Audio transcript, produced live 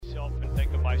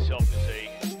myself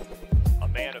as a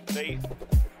man of faith.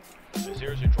 As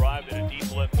there's a drive in a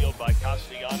deep left field by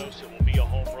Castellanos, it will be a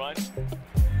home run.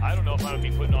 I don't know if I'm going to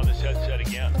be putting on this headset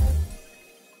again.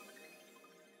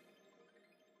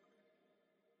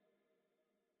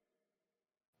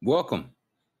 Welcome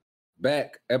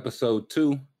back, episode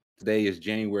 2. Today is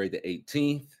January the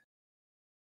 18th,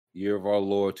 year of our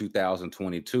Lord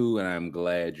 2022, and I'm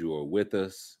glad you are with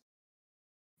us.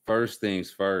 First things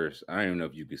first, I don't even know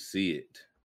if you can see it.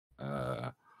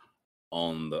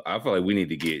 I feel like we need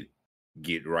to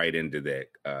get right into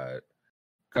that.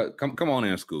 Come on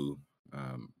in, school.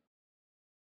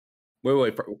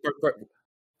 Wait.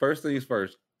 First things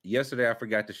first. Yesterday, I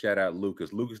forgot to shout out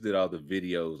Lucas. Lucas did all the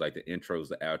videos, like the intros,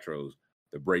 the outros,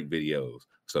 the break videos.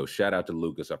 So shout out to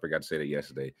Lucas. I forgot to say that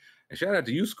yesterday. And shout out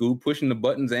to you, School, pushing the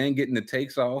buttons and getting the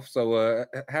takes off. So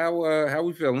how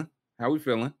we feeling? How we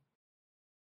feeling?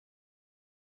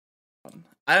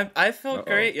 I felt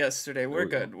great yesterday. We're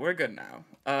good. We're good now.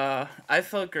 I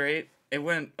felt great. It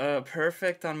went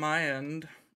perfect on my end.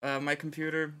 My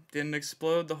computer didn't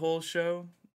explode the whole show.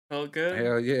 Felt good.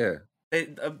 Hell yeah.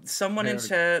 Someone in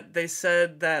chat, they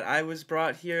said that I was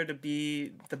brought here to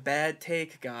be the bad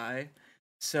take guy.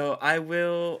 So I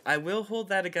will hold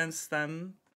that against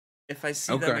them if I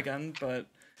see them again, but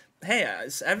hey,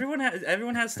 everyone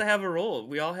has to have a role.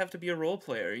 We all have to be a role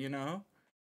player, you know?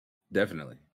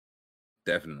 Definitely.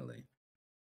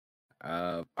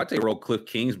 I take a role Cliff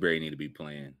Kingsbury need to be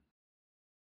playing.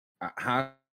 High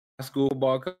school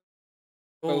ball coach.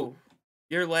 Oh,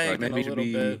 you're lagging a little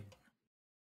bit.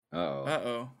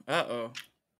 Uh-oh.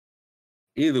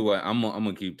 Either way, I'm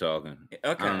gonna keep talking.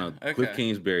 Okay. I don't know. Okay. Cliff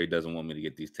Kingsbury doesn't want me to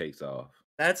get these takes off.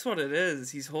 That's what it is.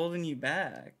 He's holding you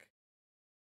back.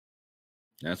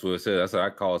 That's what it says. That's what I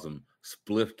call him,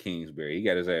 Spliff Kingsbury. He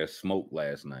got his ass smoked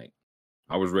last night.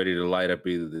 I was ready to light up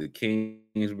either the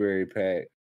Kingsbury pack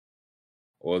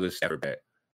or the Stafford pack,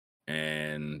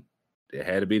 and it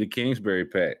had to be the Kingsbury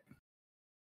pack.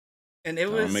 And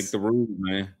it was make the rules,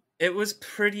 man. It was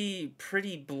pretty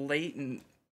blatant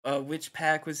which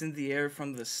pack was in the air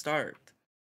from the start.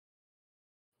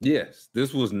 Yes,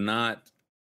 this was not.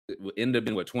 It ended up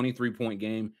being a 23-point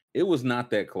game. It was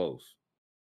not that close.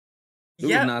 It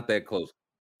was not that close.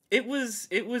 It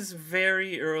was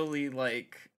very early,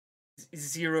 like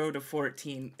 0 to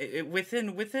 14.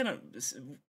 Within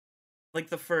like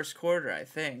the first quarter, I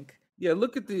think. Yeah,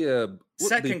 look at the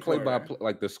second play quarter. by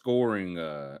like the scoring.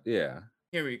 Yeah.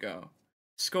 Here we go.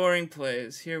 Scoring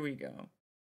plays. Here we go.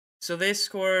 So they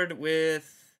scored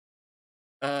with,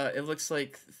 it looks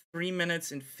like 3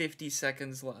 minutes and 50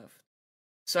 seconds left.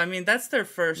 So, I mean, that's their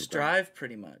first drive,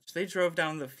 pretty much. They drove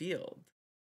down the field.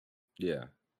 Yeah.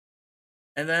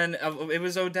 And then it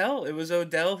was Odell. It was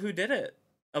Odell who did it.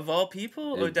 Of all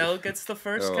people, Odell gets the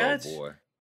first catch. Oh, boy.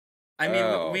 I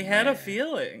mean, we had a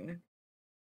feeling.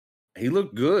 He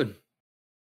looked good.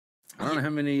 I don't know how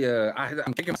many,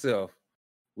 I'm kicking myself.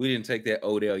 We didn't take that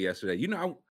Odell yesterday. You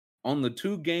know, on the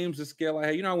 2 games of scale I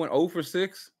had, you know, I went 0 for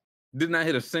 6. Did not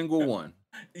hit a single one.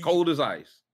 Cold as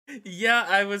ice. Yeah,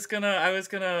 I wasn't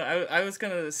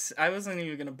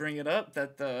even gonna bring it up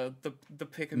that the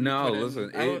pick and no,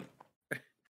 listen.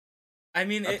 I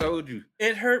mean, I told you.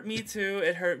 It hurt me too.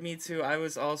 I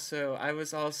was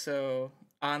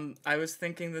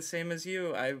thinking the same as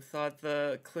you. I thought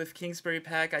the Cliff Kingsbury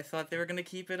pack, I thought they were gonna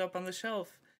keep it up on the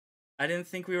shelf. I didn't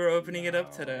think we were opening it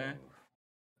up today.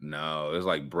 No, it was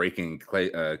like breaking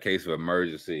case of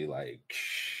emergency, like,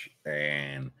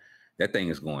 and that thing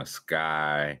is going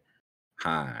sky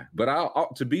high.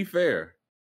 But to be fair,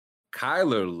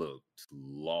 Kyler looked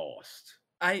lost.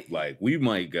 We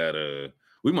might gotta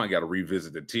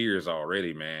revisit the tears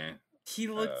already, man. He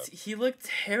looked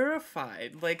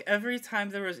terrified. Like every time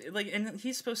there was and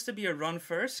he's supposed to be a run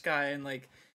first guy, and like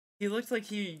he looked like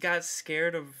he got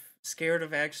scared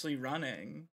of actually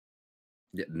running.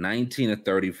 19 of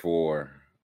 34,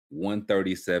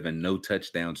 137, no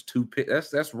touchdowns, 2 picks.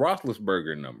 That's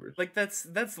Roethlisberger numbers. Like that's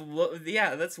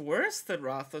worse than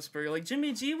Roethlisberger. Like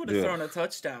Jimmy G would have thrown a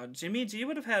touchdown. Jimmy G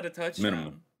would have had a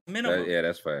touchdown. Minimum.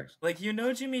 That's facts. Like, you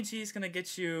know, Jimmy G is gonna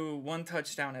get you 1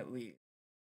 touchdown at least.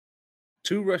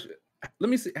 2 rush. Let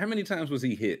me see. How many times was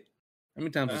he hit? How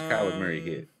many times was Kyler Murray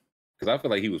hit? Because I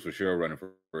feel like he was for sure running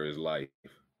for his life.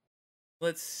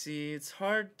 Let's see. It's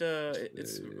hard. Here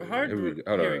we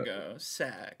go.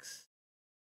 Sacks.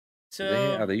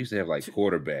 So they used to have like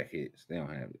quarterback hits. They don't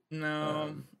have it.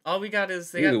 No. All we got is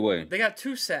they got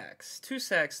 2 sacks. 2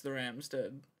 sacks the Rams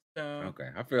did. So okay.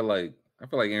 I feel like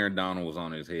Aaron Donald was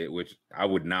on his head, which I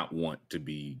would not want to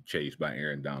be chased by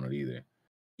Aaron Donald either.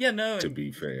 Yeah, no, To and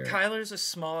be fair, Kyler's a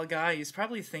small guy. He's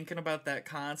probably thinking about that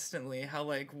constantly. How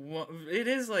like it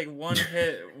is like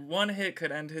one hit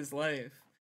could end his life.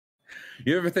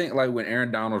 you ever think like when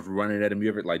Aaron Donald's running at him, you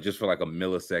ever like just for like a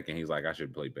millisecond, he's like, I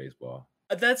should play baseball.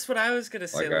 That's what I was gonna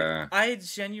say. Like, Like, I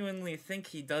genuinely think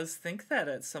he does think that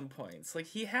at some points. Like,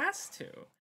 he has to.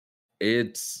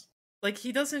 It's like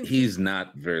he doesn't. He's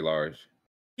not very large.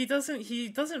 He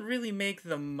doesn't really make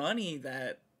the money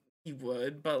that he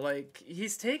would, but like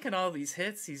he's taken all these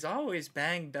hits. He's always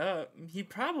banged up. He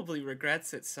probably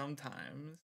regrets it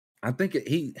sometimes. I think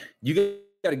you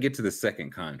got to get to the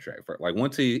second contract for like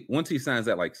once he signs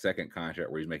that like second contract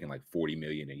where he's making like 40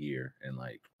 million a year in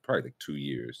like probably like 2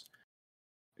 years,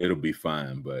 it'll be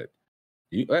fine. But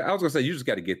I was gonna say you just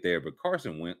got to get there. But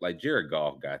Carson went like Jared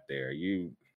Goff got there.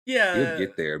 You'll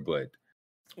get there. But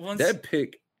that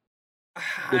pick,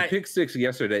 the pick six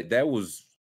yesterday, that was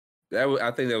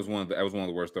I think that was one of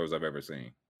the worst throws I've ever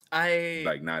seen.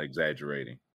 Like not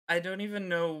exaggerating. I don't even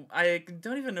know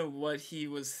what he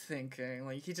was thinking.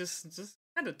 Like he just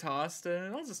kind of tossed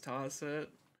it. I'll just toss it.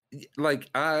 Like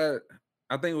I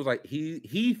think it was like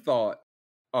he thought,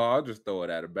 oh, I'll just throw it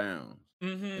out of bounds.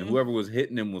 And whoever was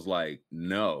hitting him was like,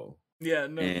 no. Yeah,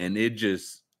 no. And it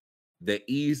just the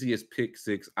easiest pick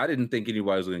six. I didn't think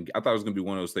anybody was gonna. I thought it was gonna be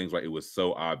one of those things like it was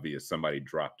so obvious somebody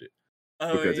dropped it.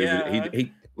 Oh, because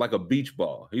he like a beach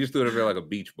ball. He just threw it over like a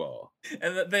beach ball.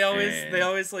 And they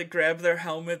always like grab their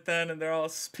helmet then, and they're all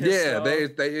pissed off. They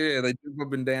jump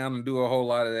up and down and do a whole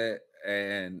lot of that.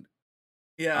 And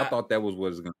I thought that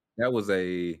was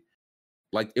a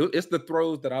like it's the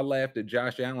throws that I laughed at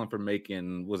Josh Allen for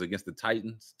making was against the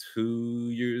Titans 2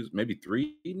 years, maybe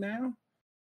 3 now.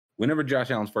 Whenever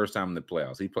Josh Allen's first time in the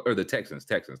playoffs, or the Texans,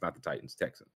 not the Titans,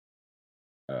 Texans.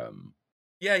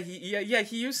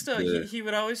 He used to. He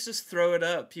would always just throw it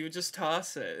up. He would just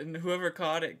toss it, and whoever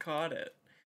caught it, caught it.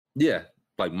 Yeah,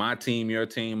 like my team, your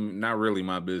team, not really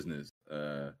my business.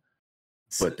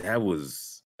 But that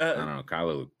was I don't know.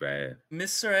 Kyler looked bad.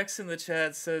 Mr. X in the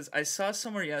chat says, "I saw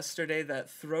somewhere yesterday that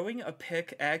throwing a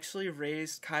pick actually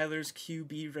raised Kyler's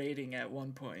QB rating at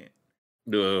one point."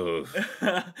 Ugh.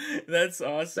 That's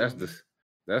awesome.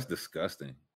 That's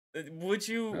disgusting. Would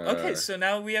you? Okay, so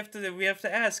now we have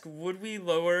to ask: would we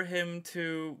lower him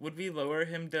to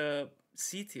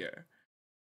C tier?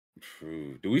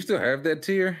 Do we still have that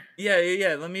tier?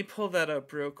 Yeah. Let me pull that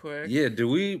up real quick. Yeah. Do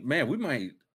we? Man, we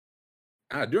might.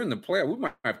 During the playoff, we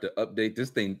might have to update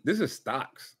this thing. This is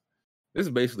stocks. This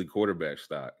is basically quarterback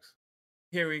stocks.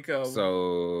 Here we go.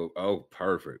 So,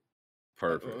 perfect.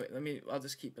 Wait, I'll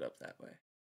just keep it up that way.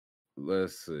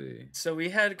 Let's see. So we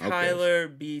had Kyler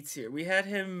B tier. We had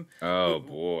him. Oh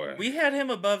boy. We had him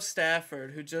above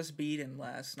Stafford, who just beat him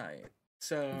last night.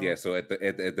 So yeah. So at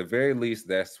the very least,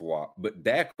 that's swap. But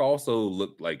Dak also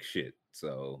looked like shit.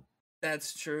 So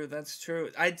that's true.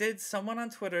 Someone on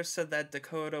Twitter said that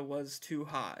Dakota was too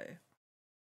high.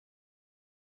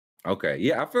 Okay.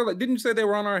 Yeah, I feel like didn't you say they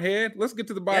were on our head? Let's get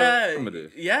to the bottom of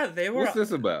this. Yeah, they were. What's this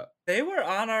about? They were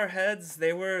on our heads.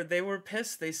 They were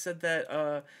pissed. They said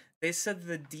that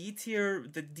the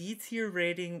D tier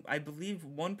rating, I believe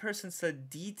one person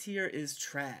said D tier is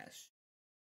trash.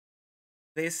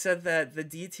 They said that the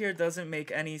D tier doesn't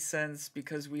make any sense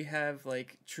because we have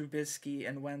like Trubisky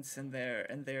and Wentz in there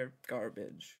and they're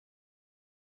garbage.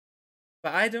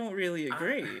 But I don't really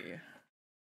agree.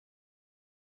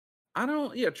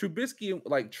 Trubisky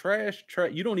like trash.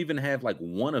 You don't even have like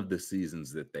one of the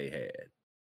seasons that they had.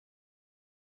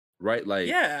 Right, like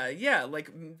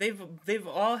like they've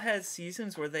all had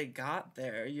seasons where they got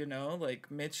there,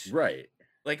 like Mitch. Right,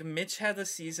 like Mitch had the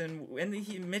season, and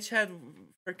Mitch had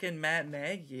freaking Matt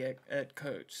Nagy at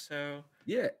coach. So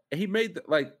yeah, he made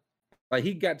like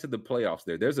he got to the playoffs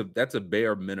there. That's a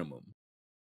bare minimum.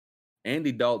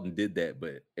 Andy Dalton did that,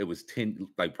 but it was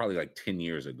probably 10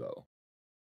 years ago.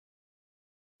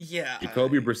 Yeah,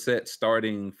 Jacoby Brissett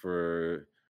starting for.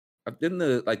 Didn't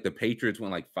the Patriots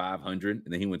went like 500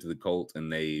 and then he went to the Colts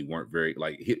and they weren't very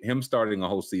him starting a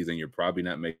whole season. You're probably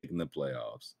not making the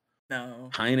playoffs. No,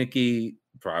 Heineke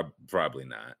probably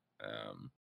not. I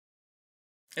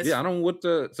don't know what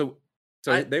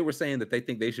they were saying that they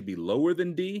think they should be lower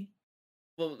than D.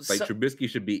 Well, Trubisky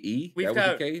should be E. We've that got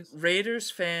was the case. Raiders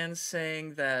fans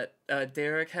saying that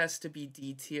Derek has to be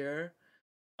D tier.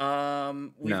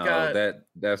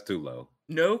 That's too low.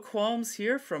 No qualms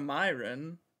here from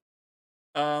Myron.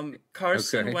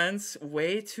 Carson Wentz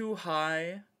way too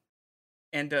high,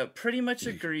 and pretty much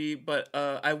agree. But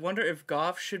I wonder if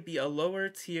Goff should be a lower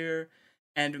tier,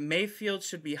 and Mayfield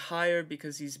should be higher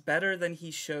because he's better than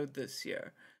he showed this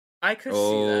year. I could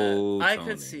see that. I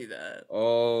could see that.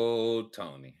 Oh,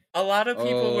 Tony. A lot of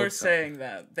people were saying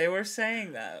that. They were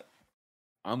saying that.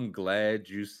 I'm glad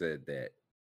you said that.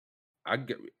 I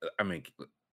mean,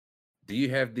 do you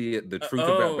have the truth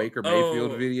about Baker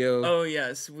Mayfield video? Oh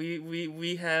yes,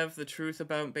 we have the truth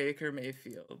about Baker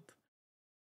Mayfield.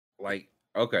 Like,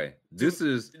 okay,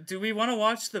 do we want to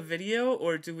watch the video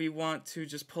or do we want to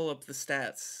just pull up the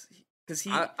stats? Because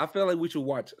I feel like we should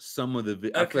watch some of the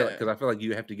video. Okay. I feel like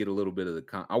you have to get a little bit of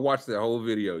the I watched that whole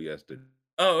video yesterday.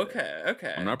 Oh,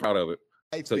 okay. I'm not proud of it.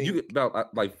 So you get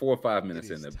about like 4 or 5 minutes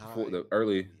in there before the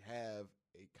early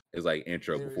is like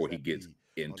intro before he gets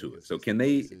into it. So can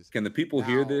the people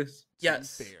hear this?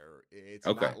 Yes. It's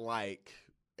not like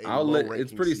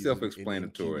it's pretty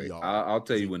self-explanatory. I'll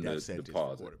tell you when to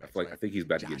pause it. I think he's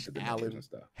about to get into the numbers and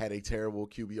stuff. Had a terrible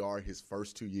QBR his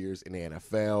first 2 years in the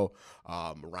NFL.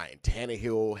 Ryan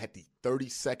Tannehill had the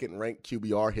 32nd ranked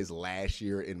QBR his last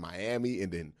year in Miami,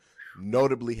 and then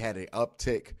notably had an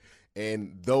uptick.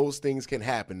 And those things can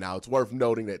happen. Now, it's worth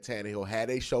noting that Tannehill had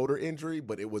a shoulder injury,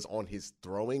 but it was on his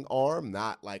throwing arm,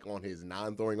 not like on his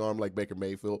non-throwing arm like Baker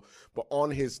Mayfield, but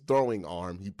on his throwing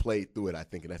arm. He played through it, I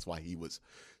think, and that's why he was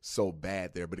so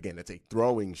bad there. But again, that's a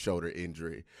throwing shoulder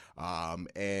injury.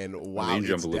 And while it's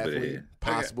definitely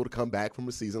possible to come back from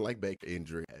a season like Baker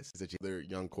injury, there are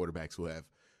young quarterbacks who have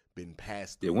been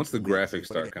passed. Yeah, once the graphics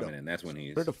start coming in, that's when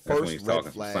he's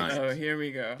talking science. Oh, here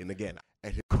we go. And again,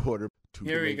 at his quarter,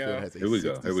 here we go. Has a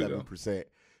 67%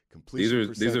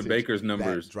 completion. These are Baker's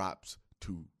numbers. That drops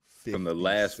to 57%. From the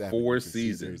last 4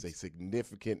 seasons. There's a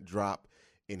significant drop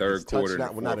in third his quarter.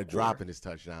 Touchdown. Well, not a drop in his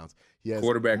touchdowns. He has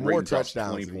quarterback more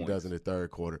touchdowns than he does in the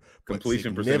third quarter.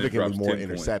 Completion percentage drops more 10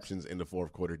 interceptions in the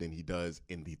fourth quarter than he does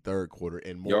in the third quarter,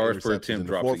 and more yards per interceptions attempt in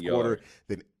the fourth quarter yard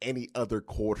than any other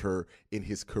quarter in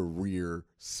his career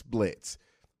splits.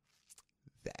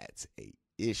 That's a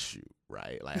issue,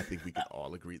 right? Like, I think we can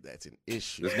all agree that's an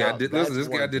issue. This guy did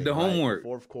the homework. Right?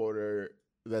 Fourth quarter,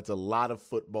 that's a lot of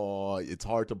football. It's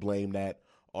hard to blame that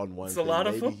on one. It's a lot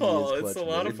of football. It's a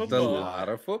lot of football. It's a lot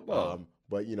of football.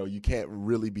 But you can't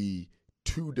really be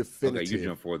too definitive. Okay, you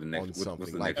jump for the next. On something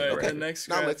what's the like next? The next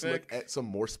now let's look at some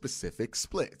more specific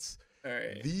splits. All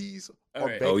right. These are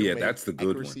Baker oh yeah, that's the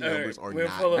good one. Numbers are we'll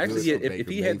not actually, if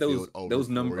he had those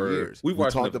numbers, we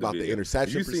talked about the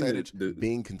interception percentage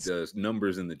being the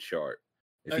numbers in the chart.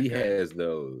 If he has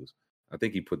those, I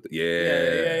think he put the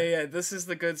yeah. This is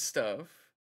the good stuff.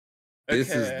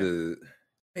 This is the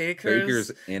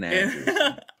Baker's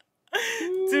inaccuracy.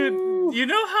 Dude, you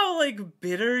know how like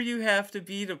bitter you have to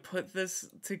be to put this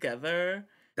together?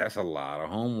 That's a lot of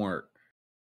homework.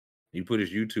 He put his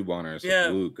YouTube on there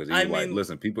because he's like,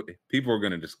 listen, people are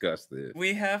going to discuss this.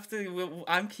 We have to.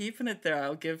 I'm keeping it there.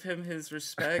 I'll give him his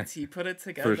respect. He put it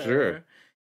together. For sure.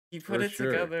 He put it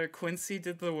together. Quincy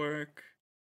did the work.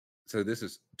 So this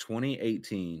is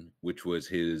 2018, which was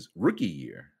his rookie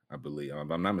year, I believe. If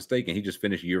I'm not mistaken, he just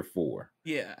finished year 4.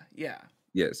 Yeah.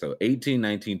 Yeah, so 18,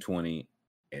 19, 20,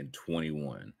 and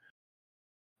 21.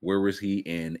 Where was he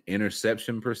in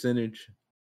interception percentage?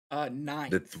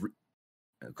 9th.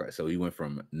 Okay, so he went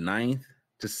from 9th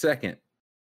to 2nd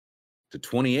to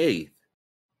 28th,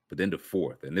 but then to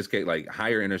 4th. In this case, like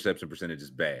higher interception percentage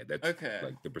is bad. That's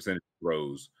like the percentage of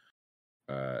throws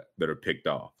that are picked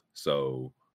off.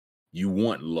 So you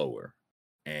want lower,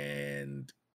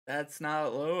 and that's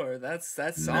not lower. That's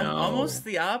almost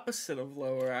the opposite of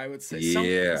lower, I would say.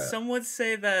 Yeah. Some would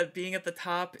say that being at the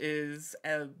top is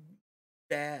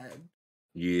bad.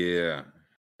 Yeah.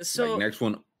 So like next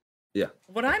one. Yeah.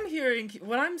 What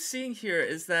I'm seeing here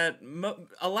is that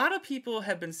a lot of people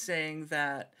have been saying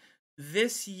that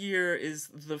this year is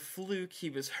the fluke. He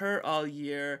was hurt all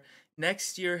year.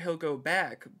 Next year he'll go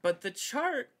back. But the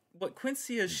chart, what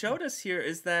Quincy has showed us here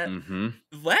is that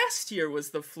last year was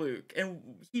the fluke, and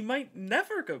he might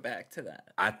never go back to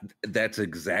that. That's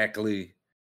exactly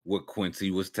what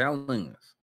Quincy was telling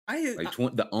us.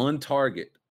 The on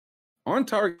target. On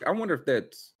target, I wonder if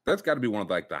that's got to be one of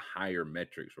like the higher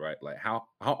metrics, right? Like how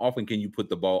often can you put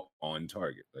the ball on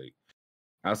target? Like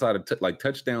outside of like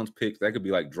touchdowns, picks, that could be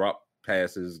like drop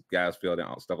passes, guys fell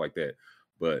down, stuff like that.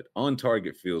 But on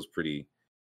target feels pretty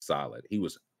solid. He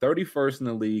was 31st in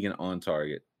the league in on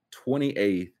target,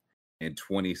 28th and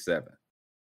 27th.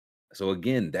 So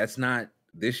again,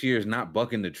 this year's not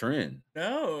bucking the trend.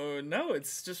 No,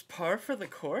 it's just par for the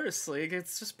course. Like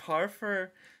it's just par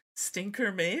for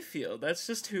Stinker Mayfield. That's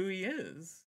just who he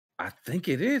is. I think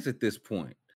it is at this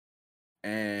point.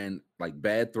 And like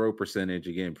bad throw percentage,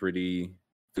 again, pretty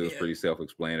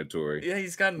self-explanatory. Yeah,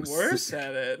 he's gotten worse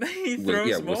at it. He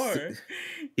throws more.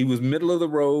 He was middle of the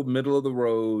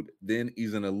road. Then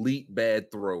he's an elite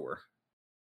bad thrower.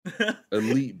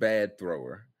 elite bad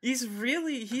thrower. He's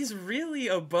really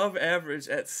above average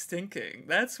at stinking.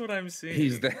 That's what I'm seeing.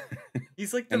 He's that,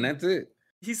 He's like and that's it.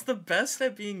 He's the best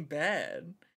at being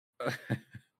bad.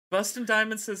 Bustin'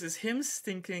 Diamond says, "Is him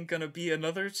stinking gonna be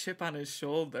another chip on his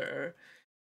shoulder?"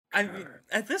 I mean,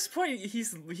 at this point,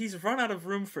 he's run out of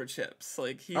room for chips.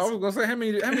 Like I was gonna say, how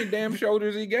many damn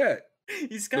shoulders he got?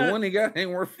 He's got the one he got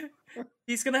ain't worth.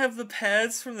 He's gonna have the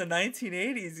pads from the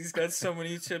 1980s. He's got so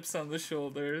many chips on the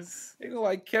shoulders. They go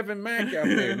like Kevin Mack out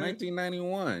there,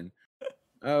 1991.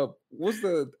 What's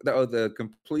the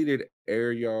completed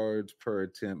air yards per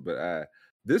attempt? But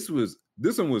this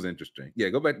one was interesting. Yeah,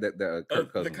 go back to the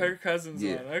Kirk Cousins. The Kirk Cousins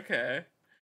one. Okay.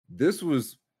 This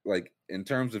was like in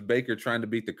terms of Baker trying to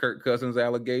beat the Kirk Cousins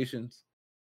allegations.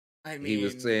 I mean, he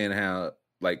was saying how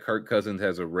like Kirk Cousins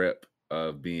has a rep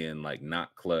of being like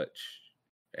not clutch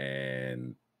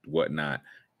and whatnot,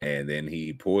 and then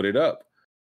he pulled it up.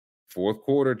 Fourth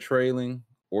quarter trailing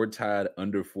or tied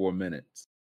under 4 minutes.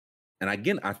 And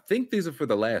again, I think these are for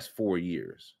the last 4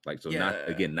 years. Like, so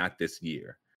not this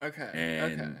year. Okay.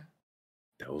 And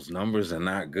those numbers are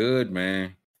not good,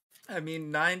 man. I mean,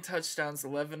 9 touchdowns,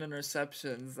 11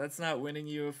 interceptions. That's not winning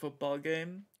you a football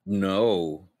game.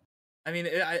 No. I mean,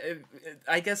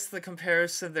 I guess the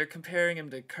comparison, they're comparing him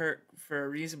to Kirk for a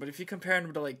reason, but if you compare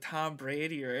him to like Tom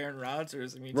Brady or Aaron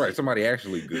Rodgers, I mean, right, somebody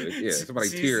actually good, yeah, somebody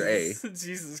tier A.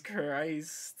 Jesus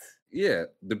Christ. Yeah,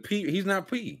 the P. He's not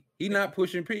P. He's not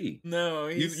pushing P. No,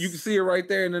 you can see it right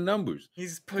there in the numbers.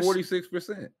 He's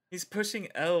 46%. He's pushing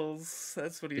L's.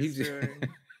 That's what he's doing.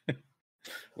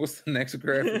 What's the next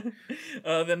graphic?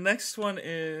 The next one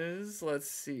is, let's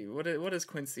see, what does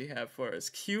Quincy have for us?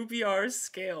 QBR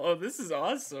scale. Oh, this is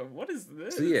awesome. What is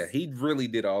this? So yeah, he really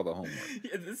did all the homework.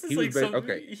 Yeah, this is like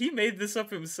something he made this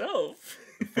up himself.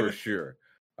 For sure.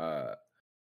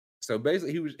 So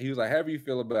basically he was like, however you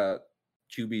feel about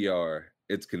QBR,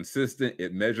 it's consistent,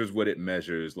 it measures what it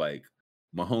measures. Like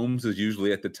Mahomes is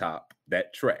usually at the top.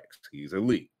 That tracks. He's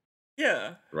elite.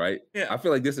 Yeah. Right. Yeah. I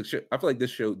feel like this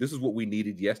is what we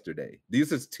needed yesterday.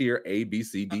 This is tier A, B,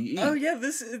 C, D, E. Oh yeah,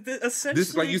 this essentially.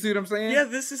 This like, you see what I'm saying? Yeah,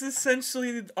 this is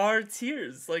essentially our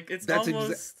tiers. Like it's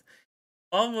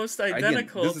almost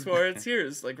identical to our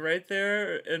tiers. Like right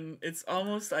there, and it's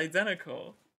almost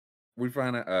identical. We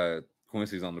find out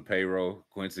Quincy's on the payroll.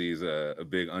 Quincy's a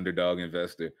big underdog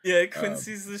investor. Yeah,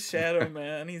 Quincy's the shadow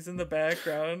man. He's in the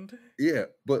background. Yeah,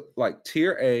 but like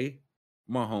tier A,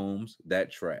 Mahomes,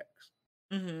 that tracks.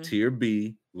 Mm-hmm. Tier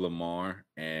B, Lamar,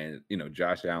 and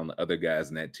Josh Allen, the other guys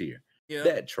in that tier. Yeah.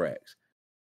 That tracks.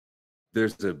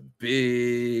 There's a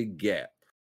big gap.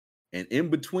 And in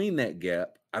between that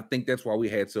gap, I think that's why we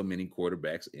had so many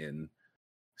quarterbacks in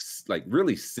like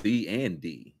really C and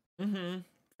D. Mm-hmm.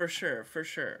 For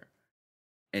sure.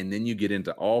 And then you get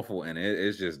into awful, and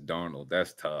it's just Darnold.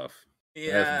 That's tough.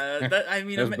 Yeah,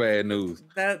 that's bad news.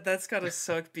 That's gotta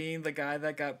suck being the guy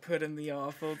that got put in the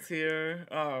awful tier.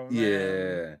 Oh man,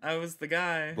 yeah, I was the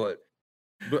guy. But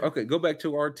okay, go back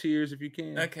to our tiers if you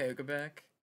can. Okay, go back.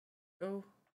 Go.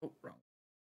 Oh, wrong.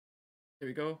 Here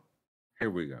we go. Here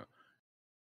we go.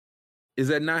 Is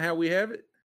that not how we have it?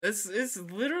 It's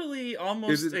literally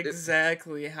almost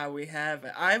exactly how we have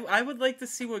it. I would like to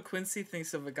see what Quincy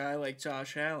thinks of a guy like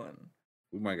Josh Allen.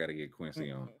 We might got to get Quincy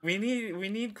on. We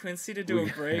need Quincy to do a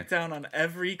breakdown on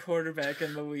every quarterback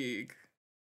in the league.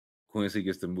 Quincy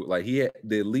gets to move. Like he had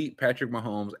the elite Patrick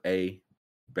Mahomes, A,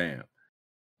 bam.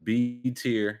 B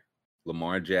tier,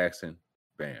 Lamar Jackson,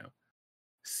 bam.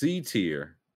 C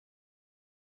tier,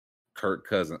 Kirk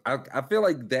Cousins. I feel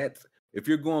like that's, if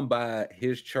you're going by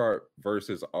his chart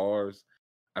versus ours,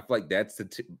 I feel like that's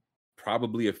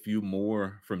probably a few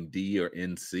more from D or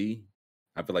NC.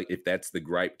 I feel like if that's the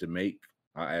gripe to make,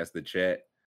 I'll ask the chat.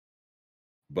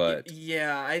 But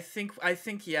yeah, I think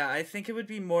it would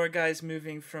be more guys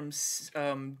moving from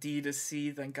D to C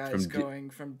than guys going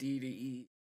from D to E.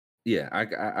 Yeah,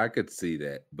 I could see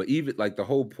that. But even like the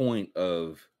whole point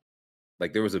of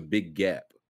like there was a big gap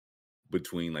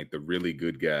between like the really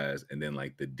good guys and then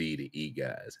like the D to E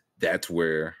guys. That's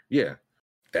where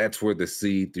the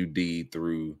C through D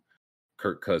through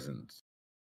Kirk Cousins.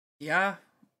 Yeah.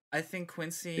 I think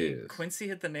Quincy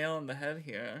hit the nail on the head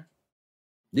here.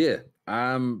 Yeah,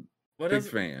 I'm big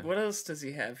fan. What else does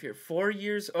he have here? 4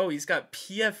 years. Oh, he's got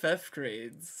PFF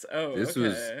grades. Oh,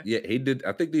 he did.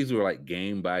 I think these were like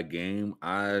game by game.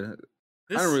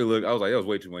 I didn't really look. I was like, that was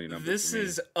way too many numbers. This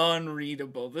is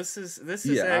unreadable. This is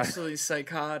actually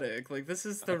psychotic. Like, this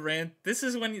is the rant. This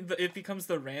is when it becomes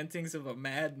the rantings of a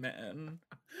madman.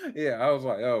 Yeah, I was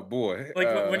like, oh boy.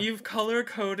 Like when you've color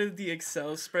coded the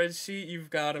Excel spreadsheet, you've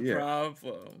got a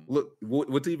problem. Look,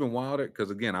 what's even wilder?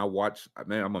 Because again,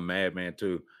 man, I'm a madman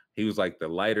too. He was like, the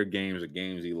lighter games are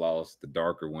games he lost, the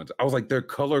darker ones. I was like, they're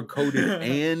color coded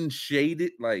and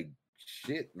shaded. Like,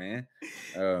 shit, man.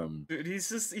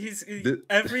 Dude,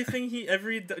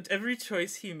 every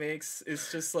choice he makes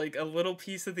is just like a little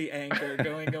piece of the anger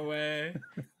going away.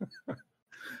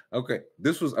 Okay,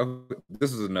 this is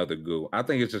another good one. I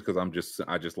think it's just because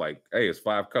I just like, hey, it's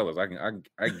 5 colors. I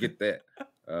get that.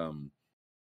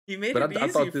 He made it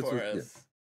easy for us.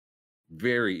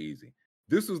 Very easy.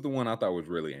 This was the one I thought was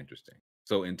really interesting.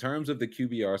 So in terms of the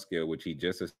QBR scale, which he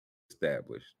just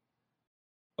established,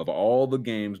 of all the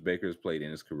games Baker's played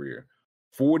in his career,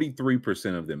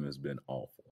 43% of them has been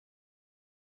awful.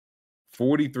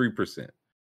 43%.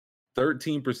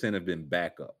 13% have been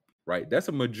backup. Right, that's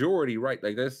a majority, right?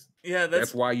 Like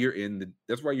that's why you're in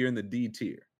the D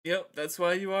tier. Yep, that's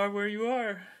why you are where you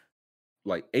are.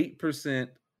 Like 8%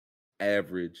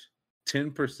 average,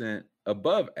 10%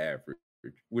 above average,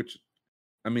 which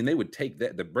I mean they would take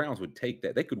that. The Browns would take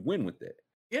that. They could win with that.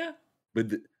 Yeah.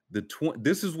 But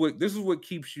this is what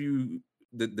keeps you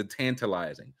the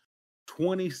tantalizing.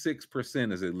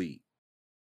 26% is elite.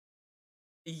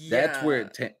 Yeah.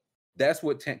 That's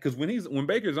what because when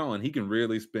Baker's on, he can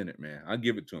really spin it, man. I'll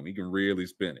give it to him. He can really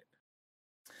spin it.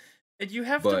 And you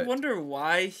have to wonder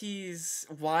why is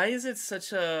it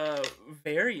such a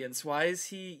variance? Why is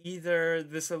he either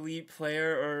this elite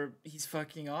player or he's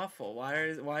fucking awful?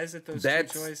 Why is it those two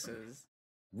choices?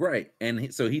 Right.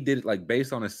 And so he did it like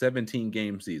based on a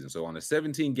 17-game season. So on a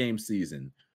 17-game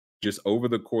season, just over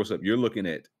the course of, you're looking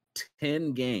at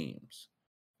 10 games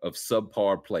of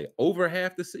subpar play over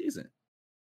half the season.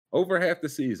 Over half the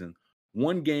season,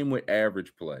 1 game with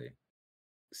average play,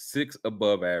 6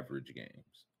 above average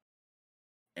games.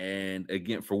 And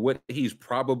again, for what he's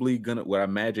probably what I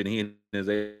imagine he and his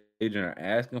agent are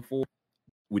asking for,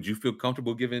 would you feel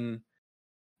comfortable giving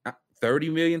 30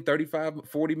 million, 35,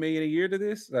 40 million a year to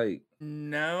this? Like,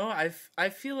 no, I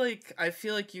feel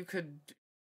like you could.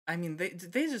 I mean, they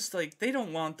just like, they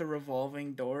don't want the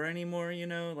revolving door anymore, you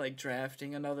know, like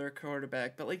drafting another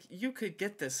quarterback. But like, you could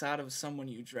get this out of someone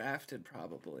you drafted,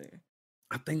 probably.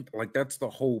 I think like that's the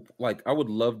whole. Like, I would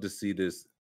love to see this.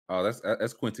 Oh,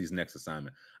 that's Quincy's next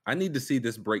assignment. I need to see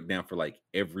this breakdown for like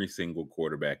every single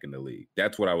quarterback in the league.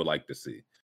 That's what I would like to see.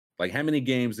 Like, how many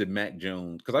games did Mac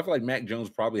Jones? Because I feel like Mac Jones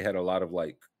probably had a lot of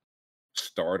like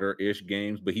starter-ish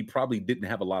games, but he probably didn't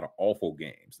have a lot of awful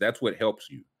games. That's what helps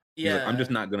you. Yeah, like,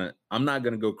 I'm not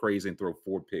gonna go crazy and throw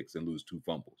 4 picks and lose 2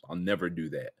 fumbles. I'll never do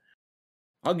that.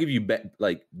 I'll give you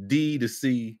like D to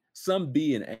C, some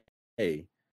B and A.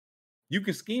 You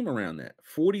can scheme around that.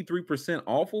 43%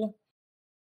 awful.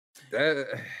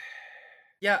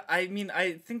 Yeah, I mean,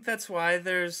 I think that's why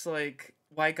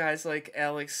why guys like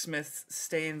Alex Smith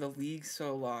stay in the league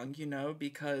so long, you know,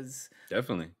 because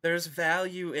definitely there's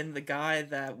value in the guy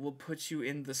that will put you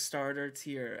in the starter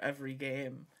tier every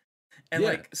game. And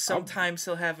like sometimes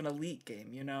he'll have an elite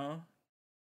game, you know?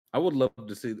 I would love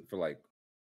to see for like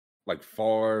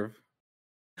Favre.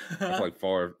 Like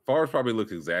Favre probably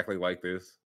looks exactly like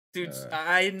this. Dude,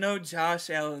 I know Josh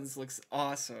Allen's looks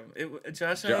awesome.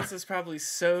 Josh Allen's is probably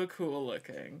so cool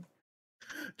looking.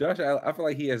 Josh Allen, I feel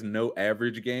like he has no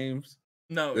average games.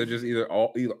 No, they're just either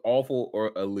awful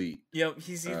or elite. Yep,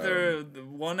 he's either the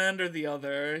one end or the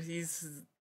other. He's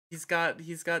got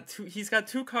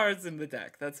 2 cards in the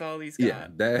deck. That's all he's got. Yeah,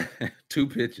 that 2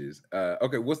 pitches.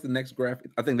 Okay, what's the next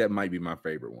graphic? I think that might be my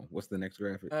favorite one. What's the next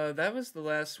graphic? That was the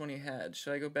last one he had.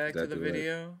 Should I go back to the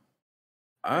video?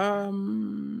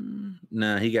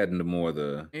 Nah, he got into more of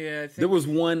the. Yeah, I think there was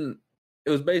one.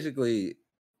 It was basically.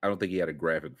 I don't think he had a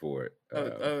graphic for it.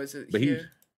 Is it but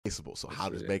here? So how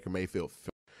does Baker Mayfield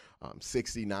feel?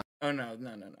 69. Oh no.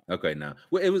 Okay, no.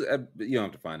 Well, it was. You don't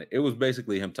have to find it. It was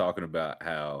basically him talking about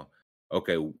how.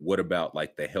 Okay, what about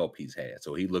like the help he's had?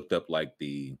 So he looked up like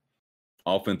the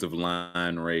offensive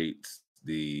line rates,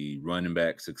 the running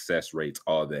back success rates,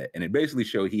 all that. And it basically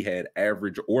showed he had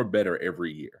average or better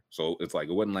every year. So it's like,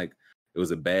 it wasn't like it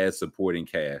was a bad supporting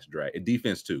cast drag.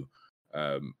 Defense too.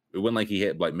 It wasn't like he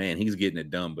had like, man, he's getting it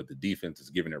done, but the defense is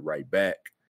giving it right back.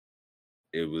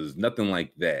 It was nothing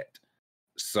like that.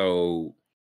 So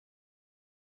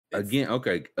again,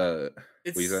 okay. What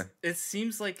you say? It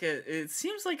seems like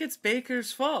it's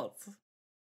Baker's fault.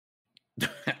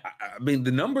 I mean,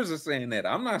 the numbers are saying that.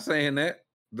 I'm not saying that.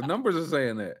 The numbers are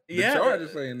saying that. The chart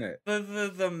is saying that.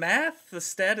 The math, the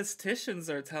statisticians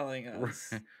are telling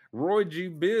us. Roy G.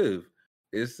 Biv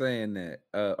is saying that.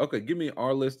 Okay, give me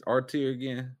our tier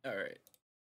again. All right.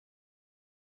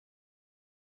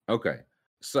 Okay,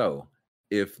 so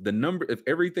if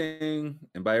everything,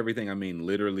 and by everything I mean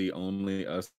literally only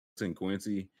us and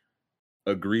Quincy,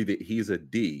 agree that he's a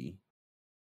D,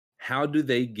 how do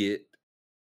they get,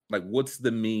 like, what's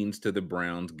the means to the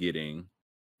Browns getting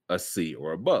a C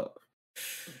or above?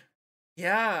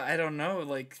 Yeah, I don't know.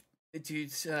 Like, do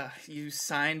you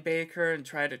sign Baker and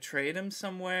try to trade him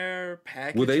somewhere?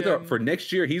 Package him? For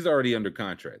next year, he's already under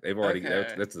contract. They've already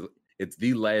it's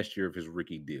the last year of his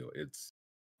rookie deal. It's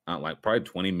not like probably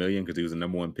 20 million because he was the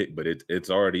number one pick, but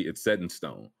it's set in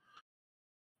stone.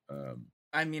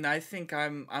 I mean, I think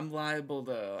I'm liable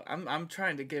to. I'm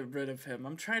trying to get rid of him.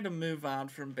 I'm trying to move on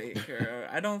from Baker.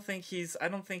 I don't think he's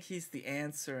the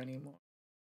answer anymore.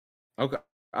 Okay,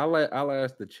 I'll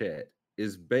ask the chat.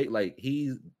 Is like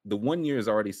the 1 year is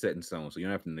already set in stone, so you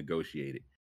don't have to negotiate it.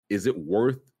 Is it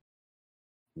worth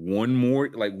one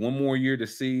more year to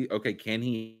see? Okay, can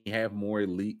he have more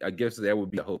elite? I guess that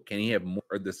would be a hope. Can he have more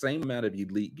or the same amount of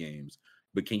elite games,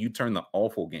 but can you turn the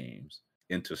awful games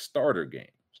into starter games?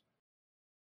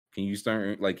 Can you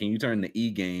turn the E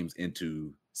games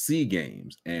into C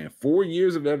games? And 4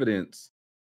 years of evidence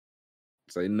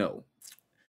say no.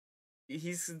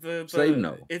 He's say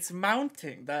no. It's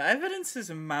mounting. The evidence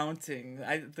is mounting.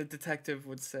 The detective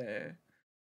would say.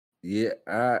 Yeah,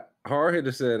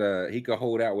 Hardhitter said he could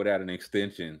hold out without an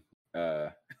extension.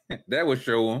 That would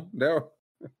show him.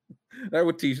 That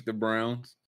would teach the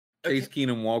Browns. Case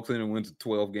Keenum walks in and wins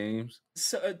 12 games.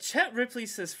 So Chet Ripley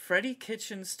says Freddie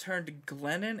Kitchens turned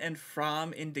Glennon and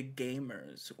Fromm into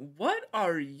gamers. What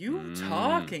are you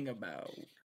talking about?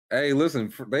 Hey, listen,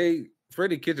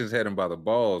 Freddie Kitchens had him by the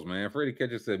balls, man. Freddie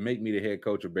Kitchens said, "Make me the head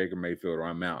coach of Baker Mayfield or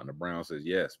I'm out." And the Browns says,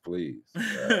 "Yes, please."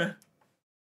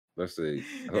 Let's see.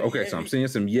 Okay, so I'm seeing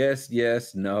some yes,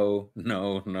 no.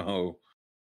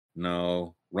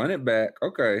 Run it back.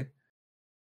 Okay.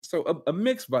 So a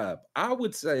mixed vibe. I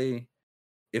would say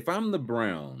if I'm the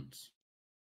Browns,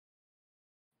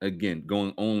 again,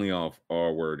 going only off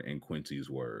our word and Quincy's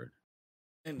word,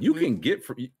 and we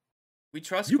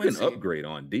trust Quincy. Can upgrade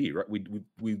on D, right?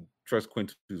 We trust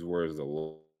Quincy's words a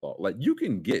lot. Like you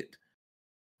can get,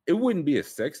 it wouldn't be a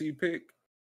sexy pick.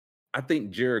 I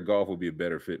think Jared Goff would be a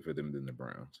better fit for them than the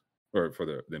Browns, or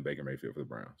than Baker Mayfield for the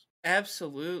Browns.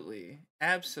 Absolutely.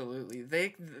 I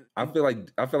feel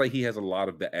like he has a lot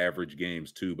of the average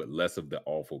games too, but less of the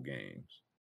awful games.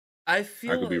 I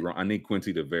could be wrong. I need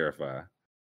Quincy to verify.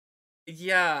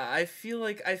 Yeah, I feel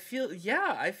like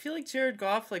Jared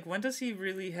Goff, like, when does he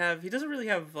really have? He doesn't really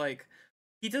have, like,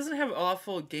 he doesn't have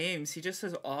awful games. He just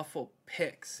has awful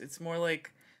picks. It's more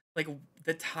like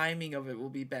the timing of it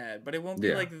will be bad, but it won't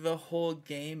be like the whole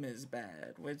game is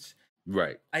bad, which.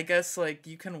 Right. I guess, like,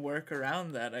 you can work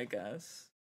around that, I guess.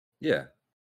 Yeah.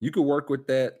 You could work with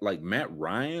that. Like, Matt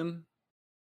Ryan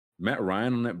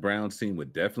on that Browns team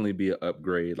would definitely be an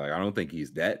upgrade. Like, I don't think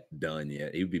he's that done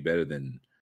yet. He would be better than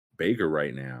Baker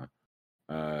right now.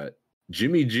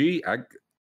 Jimmy G,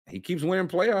 he keeps winning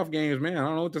playoff games, man. I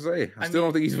don't know what to say. I still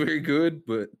don't think he's very good,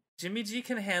 but... Jimmy G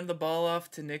can hand the ball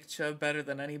off to Nick Chubb better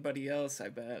than anybody else, I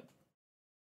bet.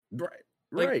 Right.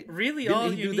 Like, really, Didn't all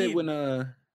he you do need... that when,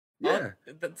 yeah.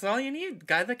 That's all you need.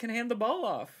 Guy that can hand the ball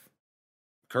off.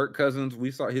 Kirk Cousins, we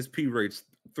saw his P rates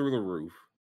through the roof.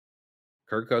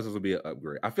 Kirk Cousins will be an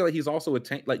upgrade. I feel like he's also a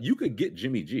tank. Like, you could get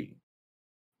Jimmy G.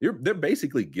 They're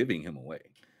basically giving him away.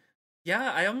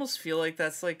 Yeah, I almost feel like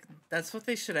that's what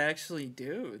they should actually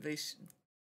do. They should...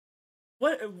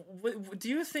 What do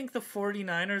you think the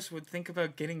 49ers would think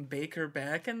about getting Baker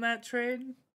back in that trade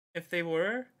if they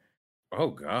were? Oh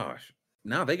gosh.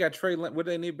 Now they got trade. What do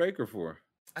they need Baker for?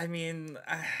 I mean,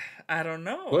 I don't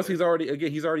know. Plus, he's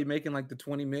already making like the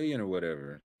 20 million or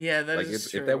whatever. Yeah, that is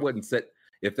true. If that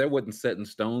wasn't set in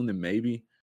stone, then maybe.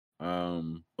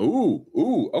 Okay.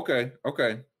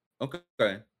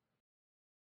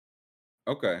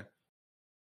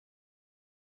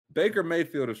 Baker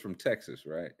Mayfield is from Texas,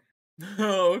 right?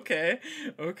 Oh, okay.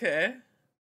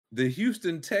 The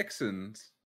Houston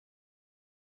Texans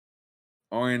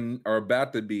are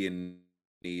about to be in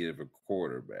need of a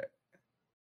quarterback.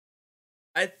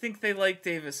 I think they like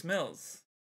Davis Mills.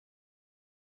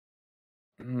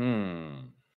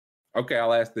 Okay,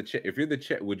 I'll ask the chat. If you're the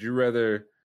chat, would you rather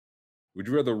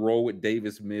roll with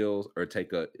Davis Mills or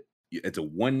take it's a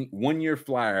one year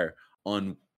flyer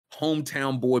on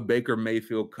hometown boy Baker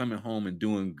Mayfield coming home and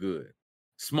doing good,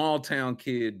 small town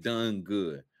kid done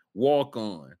good, walk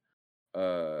on,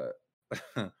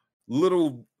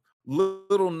 little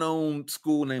little known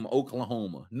school named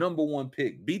Oklahoma, #1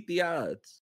 pick, beat the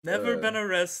odds. Never been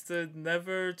arrested.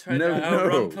 Never tried Never, to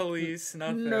outrun police.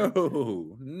 Nothing.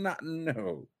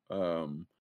 No.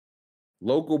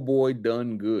 Local boy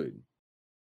done good.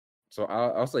 So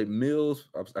I'll say Mills.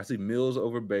 I see Mills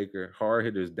over Baker. Hard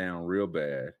hitters down real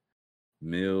bad.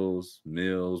 Mills.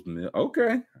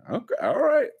 Okay. All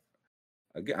right.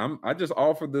 Again, I just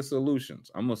offer the solutions.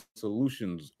 I'm a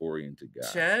solutions oriented guy.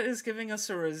 Chat is giving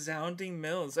us a resounding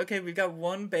Mills. Okay, we got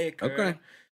one Baker. Okay.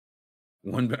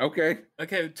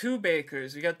 Okay, 2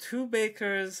 Bakers. We got 2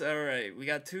 Bakers. All right, we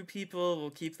got 2 people.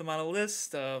 We'll keep them on a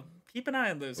list. Keep an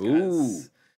eye on those guys.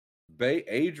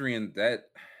 Adrian, that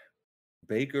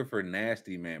Baker for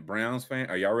nasty, man. Browns fan,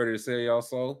 are y'all ready to sell y'all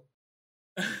soul?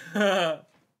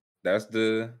 That's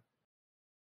the.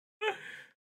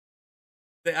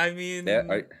 I mean,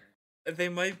 they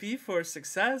might be for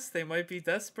success. They might be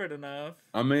desperate enough.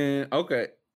 I mean, okay.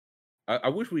 I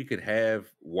wish we could have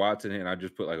Watson and I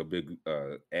just put like a big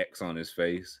X on his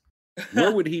face.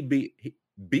 Where would he be?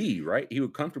 B, right? He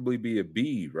would comfortably be a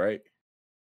B, right?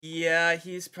 Yeah,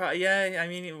 he's probably. Yeah, I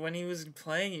mean, when he was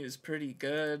playing, he was pretty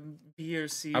good. B or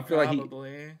C, I feel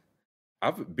probably.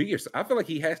 I feel like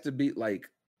he has to be like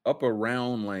up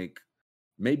around like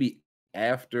maybe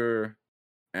after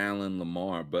Allen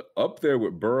Lamar, but up there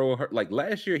with Burrow. Like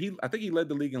last year, I think he led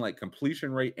the league in like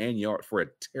completion rate and yards for a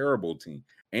terrible team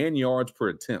and yards per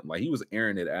attempt. Like he was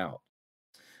airing it out.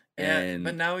 Yeah,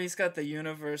 but now he's got the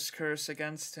universe curse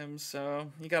against him,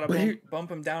 so you gotta bump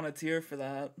him down a tier for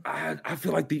that. I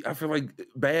feel like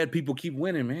bad people keep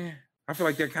winning, man. I feel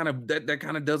like that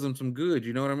kind of does him some good.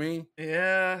 You know what I mean?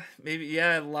 Yeah, maybe.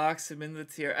 Yeah, it locks him in the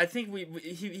tier. I think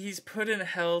he's put in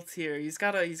hell tier. He's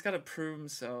gotta prove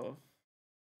himself.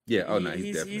 Yeah. Oh no,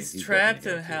 he's trapped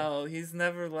in hell. He's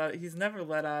never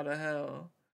let out of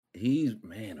hell.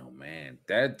 Man.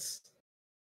 That's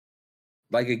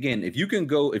like, again, if you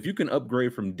can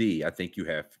upgrade from D, I think you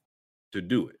have to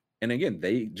do it. And again,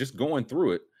 they just going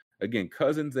through it. Again,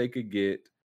 Cousins, they could get.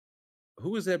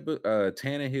 Who is that?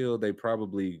 Tannehill. They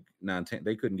probably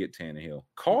they couldn't get Tannehill.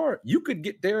 Carr, you could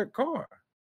get Derek Carr.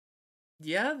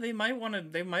 Yeah, they might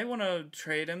want to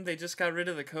trade him. They just got rid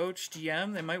of the coach,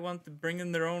 GM. They might want to bring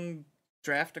in their own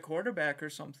draft a quarterback or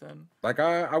something. Like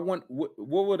I want. What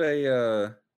would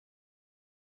a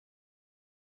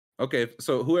Okay,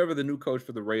 so whoever the new coach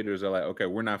for the Raiders are like, okay,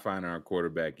 we're not finding our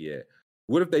quarterback yet.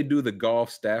 What if they do the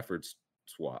Goff Stafford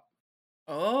swap?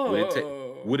 Oh,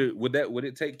 would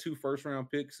it take 2 first-round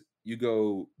picks? You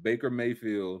go Baker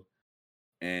Mayfield,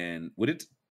 and would it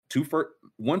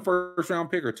 1 first-round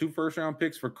pick or 2 first-round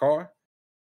picks for Carr?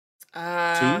 2?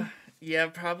 Yeah,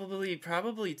 probably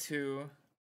 2.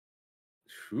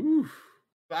 Whew.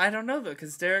 But I don't know though,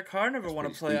 because Derek Carr never won a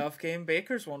playoff game.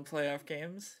 Baker's won playoff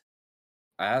games.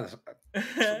 That's a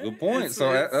good point.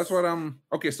 That's what I'm.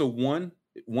 Okay, so one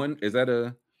is that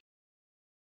a?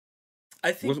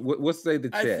 I think. What's say the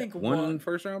chat? I think one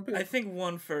first round pick. I think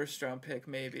 1 first round pick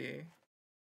maybe.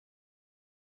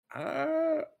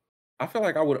 I feel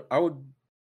like I would.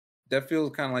 That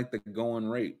feels kind of like the going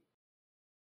rate.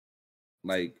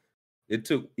 Like it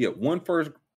took 1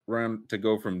 first round to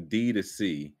go from D to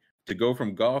C. To go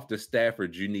from Goff to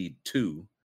Stafford, you need 2.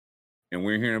 And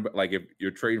we're hearing about, like, if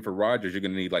you're trading for Rodgers, you're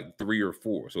going to need like 3 or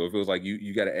 4. So it feels like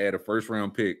you got to add a first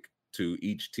round pick to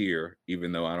each tier,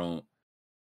 even though I don't.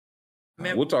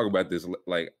 Man, we'll talk about this.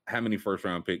 Like, how many first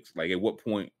round picks? Like, at what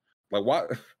point? Like, why?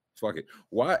 Fuck it.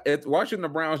 Why shouldn't the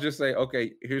Browns just say,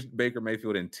 okay, here's Baker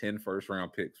Mayfield and 10 first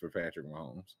round picks for Patrick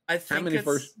Mahomes? I think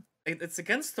it's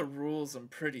against the rules, I'm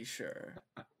pretty sure.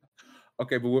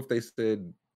 Okay, but what if they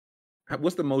said,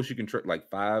 what's the most you can trade? Like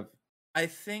 5? I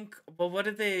think. Well, what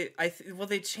did they?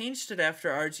 They changed it after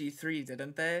RG3,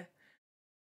 didn't they?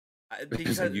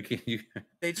 Because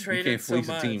they traded you can't fleece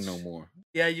so much. A team no more.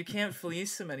 Yeah, you can't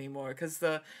fleece them anymore because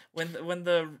when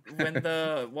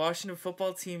the Washington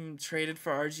football team traded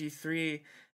for RG3,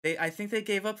 I think they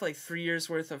gave up like 3 years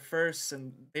worth of firsts,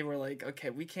 and they were like, okay,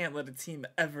 we can't let a team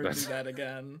ever do that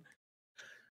again.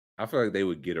 I feel like they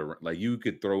would get like you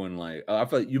could throw in like I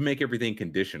feel like you make everything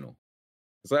conditional.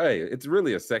 So hey, it's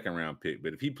really a second round pick,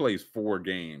 but if he plays 4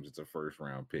 games, it's a first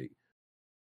round pick.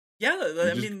 Yeah,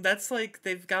 I mean that's like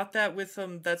they've got that with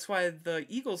them. That's why the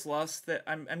Eagles lost. That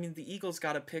I mean the Eagles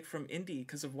got a pick from Indy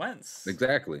because of Wentz.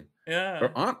 Exactly. Yeah.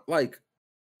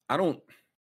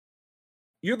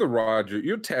 You're the Rodgers.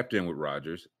 You're tapped in with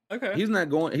Rodgers. Okay. He's not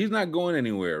going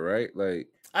anywhere, right? Like,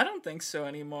 I don't think so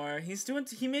anymore. He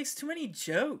makes too many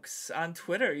jokes on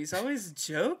Twitter. He's always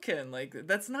joking. Like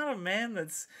that's not a man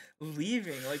that's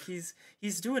leaving. Like he's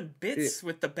doing it, bits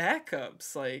with the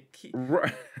backups. Like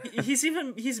right. he's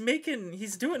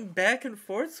doing back and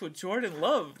forths with Jordan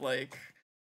Love. Like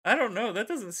I don't know. That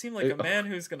doesn't seem like a man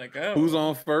who's gonna go. Who's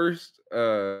on first?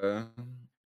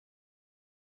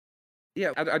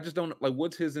 Yeah, I just don't like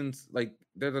what's his like.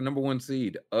 They're the number 1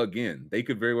 seed again. They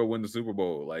could very well win the Super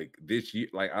Bowl like this year.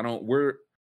 Like I don't.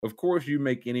 Of course you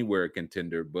make anywhere a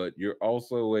contender, but you're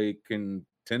also a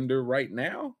contender right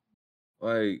now.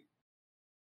 Like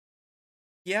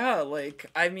yeah, like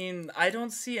I mean, I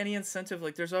don't see any incentive.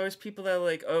 Like there's always people that are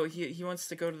like, oh, he wants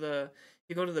to go to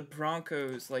the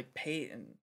Broncos, like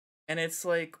Peyton, and it's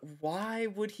like, why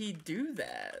would he do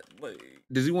that? Like,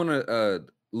 does he want to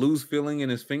lose feeling in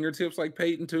his fingertips like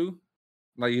Peyton too?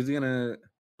 Like is he gonna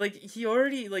he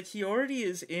already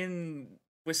is in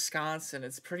Wisconsin.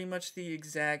 It's pretty much the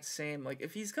exact same. Like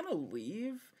if he's gonna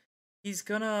leave, he's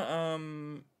gonna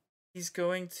he's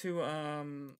going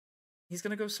to he's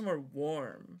gonna go somewhere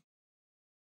warm.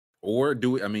 or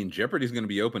do we, I mean Jeopardy's gonna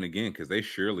be open again because they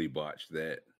surely botched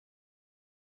that.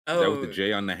 Is that with the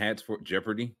J on the hats for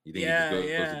Jeopardy? You think it just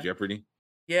goes to Jeopardy?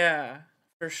 Yeah,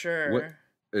 for sure. What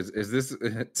is this?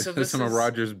 So this some of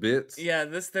Rogers' bits? Yeah,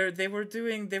 they were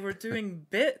doing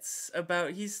bits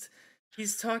about he's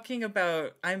talking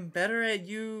about I'm better at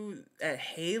you at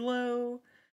Halo.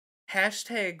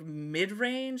 Hashtag mid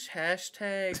range.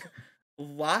 Hashtag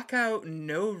lockout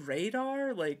no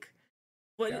radar. Like,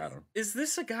 what is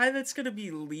this a guy that's gonna be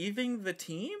leaving the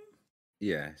team?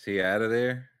 Yeah, is he out of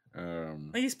there?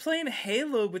 Like he's playing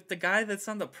Halo with the guy that's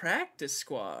on the practice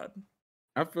squad.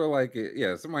 I feel like it.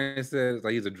 Yeah, somebody says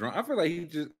like he's a drunk. I feel like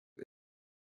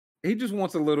he just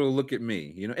wants a little look at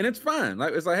me, you know, and it's fine.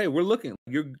 Like it's like, hey, we're looking.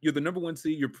 You're the number 1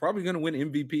 seed. You're probably gonna win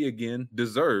MVP again,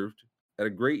 deserved. Had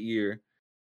a great year.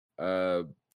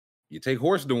 You take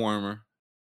horse dewormer.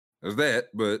 There's that,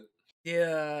 but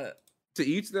yeah, to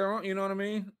each their own. You know what I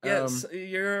mean? Yes,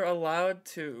 you're allowed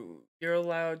to. You're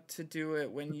allowed to do it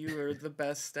when you are the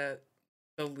best at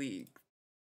the league.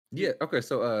 Yeah. Okay.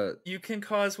 So you can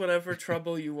cause whatever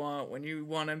trouble you want when you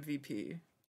want MVP.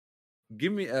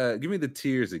 Give me the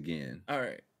tiers again. All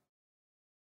right.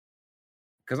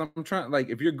 Because I'm trying, like,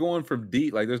 if you're going from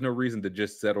D, like, there's no reason to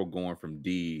just settle going from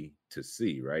D to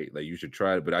C, right? Like, you should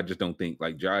try it, but I just don't think,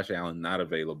 like, Josh Allen not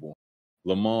available.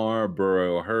 Lamar,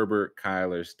 Burrow, Herbert,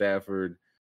 Kyler, Stafford,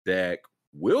 Dak,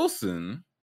 Wilson.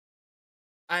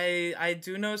 I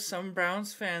do know some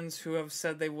Browns fans who have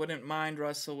said they wouldn't mind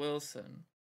Russell Wilson.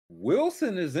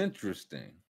 Wilson is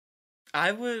interesting.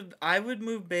 I would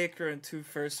move Baker and 2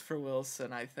 firsts for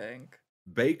Wilson, I think.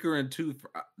 Baker and 2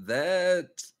 that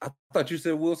I thought you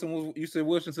said Wilson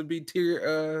should be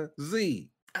tier Z.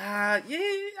 Yeah,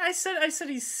 I said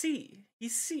he's C.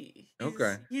 He's C.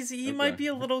 Okay. He might be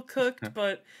a little cooked,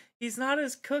 but he's not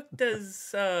as cooked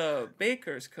as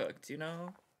Baker's cooked, you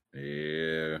know?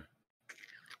 Yeah.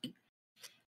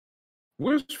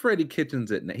 Where's Freddie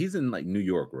Kitchens at now? He's in like New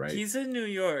York, right? He's in New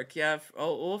York, yeah.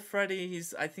 Old Freddie,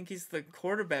 I think he's the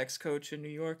quarterback's coach in New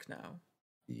York now.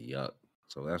 Yup.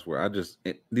 So that's where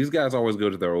these guys always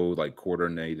go to their old like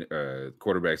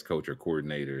quarterback's coach or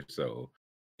coordinator. So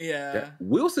yeah,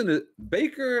 Wilson,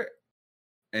 Baker,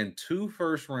 and 2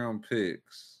 first-round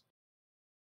picks.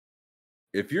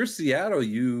 If you're Seattle,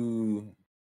 you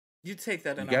take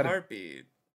that in a heartbeat.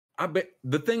 I bet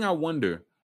the thing I wonder,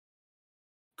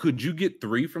 could you get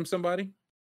 3 from somebody?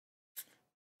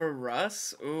 For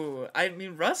Russ? Ooh, I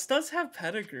mean Russ does have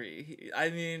pedigree.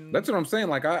 I mean that's what I'm saying.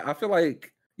 Like I feel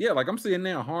like. Yeah, like I'm seeing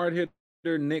now, hard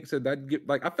hitter Nick said that get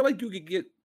like I feel like you could get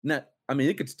not. I mean,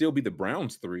 it could still be the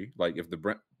Browns 3. Like if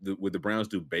would the Browns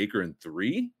do Baker in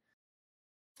 3?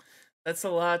 That's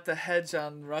a lot to hedge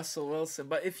on Russell Wilson.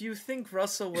 But if you think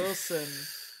Russell Wilson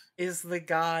is the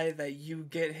guy that you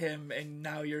get him and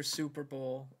now you're Super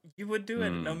Bowl, you would do it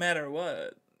no matter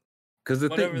what. Because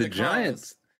the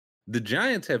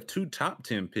Giants have 2 top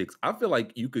 10 picks. I feel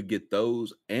like you could get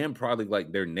those and probably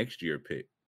like their next year pick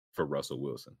for Russell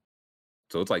Wilson.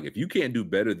 So it's like if you can't do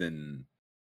better than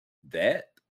that,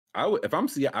 I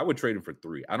would trade him for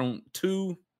 3. I don't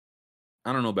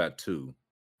know about 2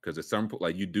 because at some point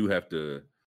like you do have to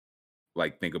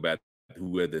like think about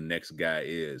who the next guy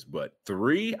is, but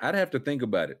 3 I'd have to think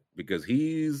about it because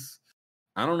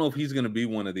I don't know if he's going to be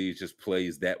one of these just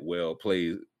plays that well,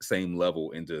 plays same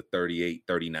level into 38,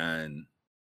 39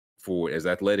 for as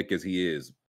athletic as he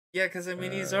is. Yeah, because I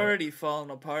mean he's already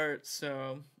fallen apart,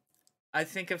 so I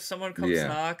think if someone comes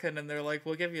knocking and they're like,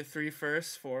 "We'll give you 3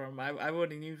 firsts for him," I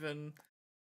wouldn't even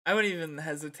I wouldn't even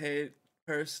hesitate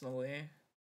personally.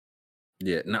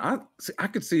 Yeah, no, I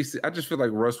could see. I just feel like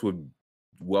Russ would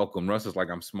welcome. Russ is like,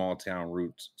 I'm small town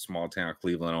roots, small town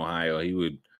Cleveland, Ohio.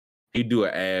 He'd do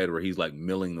an ad where he's like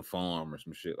milling the farm or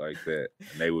some shit like that,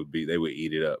 and they would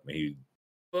eat it up. And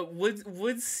But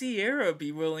would Sierra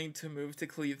be willing to move to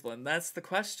Cleveland? That's the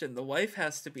question. The wife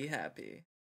has to be happy.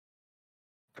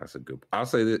 That's a good. I'll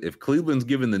say that if Cleveland's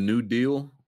given the new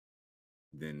deal,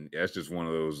 then that's just one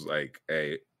of those like,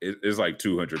 hey, it's like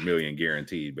 200 million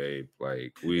guaranteed, babe.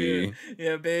 Like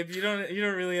yeah, babe, you don't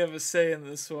really have a say in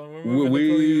this one. We're moving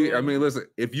to Cleveland. I mean, listen,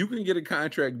 if you can get a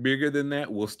contract bigger than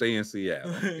that, we'll stay in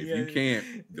Seattle. If you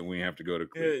can't, then we have to go to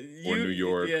Cleveland or New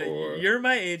York. Or you're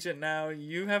my agent now.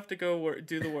 You have to go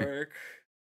do the work.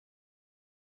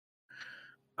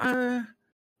 I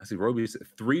see. Roby said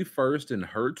 3 first and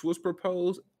Hurts was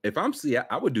proposed. If I'm Seattle,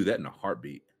 I would do that in a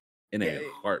heartbeat. A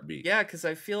heartbeat. Yeah, because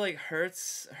I feel like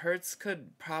Hurts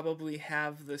could probably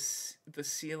have the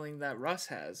ceiling that Russ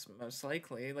has, most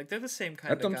likely. Like, they're the same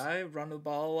kind of guy, run the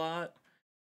ball a lot.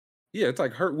 Yeah, it's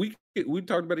like we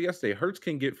talked about it yesterday. Hurts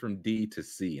can get from D to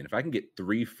C, and if I can get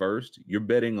 3 first, you're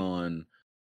betting on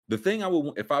the thing. I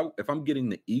would if I'm getting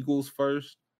the Eagles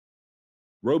first.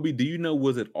 Roby, do you know,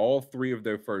 was it all 3 of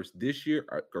their first this year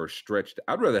or stretched?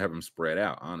 I'd rather have them spread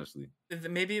out, honestly.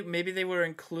 Maybe they were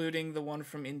including the one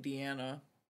from Indiana.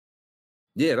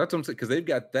 Yeah, that's what I'm saying, because they've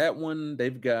got that one.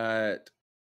 They've got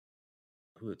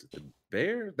who is it? The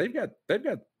Bears. They've got.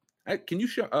 Can you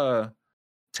show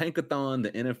Tankathon,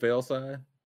 the NFL side?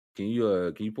 Can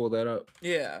you pull that up?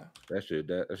 Yeah, that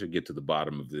should get to the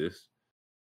bottom of this,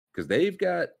 because they've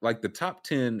got like the top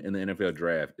 10 in the NFL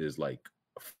draft is like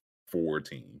 4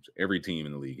 teams. Every team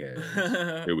in the league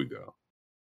has. Here we go.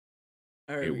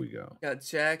 All right, here we go. Got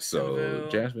Jacksonville. So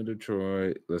Jasmine,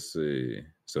 Detroit. Let's see.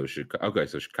 So Chicago. Okay,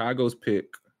 so Chicago's pick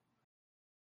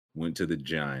went to the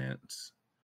Giants.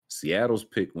 Seattle's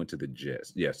pick went to the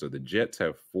Jets. Yeah, so the Jets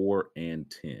have 4 and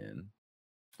 10.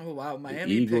 Oh wow,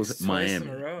 Miami Eagles, picks twice in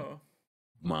a row.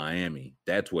 Miami.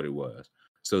 That's what it was.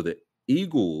 So the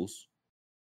Eagles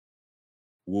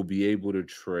will be able to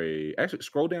trade. Actually,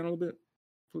 scroll down a little bit,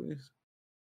 please.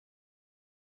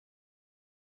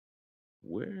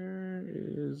 Where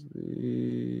is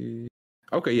the...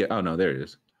 Okay, yeah. Oh, no, there it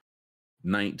is.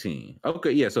 19.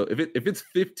 Okay, yeah. So if it's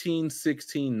 15,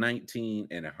 16, 19,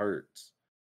 and it Hurts,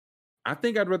 I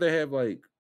think I'd rather have like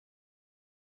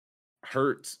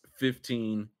Hurts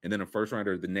 15 and then a first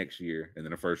rounder the next year and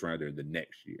then a first rounder the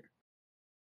next year.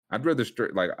 I'd rather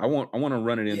I want to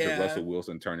run it into Russell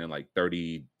Wilson turning like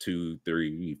 32,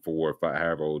 3, 4, 5,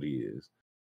 however old he is.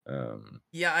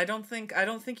 Yeah, I don't think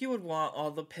you would want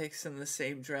all the picks in the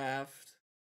same draft,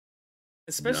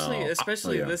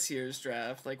 especially this year's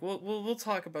draft. Like we'll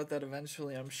talk about that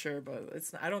eventually, I'm sure, but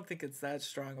I don't think it's that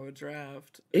strong of a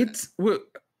draft. It's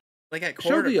like at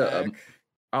quarterback.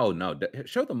 Oh no!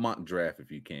 Show the mock draft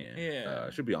if you can. Yeah,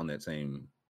 it should be on that same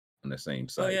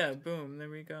site. Oh yeah, boom! There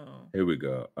we go. Here we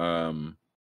go.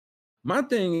 My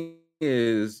thing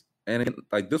is, and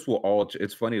like this will all.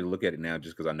 It's funny to look at it now,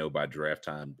 just because I know by draft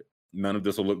time, none of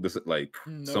this will look like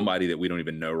somebody that we don't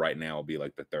even know right now will be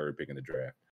like the 3rd pick in the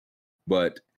draft.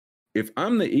 But if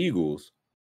I'm the Eagles,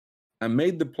 I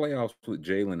made the playoffs with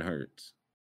Jalen Hurts,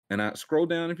 and I scroll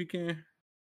down if you can.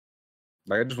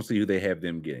 Like, I just want to see who they have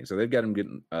them getting. So they've got them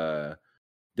getting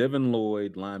Devin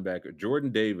Lloyd, linebacker.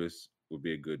 Jordan Davis would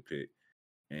be a good pick.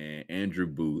 And Andrew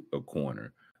Booth, a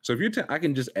corner. So if you're I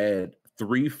can just add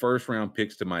 3 first-round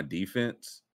picks to my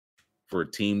defense for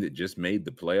a team that just made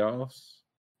the playoffs.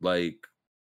 Like,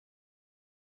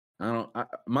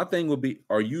 my thing would be,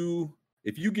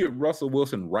 if you get Russell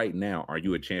Wilson right now, are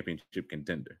you a championship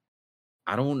contender?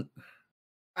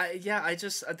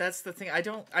 That's the thing.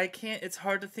 I can't. It's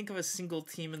hard to think of a single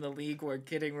team in the league where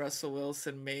getting Russell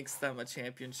Wilson makes them a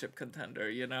championship contender.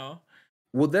 You know.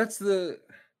 Well, that's the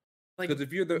because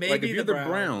if you're the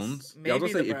Browns, I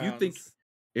was gonna say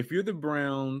if you're the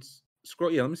Browns,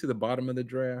 scroll. Yeah, let me see the bottom of the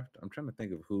draft. I'm trying to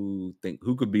think of who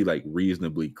could be like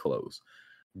reasonably close.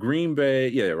 Green Bay,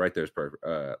 yeah, right there's perfect.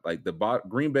 Like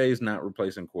Green Bay is not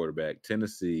replacing quarterback.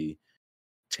 Tennessee,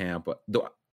 Tampa.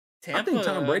 I think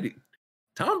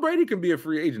Tom Brady can be a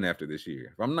free agent after this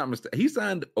year. If I'm not mistaken, he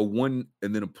signed a 1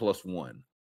 and then a +1.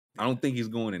 I don't think he's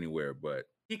going anywhere, but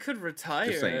he could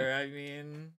retire. I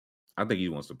mean, I think he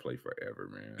wants to play forever,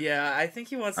 man. Yeah, I think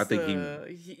he wants.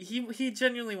 He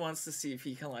genuinely wants to see if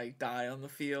he can like die on the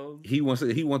field. He wants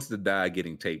to die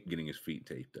getting his feet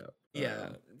taped up. Yeah,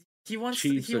 he wants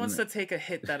to take a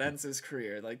hit that ends his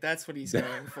career. Like that's what he's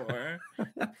going for.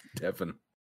 Definitely.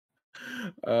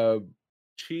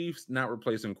 Chiefs not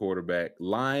replacing quarterback.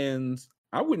 Lions,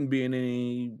 I wouldn't be in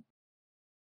any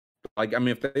Like, I mean,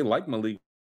 if they like Malik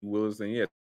Willis, then yeah,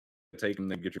 take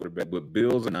him and get your quarterback. But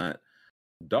Bills are not.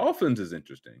 Dolphins is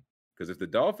interesting because if the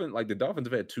Dolphins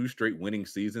have had 2 straight winning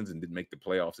seasons and didn't make the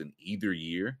playoffs in either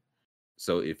year.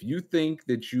 So if you think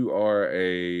that you are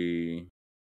a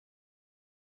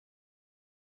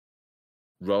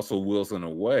Russell Wilson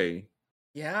away.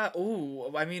 Yeah.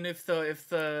 Ooh. I mean, if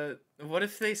what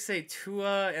if they say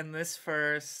Tua and this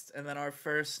first, and then our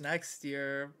first next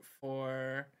year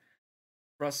for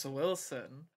Russell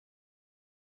Wilson?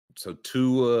 So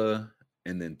Tua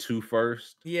and then 2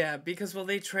 first. Yeah, because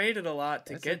they traded a lot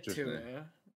to get Tua.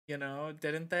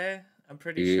 Didn't they? I'm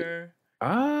pretty sure.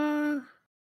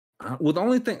 Well, the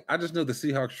only thing I just know the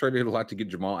Seahawks traded a lot to get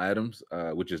Jamal Adams,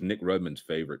 which is Nick Rudman's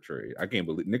favorite trade. I can't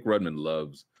believe Nick Rudman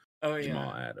loves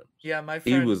Jamal Adams. Yeah, my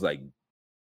friend. He was like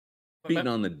beating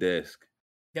on the desk.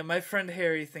 Yeah, my friend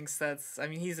Harry thinks that's. I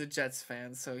mean, he's a Jets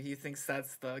fan, so he thinks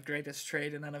that's the greatest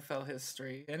trade in NFL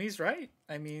history, and he's right.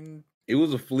 I mean, it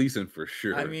was a fleasing for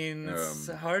sure. I mean, it's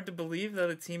hard to believe that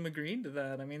a team agreed to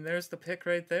that. I mean, there's the pick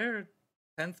right there,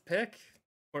 10th pick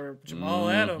for Jamal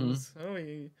Adams. Oh,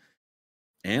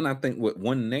 and I think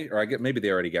or I get maybe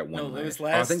they already got one. No, it was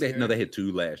last. I think they had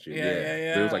 2 last year.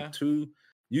 Yeah. There was like 2.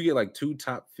 You get like 2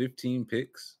 top 15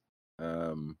 picks. I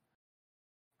don't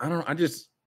know. I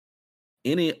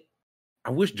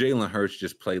wish Jalen Hurts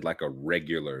just played like a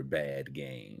regular bad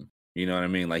game. You know what I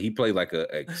mean? Like he played like a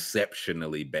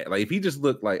exceptionally bad. Like if he just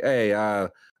looked like, hey,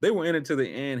 they were in it to the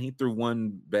end. He threw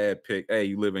 1 bad pick. Hey,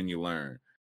 you live and you learn.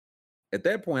 At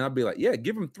that point, I'd be like, yeah,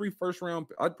 give him 3 first round.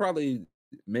 I'd probably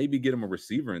maybe get him a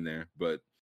receiver in there, but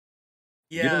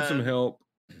give him some help.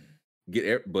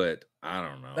 But I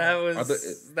don't know.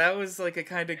 That was like a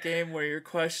kind of game where you're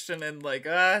questioning, like,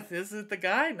 this is the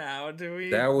guy now. Do we?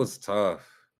 That was tough.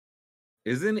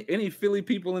 Is any Philly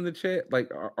people in the chat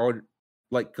like are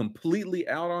like completely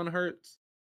out on Hurts?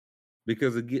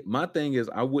 Because again, my thing is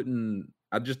I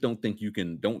just don't think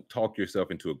don't talk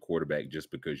yourself into a quarterback just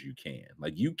because you can.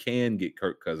 Like you can get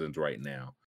Kirk Cousins right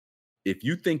now. If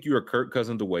you think you're a Kirk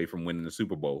Cousins away from winning the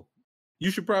Super Bowl, you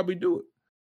should probably do it.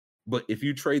 But if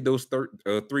you trade those 3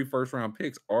 first round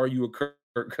picks, are you a Kirk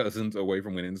Cousins away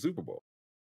from winning the Super Bowl?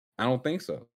 I don't think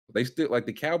so. They still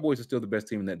the Cowboys are still the best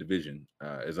team in that division,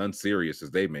 as unserious as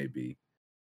they may be.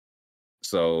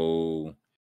 So,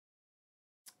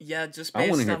 yeah, just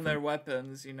based on their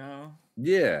weapons,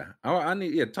 Yeah, I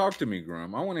need. Yeah, talk to me,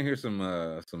 Grum. I want to hear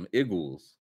some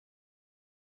Eagles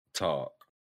talk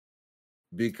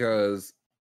because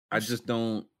I just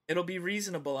don't. It'll be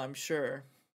reasonable, I'm sure.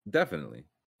 Definitely.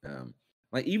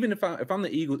 Like even if I'm the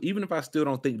Eagles, even if I still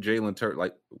don't think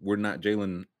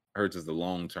Jalen Hurts is the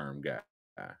long-term guy,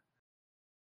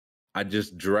 I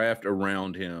just draft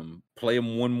around him, play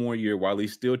him 1 more year while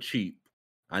he's still cheap.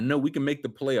 I know we can make the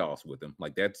playoffs with him.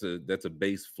 Like that's a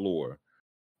base floor,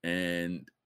 and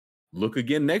look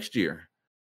again next year.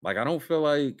 Like I don't feel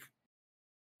like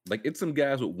it's some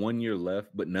guys with 1 year left,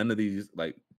 but none of these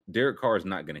Derek Carr is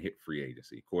not going to hit free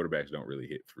agency. Quarterbacks don't really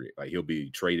hit free. Like he'll be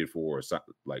traded for, or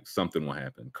something will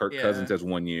happen. Kirk Cousins has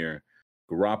 1 year.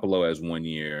 Garoppolo has 1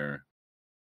 year.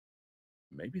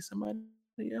 Maybe somebody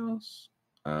else.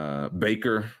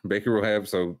 Baker will have.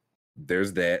 So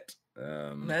there's that.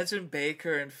 Imagine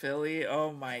Baker in Philly.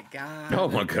 Oh my god. Oh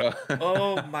my god.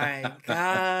 Oh my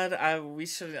god. I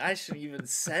shouldn't even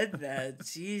said that.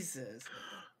 Jesus.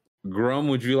 Grum,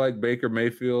 would you like Baker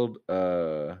Mayfield?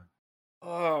 To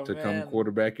come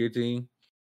quarterback your team?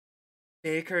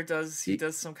 Baker does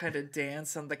some kind of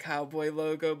dance on the cowboy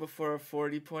logo before a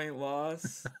 40-point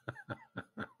loss.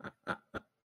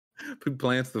 He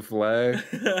plants the flag.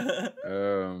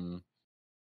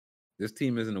 This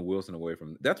team isn't a Wilson away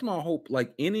from. That's my hope.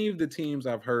 Like any of the teams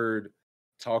I've heard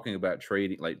talking about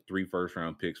trading 3 first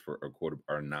round picks for a quarter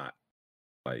are not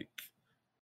like.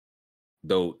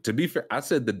 Though to be fair, I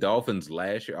said the Dolphins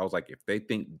last year. I was like, if they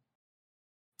think.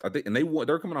 And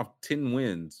they're coming off 10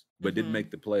 wins, but didn't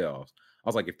make the playoffs. I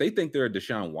was like, if they think they're a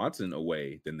Deshaun Watson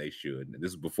away, then they should. And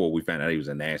this is before we found out he was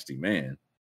a nasty man.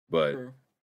 But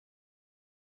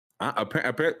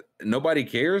nobody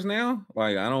cares now.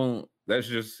 Like I don't.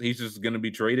 He's just going to be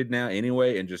traded now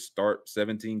anyway, and just start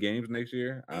 17 games next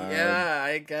year. Yeah,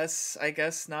 I guess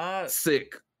not.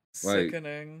 Sick,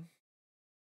 sickening.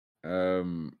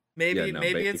 Maybe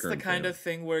it's the kind of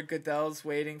thing where Goodell's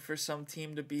waiting for some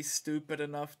team to be stupid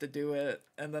enough to do it,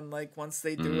 and then once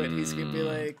they do it, he's gonna be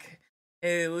like,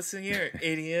 "Hey, listen here,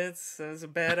 idiots! That was a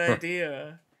bad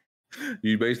idea."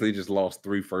 You basically just lost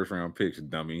 3 first round picks,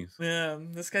 dummies. Yeah,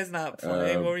 this guy's not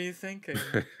playing. What were you thinking?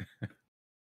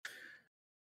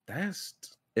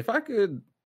 If I could,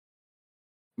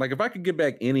 like if I could get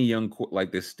back any young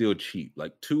like that's still cheap,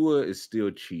 like Tua is still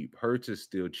cheap, Hurts is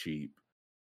still cheap,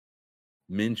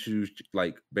 Minshew's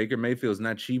like Baker Mayfield's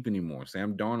not cheap anymore,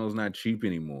 Sam Darnold's not cheap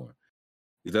anymore.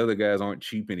 These other guys aren't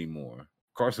cheap anymore.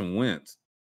 Carson Wentz,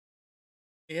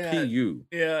 Yeah, PU.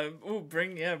 yeah. Oh,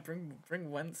 bring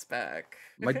Wentz back.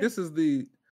 Like this is the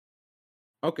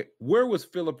okay. Where was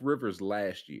Phillip Rivers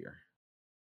last year?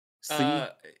 C,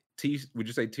 T. Would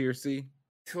you say tier C?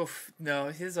 Oof, no,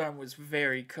 his arm was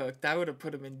very cooked. I would have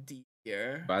put him in D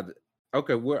tier.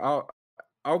 Okay, where I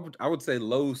would say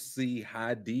low C,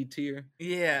 high D tier.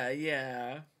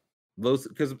 Yeah. Low,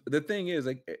 because the thing is,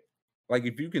 like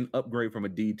if you can upgrade from a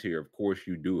D tier, of course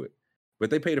you do it. But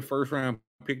they paid a first round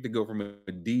pick to go from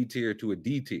a D tier to a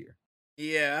D tier.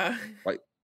 Yeah.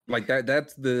 Like that.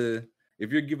 That's the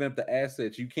if you're giving up the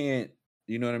assets, you can't.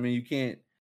 You know what I mean? You can't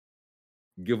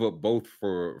give up both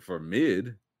for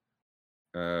mid.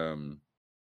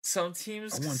 Some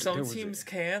teams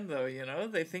can though, you know.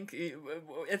 They think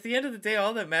at the end of the day,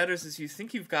 all that matters is you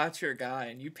think you've got your guy,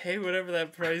 and you pay whatever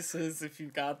that price is if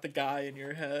you've got the guy in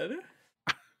your head.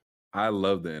 I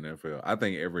love the NFL. I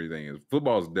think everything is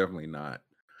football is definitely not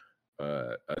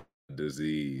a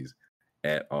disease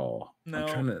at all.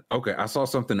 No. Okay, I saw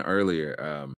something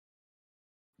earlier.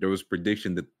 There was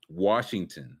prediction that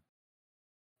Washington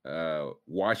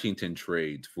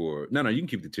trades for no, you can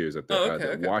keep the tiers up there.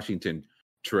 Okay. Washington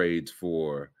trades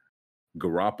for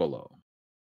Garoppolo.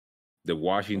 The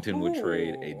Washington would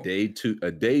trade a day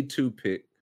two pick.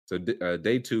 So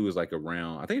day 2 is like a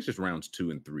round. I think it's just rounds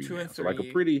 2 and 3. So like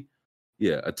a pretty,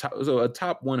 a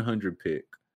top 100 pick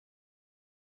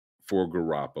for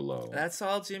Garoppolo. That's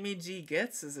all Jimmy G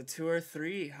gets is a 2 or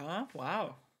 3, huh?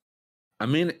 Wow. I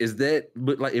mean, is that?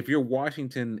 But like, if you're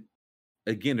Washington,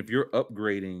 again, if you're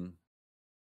upgrading,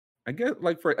 I guess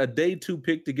like for a day 2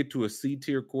 pick to get to a C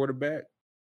tier quarterback,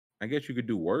 I guess you could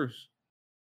do worse.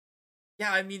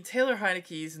 Yeah, I mean Taylor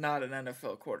Heinicke is not an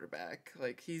NFL quarterback.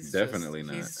 Like he's definitely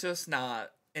not. He's just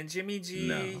not. And Jimmy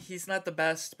G, he's not the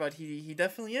best, but he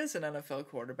definitely is an NFL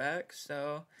quarterback.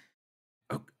 So,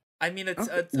 I mean, it's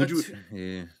a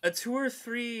 2 or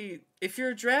 3. If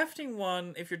you're drafting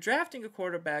a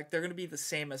quarterback, they're going to be the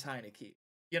same as Heinicke.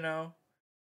 You know,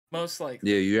 most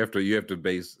likely. Yeah, you have to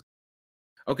base.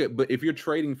 Okay, but if you're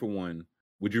trading for one,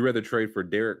 would you rather trade for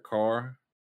Derek Carr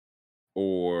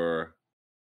or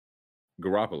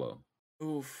Garoppolo?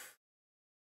 Oof.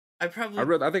 I'd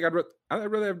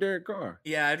rather have Derek Carr.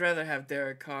 Yeah, I'd rather have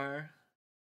Derek Carr.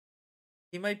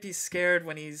 He might be scared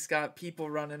when he's got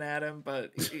people running at him,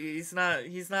 but he's not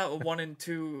a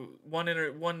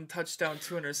 1 touchdown,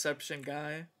 2 interception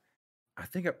guy. I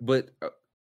think, but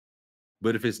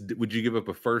if it's, would you give up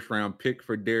a first round pick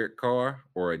for Derek Carr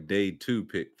or a day 2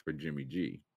 pick for Jimmy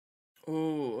G?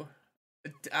 Ooh,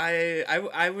 I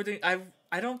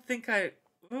don't think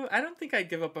I'd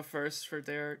give up a first for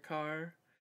Derek Carr.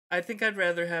 I think I'd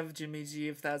rather have Jimmy G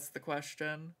if that's the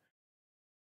question.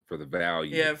 For the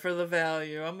value. Yeah, for the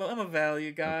value. I'm a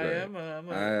value guy.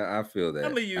 Okay. I feel that.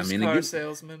 I'm a used car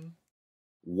salesman.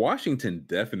 Washington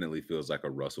definitely feels like a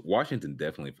Russell. Washington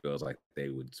definitely feels like they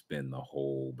would spend the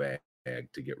whole bag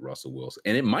to get Russell Wilson,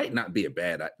 and it might not be a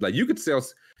bad. Like you could sell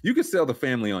the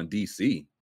family on DC.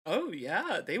 Oh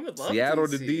yeah, they would love Seattle DC.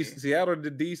 to DC. Seattle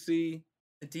to DC.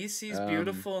 DC's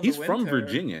beautiful. He's from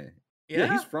Virginia.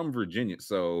 Yeah, he's from Virginia.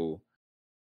 So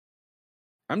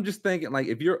I'm just thinking, like,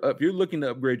 if you're looking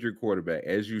to upgrade your quarterback,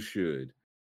 as you should,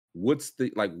 what's the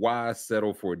why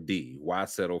settle for D? Why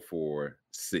settle for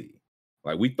C?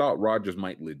 Like, we thought Rodgers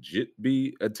might legit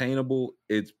be attainable.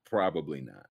 It's probably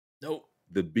not. Nope.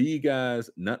 The B guys,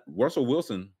 not Russell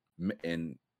Wilson,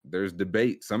 and there's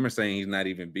debate. Some are saying he's not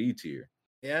even B tier.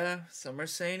 Yeah, some are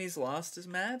saying he's lost his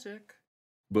magic.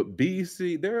 But B,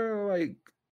 C, there are like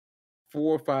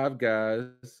 4 or 5 guys.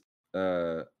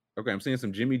 Okay, I'm seeing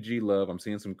some Jimmy G love. I'm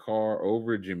seeing some Carr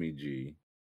over Jimmy G.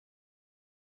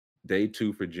 Day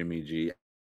 2 for Jimmy G.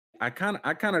 I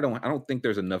don't think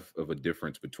there's enough of a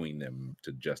difference between them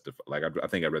to justify. Like, I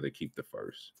think I'd rather keep the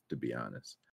first, to be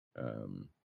honest.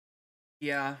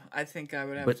 Yeah, I think I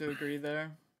would have to agree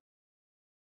there.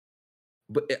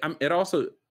 But it also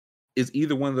is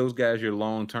either one of those guys your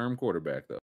long-term quarterback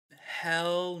though.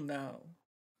 Hell no.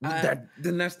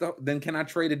 Then can I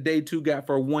trade a day 2 guy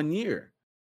for 1 year?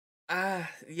 Yeah.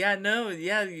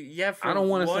 For I don't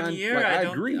want to 1 year. I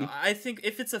agree. I think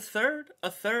if it's a third.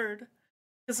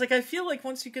 Because like I feel like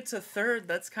once you get to third,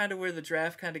 that's kind of where the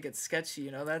draft kind of gets sketchy.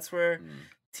 You know, that's where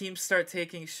teams start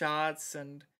taking shots,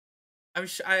 and I'm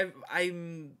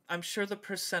sure the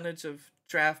percentage of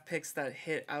draft picks that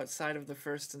hit outside of the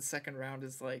first and second round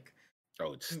is like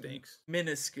Oh, it stinks.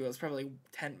 Minuscule. It's probably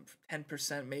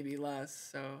 10%, maybe less.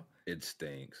 So it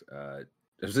stinks.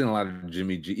 I've seen a lot of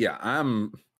Jimmy G. Yeah,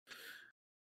 I'm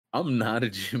not a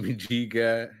Jimmy G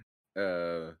guy.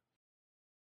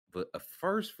 But a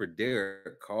first for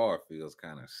Derek Carr feels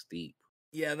kind of steep.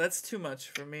 Yeah, that's too much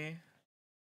for me.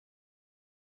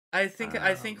 I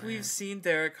think we've seen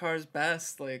Derek Carr's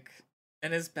best, like,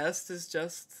 and his best is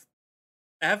just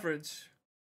average.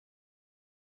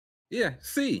 Yeah,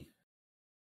 C.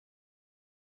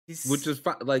 Which is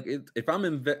fine. Like, if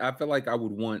I'm I feel like I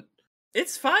would want.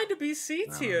 It's fine to be C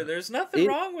tier. There's nothing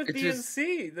wrong with being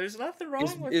C. There's nothing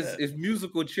wrong with it. It's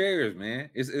musical chairs, man.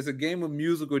 It's a game of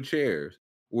musical chairs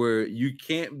where you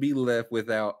can't be left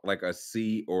without like a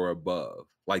C or above.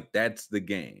 Like, that's the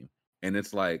game. And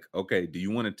it's like, okay, do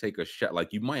you want to take a shot?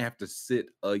 Like, you might have to sit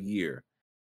a year,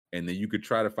 and then you could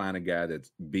try to find a guy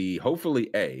that's B, hopefully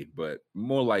A, but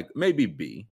more like maybe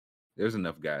B. There's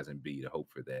enough guys in B to hope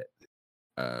for that.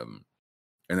 And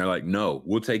they're like, no,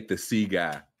 we'll take the C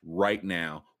guy right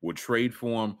now. We'll trade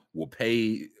for him. We'll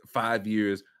pay 5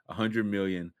 years, $100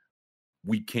 million.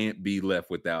 We can't be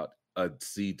left without a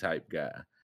C type guy.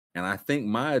 And I think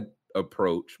my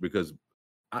approach, because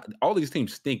all these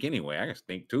teams stink anyway. I can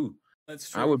stink too. That's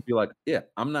true. I would be like, yeah,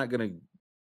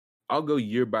 I'll go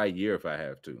year by year if I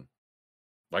have to.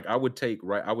 Like,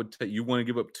 you want to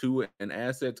give up 2 in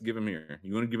assets? Give them here.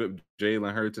 You want to give up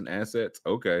Jalen Hurts in assets?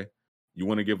 Okay. You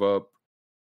want to give up,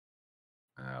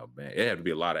 oh man, it had to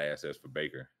be a lot of assets for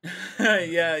Baker.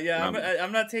 yeah.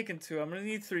 I'm not taking 2. I'm gonna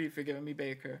need 3 for giving me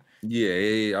Baker.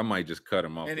 Yeah, I might just cut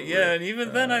him off. And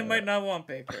even then, I might not want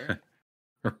Baker.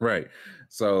 Right.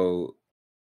 So,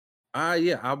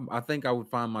 I think I would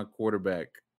find my quarterback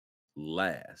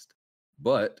last,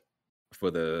 but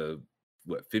for the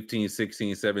 15,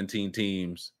 16, 17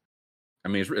 teams, I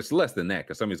mean, it's less than that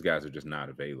because some of these guys are just not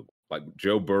available. Like,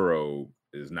 Joe Burrow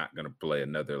is not going to play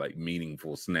another like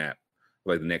meaningful snap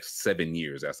like the next 7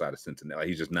 years outside of Cincinnati. Like,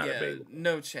 he's just not available.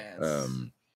 No chance.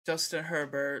 Justin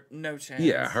Herbert, no chance.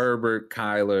 Yeah, Herbert,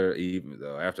 Kyler, even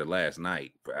though after last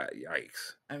night,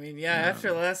 yikes. I mean,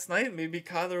 after last night, maybe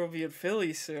Kyler will be at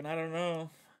Philly soon. I don't know.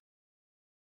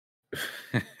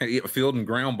 Fielding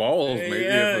ground balls,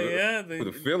 maybe for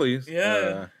the Phillies.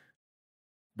 Yeah.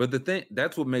 But the thing,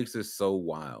 that's what makes this so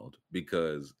wild,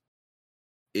 because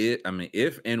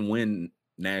if and when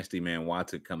Nasty Man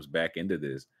Watson comes back into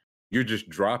this, you're just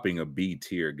dropping a B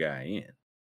tier guy in.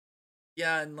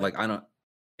 Yeah, and like I don't.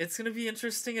 It's gonna be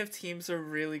interesting if teams are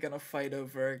really gonna fight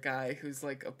over a guy who's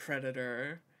like a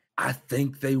predator. I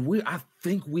think they will. I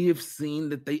think we have seen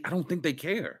that I don't think they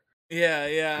care.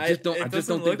 Yeah. I just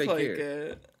don't think they care.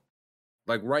 It.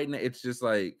 Like, right now, it's just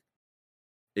like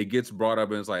it gets brought up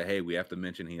and it's like, hey, we have to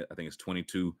mention I think it's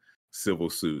 22 civil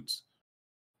suits.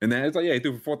 And then it's like, yeah, he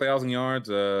threw for 4,000 yards.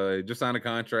 Just signed a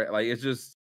contract. Like, it's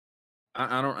just,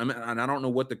 I don't know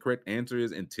what the correct answer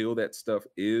is until that stuff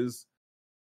is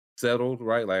settled,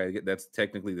 right? Like, that's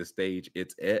technically the stage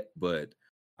it's at. But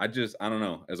I don't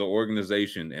know. As an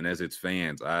organization and as its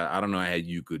fans, I don't know how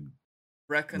you could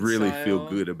really feel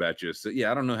good about yourself.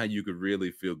 Yeah, I don't know how you could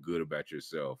really feel good about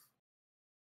yourself.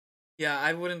 Yeah,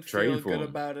 I wouldn't feel good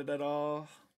about it at all.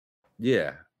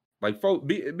 Yeah. Like, folks,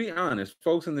 be honest,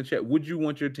 folks in the chat. Would you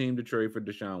want your team to trade for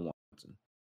Deshaun Watson?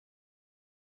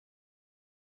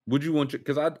 Would you want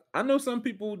because I know some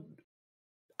people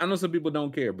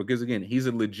don't care, because again, he's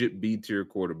a legit B tier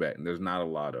quarterback, and there's not a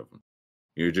lot of them.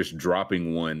 You're just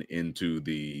dropping one into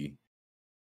the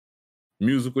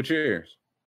musical chairs.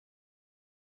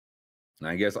 And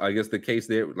I guess the case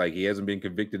there, like, he hasn't been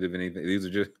convicted of anything. These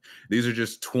are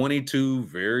just 22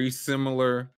 very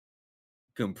similar,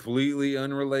 completely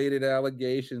unrelated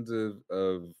allegations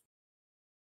of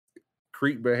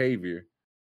creep behavior,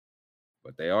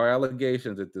 but they are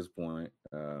allegations at this point.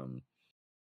 I'm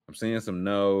seeing some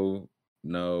no.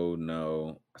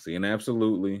 I see an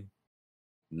absolutely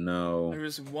no. There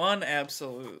was one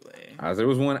absolutely. There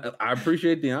was one. I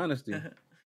appreciate the honesty,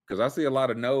 because I see a lot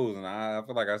of no's, and I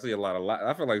feel like I see a lot of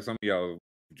I feel like some of y'all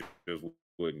just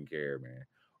wouldn't care, man.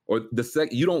 Or the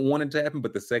second you don't want it to happen,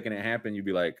 but the second it happened, you'd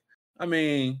be like, I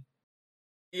mean,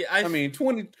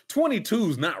 22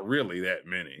 is not really that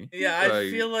many. Yeah, I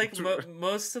feel like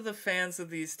most of the fans of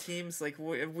these teams, like,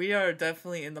 we are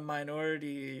definitely in the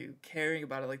minority caring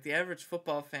about it. Like, the average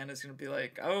football fan is going to be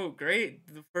like, oh, great,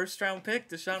 the first round pick,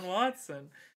 Deshaun Watson.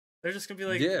 They're just going to be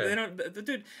like, they don't,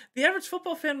 dude, the average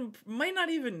football fan might not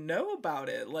even know about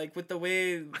it, like, with the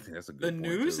way the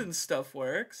news and stuff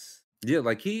works. Yeah,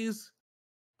 like,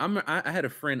 I had a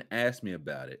friend ask me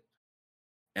about it.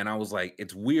 And I was like,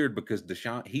 it's weird because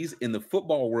Deshaun, he's in the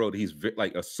football world. He's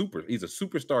like he's a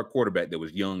superstar quarterback that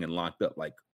was young and locked up.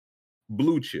 Like,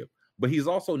 blue chip, but he's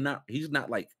also not. He's not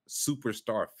like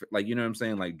superstar. Like, you know what I'm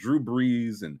saying? Like Drew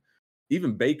Brees and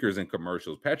even Baker's in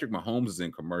commercials. Patrick Mahomes is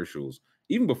in commercials.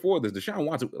 Even before this, Deshaun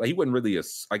Watson, like, he wasn't really a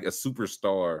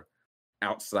superstar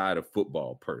outside of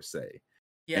football per se.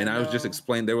 Yeah, and I was just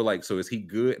explaining. They were like, "So is he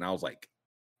good?" And I was like,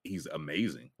 "He's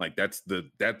amazing." Like that's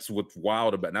what's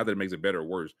wild about. Not that it makes it better or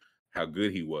worse how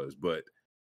good he was, but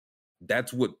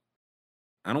that's what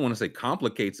I don't want to say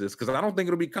complicates this, because I don't think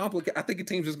it'll be complicated. I think a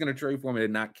team's just going to trade for him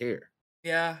and not care.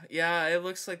 Yeah, it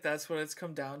looks like that's what it's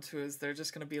come down to, is they're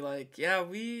just going to be like, yeah,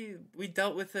 we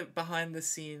dealt with it behind the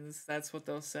scenes. That's what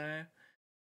they'll say.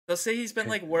 They'll say he's been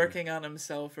like working on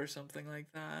himself or something like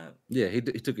that. Yeah, he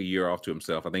took a year off to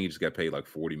himself. I think he just got paid like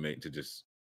 $40 million to just.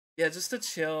 Yeah, just to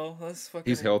chill. That's fucking.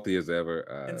 He's healthy as ever.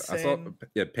 Insane. I saw.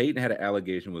 Peyton had an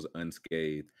allegation, was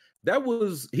unscathed. That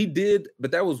was he did,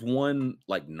 but that was one,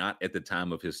 like, not at the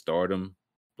time of his stardom.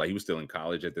 Like, he was still in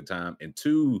college at the time, and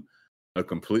two, a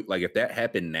complete, like, if that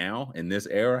happened now in this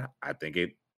era, I think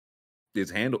it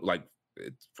is handled, like,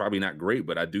 it's probably not great,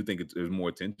 but I do think there's more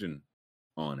attention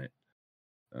on it.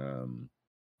 Yeah.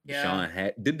 Deshaun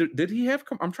had did he have?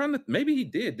 I'm trying to. Maybe he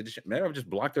did. Maybe I've just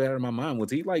blocked it out of my mind. Was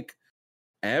he like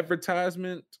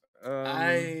advertisement?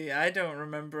 I don't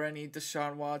remember any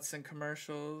Deshaun Watson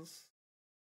commercials.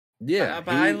 Yeah,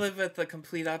 but I live at the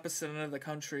complete opposite end of the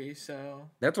country, so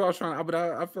that's what I was trying. But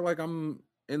I feel like I'm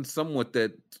in somewhat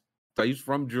that. So he's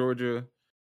from Georgia.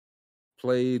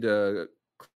 Played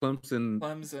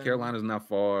Clemson. Carolina's not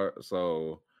far,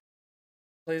 so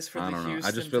plays for the Houston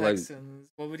I just feel Texans.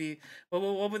 Like,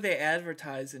 what would they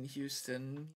advertise in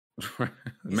Houston?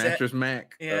 Mattress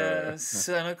Mac. Yeah,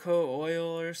 Seneca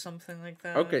Oil or something like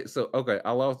that. Okay, so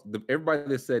I lost everybody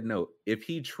that said no. If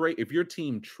your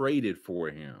team traded for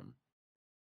him,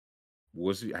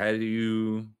 how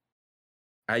you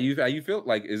feel?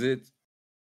 Like, is it?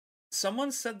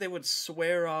 Someone said they would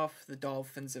swear off the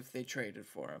Dolphins if they traded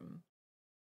for him.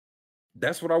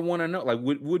 That's what I want to know. Like,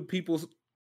 would people,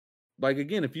 like,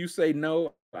 again, if you say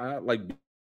no, like,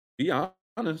 be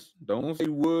honest. Don't say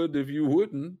you would if you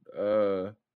wouldn't.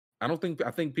 I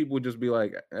think people would just be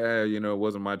like, it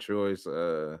wasn't my choice.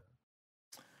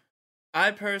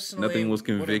 I personally, nothing was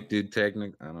convicted.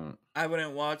 I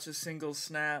wouldn't watch a single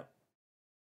snap.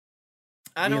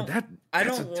 I don't want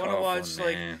to watch one,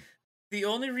 like. The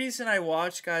only reason I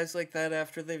watch guys like that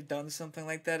after they've done something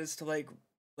like that is to like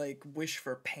wish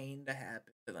for pain to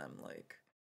happen to them.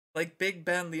 Like Big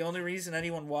Ben. The only reason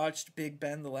anyone watched Big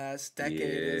Ben the last decade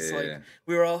is like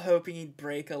we were all hoping he'd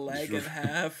break a leg in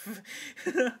half.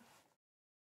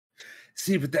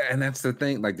 See, but that's the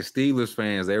thing. Like, the Steelers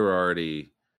fans, they were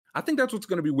already. I think that's what's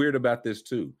going to be weird about this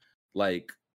too.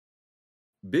 Like,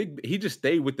 he just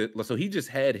stayed with it. So he just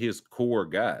had his core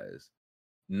guys.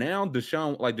 Now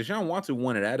Deshaun Watson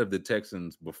wanted out of the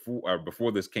Texans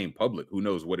before this came public. Who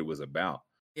knows what it was about?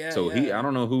 Yeah. So I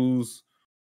don't know who's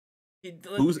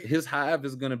his hive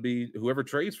is going to be. Whoever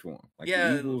trades for him, like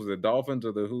the Eagles, the Dolphins,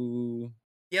 or the who.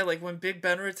 Yeah, like when Big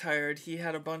Ben retired, he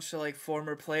had a bunch of like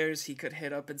former players he could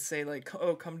hit up and say like,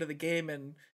 "Oh, come to the game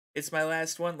and it's my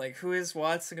last one." Like, who is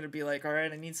Watson going to be like? All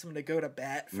right, I need someone to go to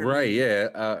bat for me. Right?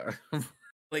 Yeah.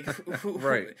 Like who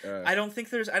right? I don't think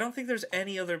there's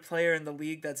any other player in the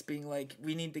league that's being like,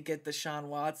 we need to get Deshaun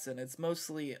Watson. It's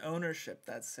mostly ownership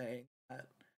that's saying that.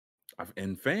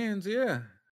 And fans, yeah.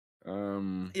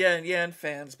 And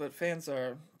fans, but fans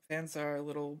are a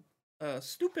little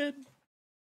stupid,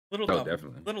 little dumb,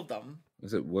 definitely little dumb.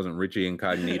 It wasn't Richie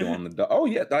Incognito on the. Oh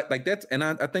yeah, like that's, and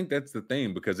I think that's the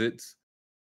thing, because I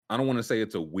don't want to say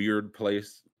it's a weird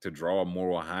place to draw a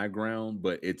moral high ground,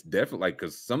 but it's definitely like,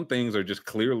 because some things are just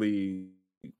clearly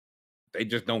they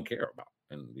just don't care about,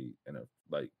 and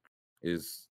like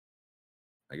is,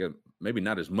 I guess maybe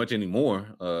not as much anymore.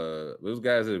 Those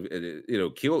guys have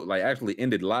killed, like, actually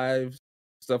ended lives,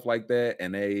 stuff like that,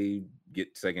 and they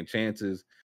get second chances.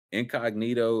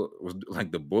 Incognito was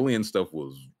like, the bullying stuff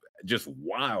was just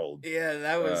wild. Yeah,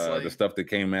 that was like the stuff that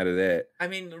came out of that. I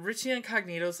mean, Richie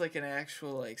Incognito's like an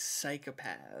actual like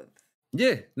psychopath.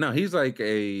 Yeah, no, he's like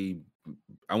I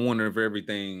wonder if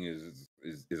everything is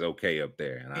okay up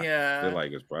there, and I feel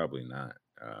like it's probably not.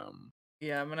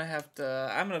 Yeah, I'm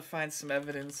gonna find some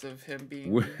evidence of him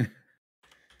being.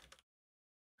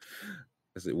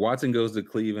 Watson goes to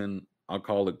Cleveland. I'll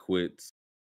call it quits.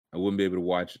 I wouldn't be able to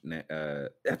watch.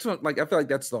 That's what, like, I feel like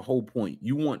that's the whole point.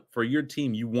 You want, for your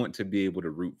team, you want to be able to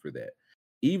root for that,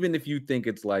 even if you think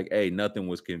it's like, hey, nothing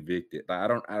was convicted.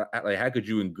 Like, like, how could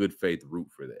you in good faith root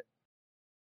for that?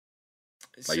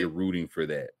 Like, you're rooting for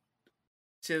that.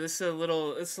 So this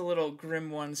is a little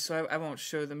grim one, so I won't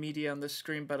show the media on the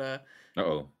screen, but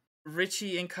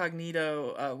Richie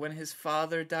Incognito, when his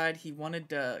father died, he wanted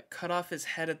to cut off his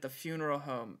head at the funeral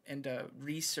home and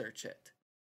research it.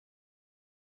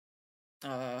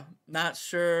 Not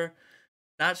sure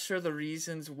the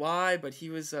reasons why, but he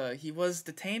was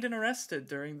detained and arrested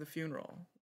during the funeral.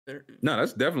 No,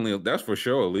 that's for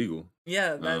sure illegal.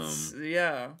 Yeah,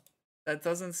 that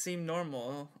doesn't seem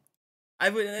normal.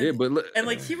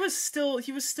 He was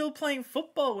still playing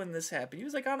football when this happened. He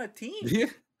was like on a team. Yeah,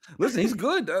 listen, he's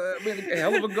good. I mean, a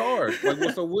hell of a guard.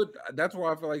 Like, so what? That's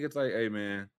why I feel like it's like, hey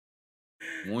man,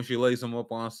 once you lace him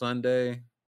up on Sunday.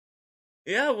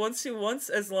 Yeah,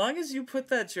 as long as you put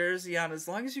that jersey on, as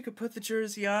long as you could put the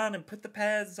jersey on and put the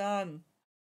pads on,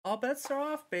 all bets are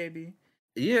off, baby.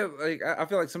 Yeah, like I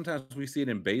feel like sometimes we see it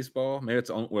in baseball. Maybe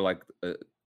it's where like a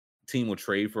team will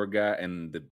trade for a guy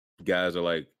and the guys are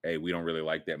like, "Hey, we don't really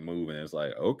like that move," and it's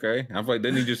like, okay. I feel like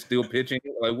then he just still pitching.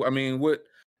 Like, I mean, what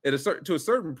to a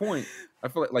certain point, I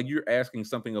feel like you're asking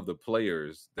something of the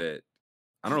players that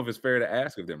I don't know if it's fair to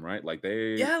ask of them, right? Like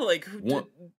they, like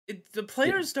the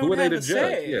players don't have a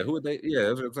say. Yeah, who would they? Yeah,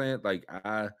 that's what I'm saying. Like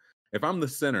if I'm the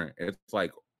center, it's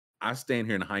like I stand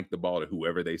here and hike the ball to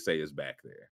whoever they say is back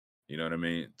there. You know what I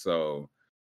mean? So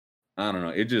I don't know.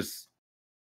 It just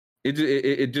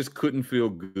couldn't feel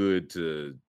good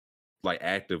to like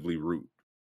actively root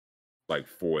like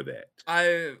for that.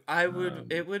 I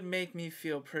would it would make me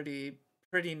feel pretty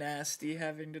nasty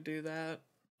having to do that.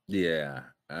 Yeah.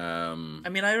 I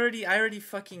mean, I already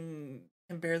fucking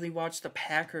can barely watch the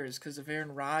Packers because of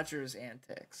Aaron Rodgers'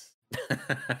 antics.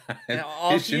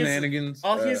 His shenanigans.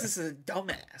 All he is a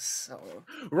dumbass. So.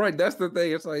 Right, that's the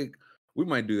thing. It's like we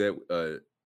might do that.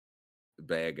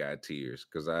 Bad guy tiers,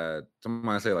 because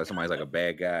somebody say like somebody's like a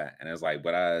bad guy, and it's like,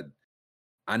 but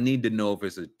I need to know if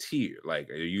it's a tier. Like,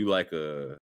 are you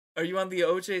on the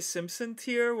OJ Simpson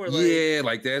tier? Where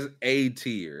like that's a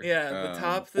tier. Yeah, the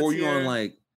top. Or tier. You on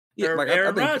like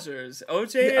Aaron Rodgers,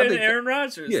 OJ and Aaron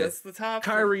Rodgers. Yeah, that's the top.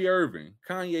 Kyrie Irving,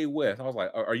 Kanye West. I was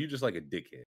like, are you just like a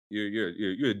dickhead?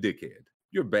 You're a dickhead.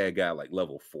 You're a bad guy, like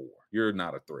level 4. You're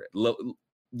not a threat.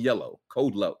 Yellow,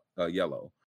 code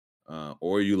yellow.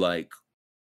 Or are you like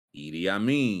Idi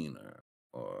Amin,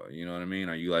 or you know what I mean?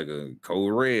 Are you like a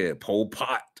code red, Pol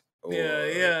Pot? Or,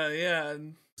 yeah.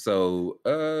 So,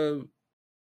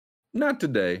 not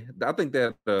today. I think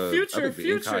that future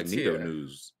incognito tier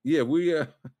news. Yeah, we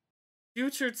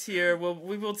future tier.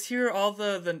 We will tier all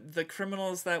the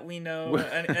criminals that we know.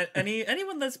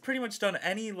 Anyone that's pretty much done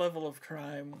any level of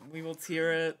crime, we will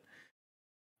tier it.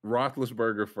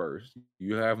 Roethlisberger first.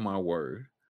 You have my word.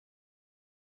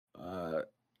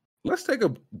 Let's take a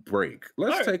break.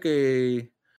 Let's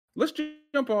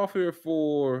jump off here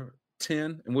for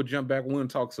 10 and we'll jump back. We're gonna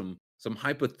talk some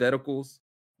hypotheticals.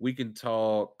 We can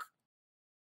talk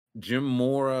Jim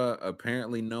Mora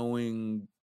apparently knowing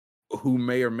who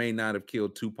may or may not have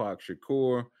killed Tupac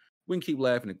Shakur. We can keep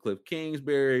laughing at Cliff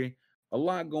Kingsbury. A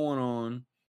lot going on.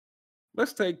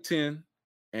 Let's take 10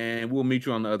 and we'll meet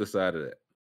you on the other side of that.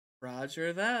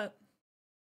 Roger that.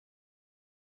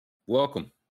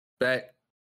 Welcome back.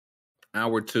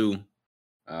 Hour 2.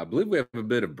 I believe we have a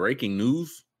bit of breaking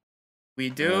news. We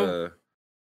do.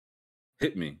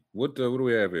 Hit me. What do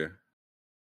we have here?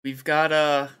 We've got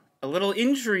a little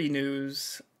injury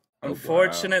news.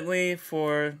 Unfortunately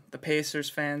for the Pacers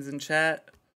fans in chat,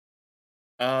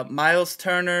 Miles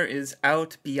Turner is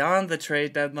out beyond the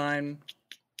trade deadline.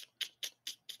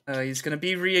 He's going to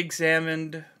be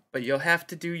re-examined, but you'll have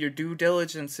to do your due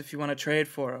diligence if you want to trade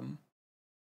for him.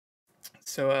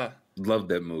 So, love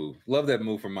that move. Love that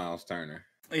move for Miles Turner.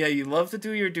 Yeah, you love to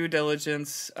do your due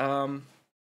diligence.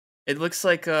 It looks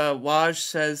like Waj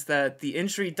says that the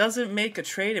injury doesn't make a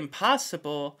trade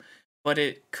impossible, but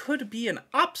it could be an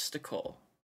obstacle.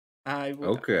 I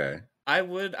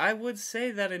would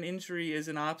say that an injury is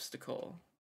an obstacle.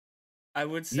 I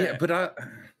would say. Yeah, but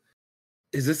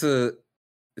is this a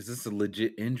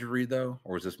legit injury though,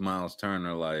 or is this Miles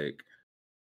Turner like?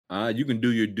 You can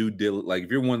do your due diligence. Like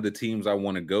if you're one of the teams I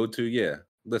want to go to, yeah.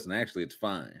 Listen, actually, it's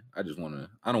fine. I don't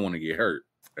want to get hurt.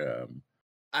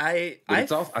 I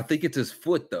think it's his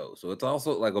foot though, so it's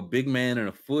also like a big man and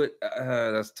a foot.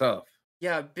 That's tough.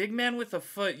 Yeah, big man with a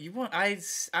foot. I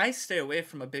stay away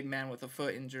from a big man with a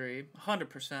foot injury.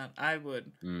 100%. I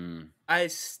would. I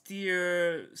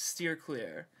steer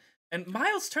clear. And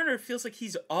Miles Turner feels like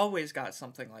he's always got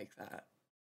something like that.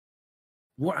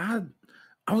 Well,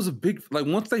 I was a big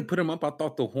once they put him up, I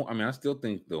thought I still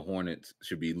think the Hornets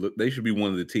should be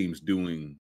one of the teams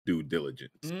doing due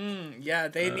diligence. Yeah,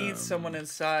 they need someone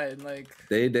inside. Like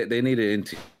they need an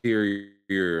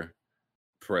interior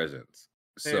presence.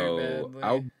 So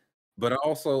But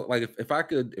also, like, if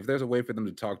there's a way for them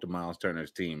to talk to Miles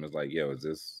Turner's team, it's like, yo,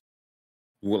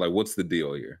 what's the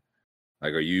deal here?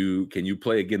 Like, can you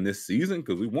play again this season?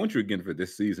 Because we want you again for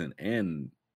this season and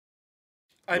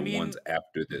ones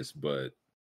after this. But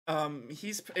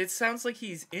it sounds like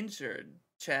he's injured,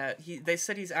 chat. They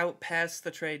said he's out past the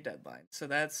trade deadline, so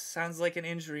that sounds like an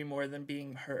injury more than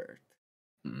being hurt.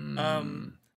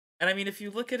 And I mean, if you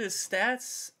look at his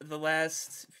stats the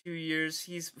last few years,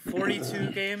 he's 42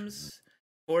 games,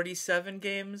 47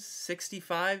 games,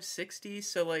 65, 60.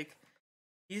 So like,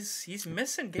 he's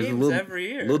missing games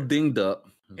every year. A little dinged up.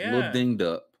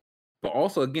 But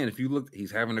also, again, if you look,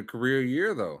 he's having a career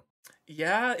year though.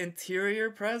 Yeah, interior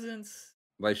presence.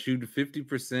 Like shooting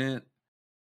 50%.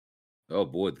 Oh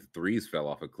boy, the threes fell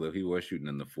off a cliff. He was shooting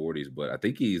in the 40s, but I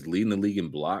think he's leading the league in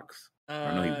blocks.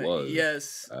 I know he was.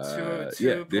 Yes. This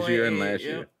year and last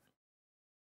year.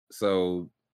 So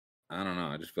I don't know.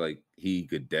 I just feel like he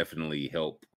could definitely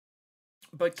help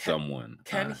someone.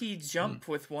 Can he jump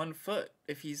with 1 foot?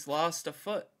 If he's lost a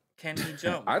foot, can he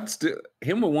jump?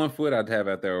 Him with 1 foot I'd have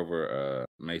out there over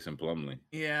Mason Plumlee.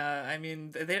 Yeah, I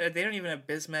mean they don't even have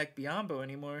Bismack Biyombo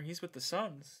anymore. He's with the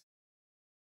Suns.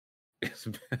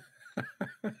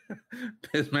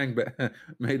 Bismack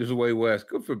made his way west.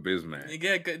 Good for Bismack.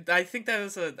 Yeah, good. I think it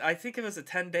was a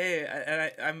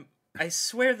 10-day, and I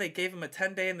swear they gave him a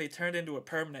 10-day and they turned into a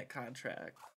permanent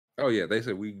contract. Oh yeah, they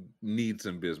said we need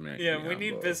some Bismack. Yeah, Biyombo. We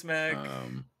need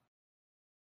Bismack.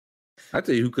 I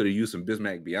tell you who could have used some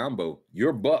Bismack Biyombo.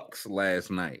 Your Bucks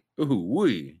last night. Ooh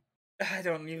wee. I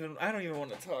don't even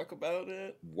want to talk about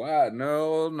it. Why?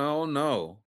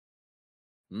 No.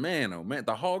 Man, oh man,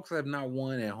 the Hawks have not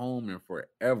won at home in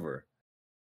forever.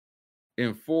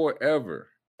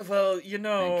 Well, you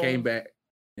know, and came back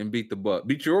and beat the Bucks.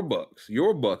 Beat your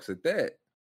Bucks at that.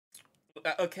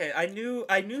 Okay, I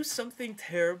knew something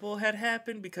terrible had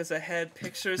happened because I had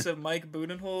pictures of Mike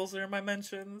Budenholzer in my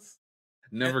mentions.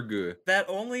 Never good. That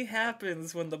only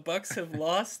happens when the Bucks have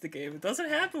lost the game. It doesn't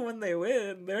happen when they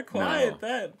win. They're quiet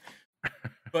then.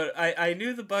 But I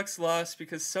knew the Bucks lost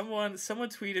because someone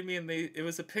tweeted me and it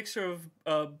was a picture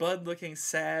of Bud looking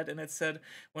sad, and it said,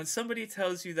 when somebody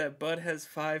tells you that Bud has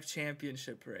 5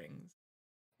 championship rings.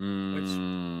 Which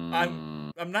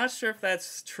I'm not sure if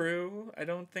that's true. I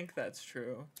don't think that's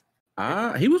true.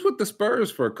 He was with the Spurs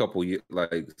for a couple years,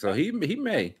 so he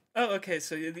may. Oh, okay.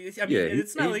 So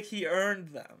it's not like he earned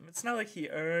them. It's not like he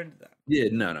earned them. Yeah,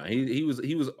 no. He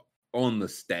was on the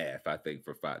staff, I think,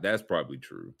 for 5. That's probably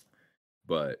true.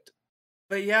 But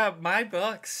yeah, my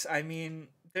Bucks. I mean,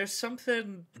 there's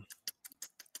something.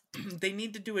 They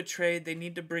need to do a trade. They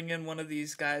need to bring in one of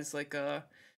these guys, like I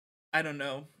don't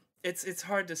know. It's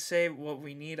hard to say what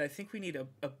we need. I think we need a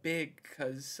big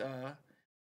because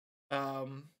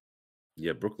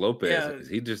yeah, Brook Lopez.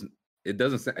 Yeah. It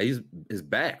doesn't say his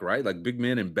back, right? Like big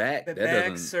men and back. The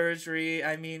back surgery.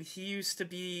 I mean, he used to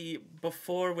be,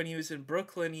 before when he was in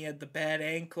Brooklyn, he had the bad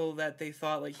ankle that they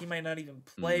thought like he might not even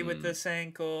play with this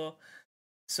ankle.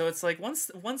 So it's like once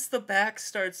the back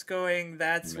starts going,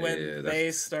 that's when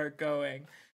they start going.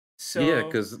 So yeah,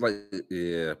 because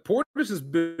Portis has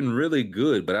been really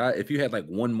good, but if you had like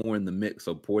one more in the mix,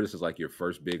 so Portis is like your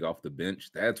first big off the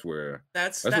bench. That's what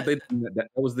that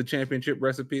was the championship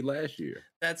recipe last year.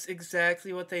 That's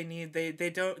exactly what they need.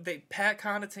 Pat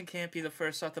Connaughton can't be the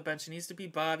first off the bench. It needs to be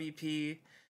Bobby P.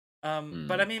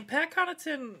 But I mean, Pat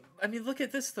Connaughton. I mean, look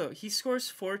at this though. He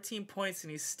scores 14 points and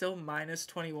he's still minus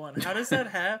 21. How does that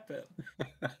happen,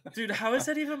 dude? How is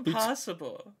that even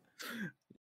possible?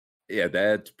 Yeah,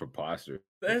 that's preposterous.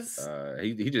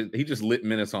 He just lit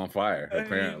minutes on fire.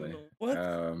 Apparently, what?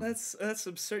 That's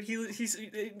absurd. He's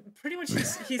pretty much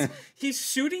he's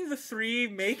shooting the 3,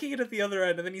 making it at the other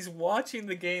end, and then he's watching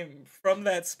the game from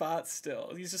that spot.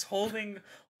 Still, he's just holding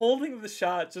the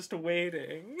shot, just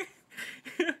waiting.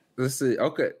 Let's see.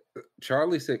 Okay,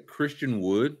 Charlie said Christian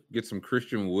Wood. Get some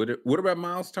Christian Wood. What about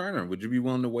Miles Turner? Would you be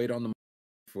willing to wait on the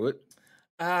foot?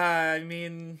 I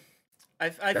mean.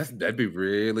 That'd be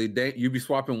really you'd be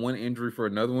swapping one injury for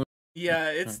another one. Yeah,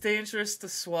 it's dangerous to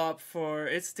swap for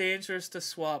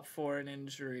an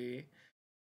injury.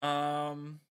 I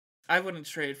wouldn't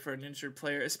trade for an injured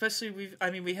player, especially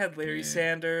we had Larry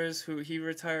Sanders, who he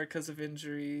retired because of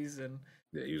injuries, and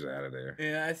yeah, he was out of there.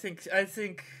 Yeah, I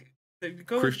think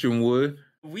Christian Wood.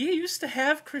 We used to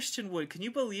have Christian Wood. Can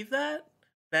you believe that?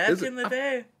 Back in the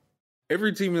day.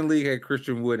 Every team in the league had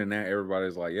Christian Wood, and now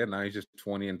everybody's like, yeah, now he's just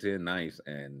 20-10, nice.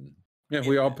 And yeah,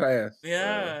 we all passed.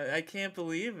 Yeah, I can't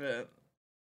believe it.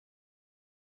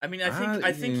 I mean,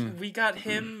 I think we got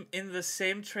him in the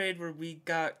same trade where we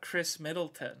got Chris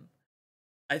Middleton.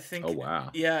 I think. Oh wow.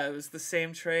 Yeah, it was the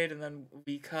same trade, and then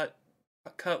we cut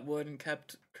cut wood and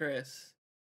kept Chris.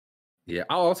 Yeah,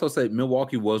 I'll also say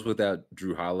Milwaukee was without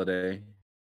Drew Holiday.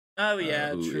 Oh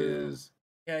yeah, who true. is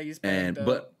he's banged up.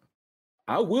 But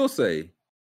I will say,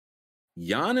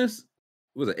 Giannis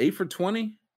was it 8 for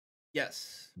 20?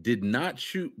 Yes. Did not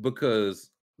shoot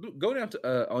because go down to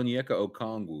Onyeka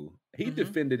Okongwu. He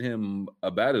defended him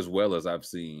about as well as I've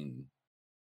seen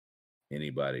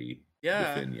anybody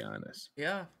defend Giannis.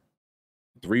 Yeah.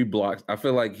 3 blocks. I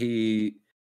feel like he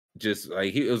just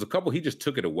like it was a couple. He just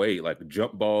took it away, like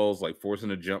jump balls, like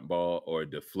forcing a jump ball or a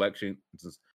deflection.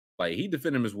 Just, like he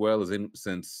defended him as well as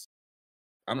since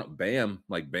I don't know Bam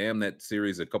that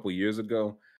series a couple years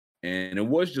ago, and it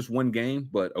was just one game.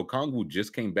 But Okongwu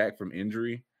just came back from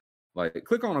injury. Like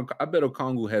click on. I bet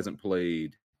Okongwu hasn't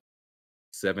played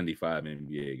 75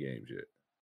 NBA games yet.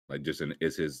 Like just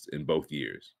in both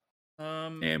years.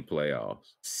 And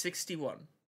playoffs. 61.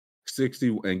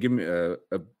 60 and give me a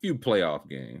few playoff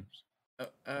games.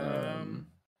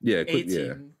 Yeah,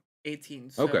 18.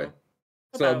 So okay.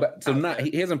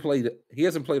 He hasn't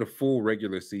played a full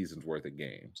regular season's worth of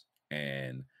games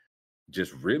and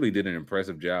just really did an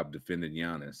impressive job defending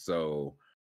Giannis. So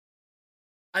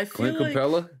I feel Clint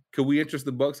Capella, could we interest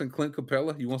the Bucks in Clint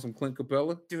Capella? You want some Clint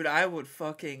Capella? Dude, I would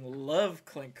fucking love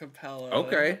Clint Capella.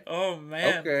 Okay. Oh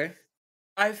man. Okay.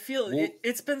 I feel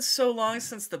it's been so long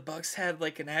since the Bucks had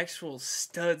like an actual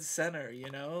stud center, you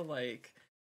know? Like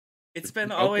it's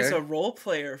been always a role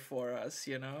player for us,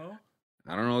 you know?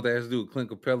 I don't know what that has to do with Clint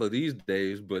Capella these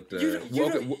days, but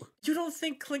you don't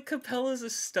think Clint Capella's a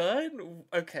stud?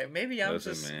 Okay, maybe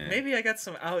maybe I got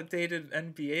some outdated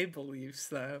NBA beliefs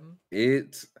then.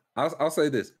 I'll say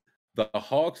this. The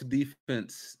Hawks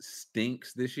defense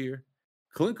stinks this year.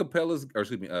 Clint Capella's, or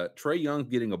excuse me, Trae Young's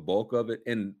getting a bulk of it,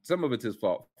 and some of it's his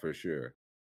fault for sure.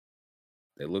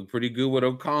 They look pretty good with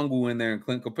Okongwu in there, and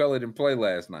Clint Capella didn't play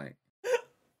last night.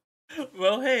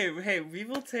 Well, hey, we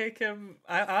will take him.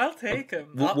 I'll take him.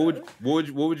 What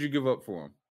would you give up for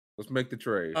him? Let's make the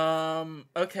trade.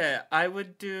 Okay, I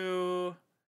would do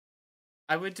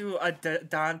a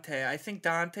Dante. I think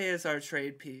Dante is our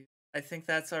trade piece. I think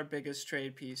that's our biggest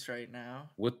trade piece right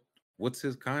now. What's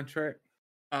his contract?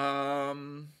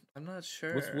 I'm not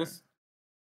sure.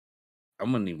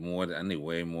 I'm gonna need more. I need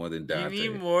way more than Dante.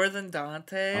 You need more than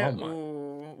Dante? Oh my.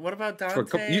 Ooh, what about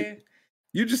Dante?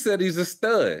 You just said he's a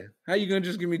stud. How you gonna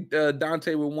just give me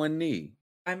Dante with one knee?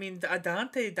 I mean,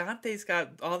 Dante's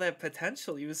got all that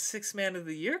potential. He was 6th man of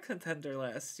the year contender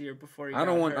last year before he. I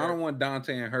don't want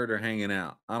Dante and Herter hanging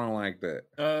out. I don't like that.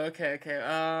 Oh, okay.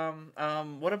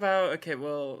 What about? Okay,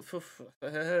 well, that's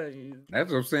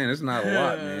what I'm saying. It's not a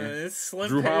lot, man. It's slim.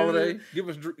 Drew Holiday. Give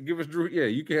us Drew. Yeah,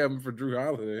 you can have him for Drew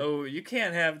Holiday. Oh, you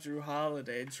can't have Drew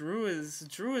Holiday. Drew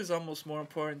is almost more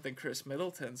important than Chris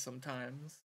Middleton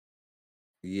sometimes.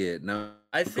 Yeah, no.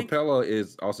 I think Capella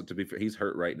is also, to be fair, he's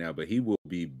hurt right now, but he will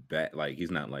be back. Like he's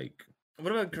not like.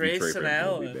 What about Grayson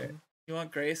Allen? You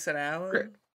want Grayson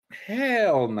Allen?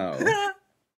 Hell no.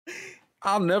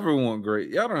 I'll never want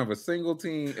Grayson. Y'all don't have a single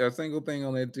thing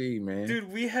on that team, man.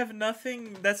 Dude, we have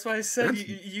nothing. That's why I said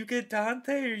you get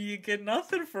Dante or you get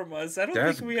nothing from us. I don't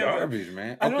think we garbage, have.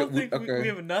 Man. I don't think we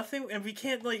have nothing, and we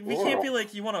can't be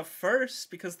like you want a first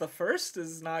because the first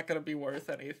is not gonna be worth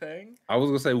anything. I was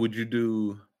gonna say, would you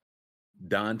do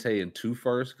Dante and 2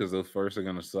 firsts because those firsts are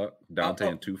gonna suck? Dante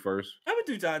and 2 firsts. I would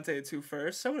do Dante and 2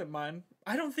 firsts. I wouldn't mind.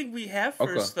 I don't think we have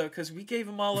first though because we gave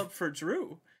them all up for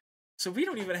Drew. So we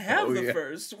don't even have the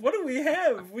first. What do we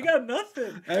have? We got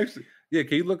nothing. Actually, yeah.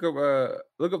 Can you look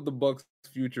up the Bucks'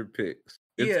 future picks?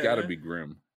 It's got to be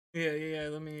Grimm. Yeah.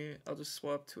 I'll just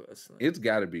swap to us. It's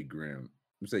got to be Grimm.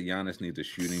 You say Giannis needs a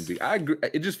shooting big. I agree.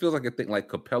 It just feels like a thing. Like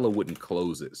Capella wouldn't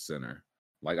close at center.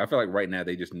 Like I feel like right now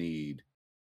they just need.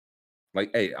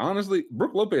 Like, hey, honestly,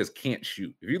 Brook Lopez can't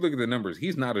shoot. If you look at the numbers,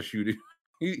 he's not a shooter.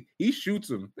 He shoots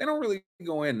them. They don't really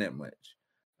go in that much.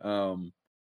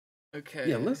 Okay.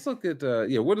 Yeah, let's look at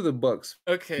what are the Bucks'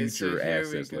 future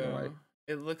assets look like?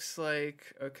 It looks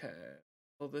like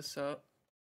pull this up.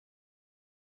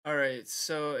 All right,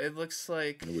 so it looks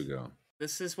like here we go.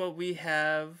 This is what we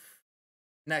have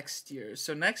next year.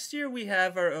 So next year we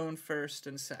have our own first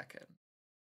and second.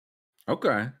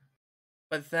 Okay.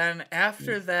 But then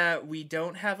after that, we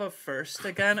don't have a first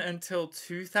again until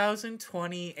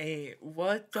 2028.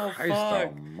 What the Christ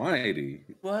fuck? Almighty!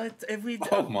 What if we?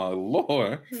 Oh my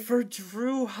lord! For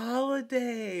Drew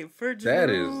Holiday, for Drew. That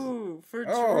is.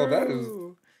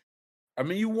 I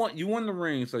mean, you won the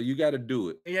ring, so you got to do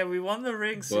it. Yeah, we won the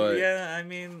ring, so yeah. I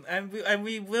mean, and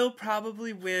we will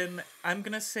probably win. I'm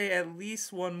gonna say at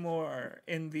least one more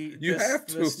in the. You have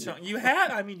to. You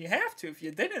have. I mean, you have to. If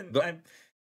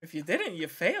you didn't, you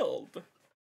failed.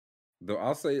 Though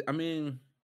I'll say, I mean,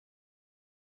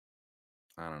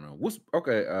 I don't know. What's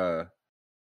okay?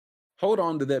 Hold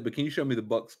on to that, but can you show me the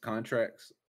Bucks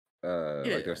contracts?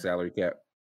 Like their salary cap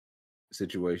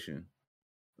situation.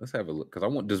 Let's have a look. Because I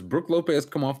want, does Brook Lopez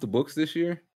come off the books this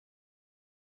year?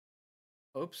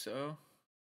 Hope so.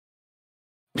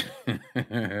 All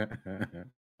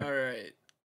right.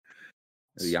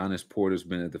 Giannis Porter's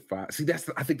been at the 5. See,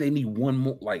 I think they need one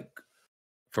more, like,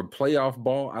 for playoff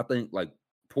ball. I think like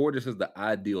Portis is the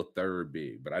ideal third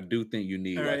big, but I do think you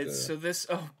need so this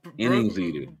innings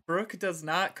eater. Brook does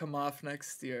not come off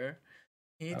next year.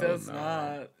 He does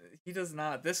not. He does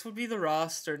not. This would be the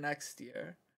roster next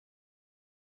year.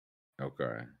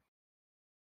 Okay.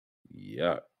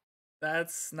 Yep.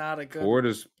 That's not a good.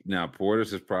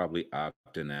 Portis is probably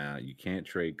opting out. You can't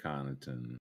trade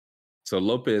Connaughton. So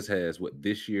Lopez has what,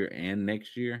 this year and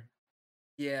next year?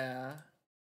 Yeah.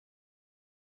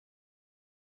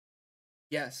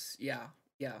 Yes. Yeah.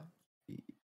 Yuck.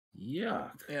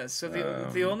 Yeah. So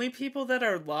the only people that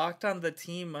are locked on the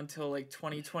team until like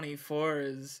 2024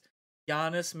 is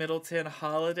Giannis, Middleton,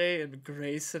 Holiday, and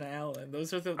Grayson Allen.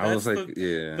 Those are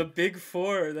the big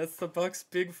four. That's the Bucks'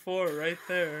 big four right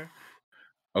there.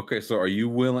 Okay, so are you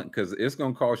willing? Because it's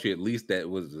gonna cost you at least that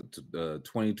was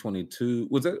 2022.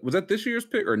 Was that this year's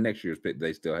pick or next year's pick?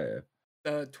 They still have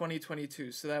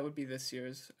 2022. So that would be this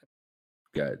year's.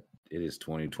 God, it is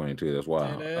 2022. That's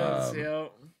wild. It is. Yeah.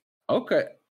 Okay.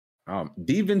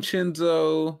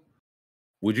 DiVincenzo,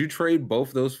 would you trade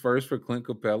both those first for Clint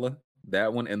Capella?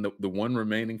 That one and the one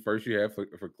remaining first you have for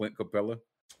Clint Capella?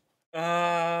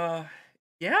 Yeah.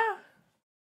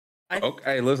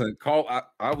 Okay, listen,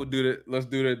 I would do that. Let's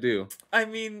do that deal. I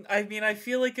mean, I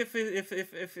feel like if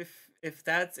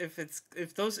that's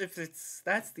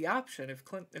the option. If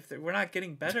we're not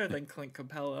getting better than Clint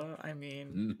Capella, I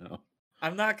mean, no.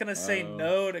 I'm not gonna say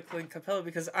no to Clint Capella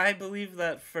because I believe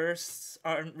that firsts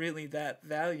aren't really that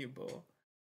valuable.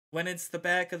 When it's the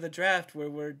back of the draft where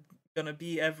we're gonna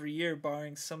be every year,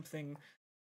 barring something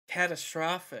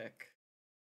catastrophic,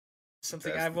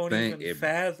 something I won't even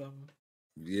fathom.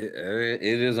 Yeah, it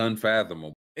is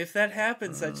unfathomable. If that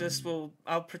happens,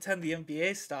 I'll pretend the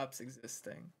NBA stops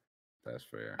existing. That's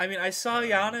fair. I mean, I saw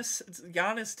Giannis.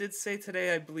 Giannis did say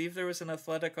today, I believe there was an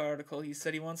Athletic article. He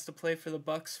said he wants to play for the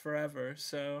Bucks forever.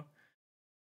 So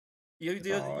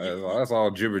that's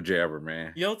all jibber jabber,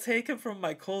 man. You'll take him from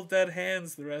my cold dead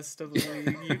hands the rest of the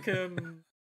league.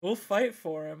 We'll fight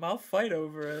for him. I'll fight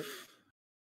over it.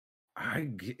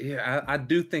 I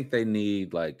do think they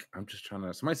need, like, I'm just trying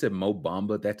to. Somebody said Mo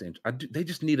Bamba. They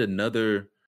just need another,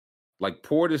 like,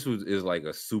 Portis is like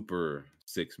a super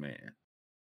 6-man.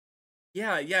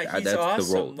 Yeah, he's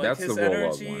awesome. Like, his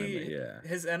energy,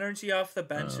 his energy off the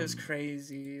bench is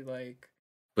crazy. Like,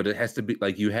 but it has to be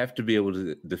like, you have to be able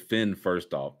to defend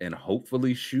first off and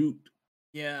hopefully shoot.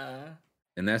 Yeah.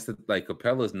 And that's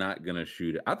Capella's not gonna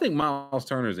shoot it. I think Miles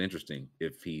Turner is interesting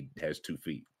if he has 2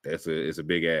 feet. It's a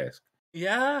big ask.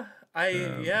 Yeah,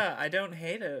 I don't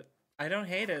hate it.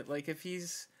 Like, if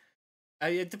he's,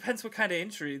 it depends what kind of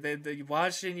injury. The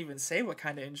Watch didn't even say what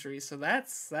kind of injury, so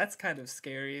that's kind of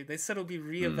scary. They said it'll be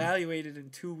reevaluated in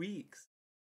 2 weeks.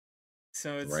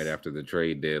 So it's right after the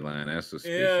trade deadline. That's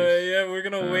suspicious. Yeah, we're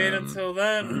gonna wait until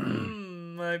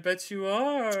then. I bet you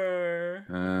are.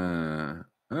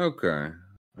 Okay.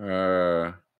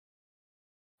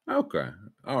 Okay.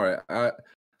 All right. I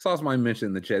saw somebody mention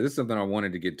in the chat. This is something I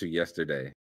wanted to get to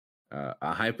yesterday.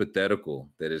 A hypothetical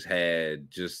that has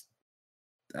had just,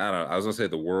 I don't know, I was gonna say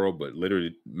the world, but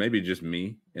literally maybe just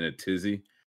me in a tizzy.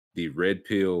 The red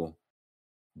pill,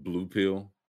 blue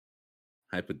pill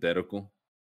hypothetical.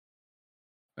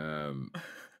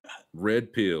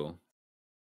 Red pill,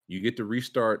 you get to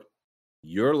restart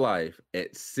your life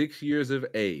at 6 years of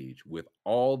age with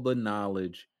all the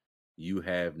knowledge you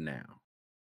have now.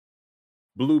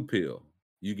 Blue pill,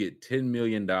 you get $10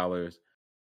 million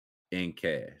in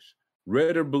cash.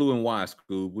 Red or blue and why,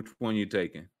 Scoob? Which one you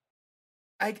taking?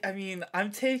 I mean,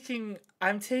 I'm taking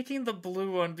the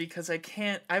blue one because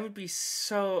I would be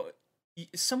so,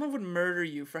 someone would murder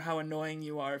you for how annoying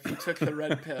you are if you took the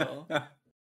red pill.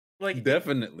 Like,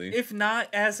 definitely. If not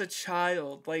as a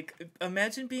child, like,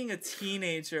 imagine being a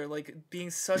teenager, like,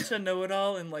 being such a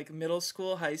know-it-all in, like, middle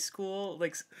school, high school,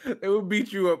 like, it would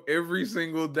beat you up every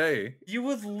single day. You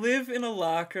would live in a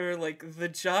locker, like, the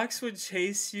jocks would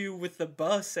chase you with the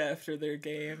bus after their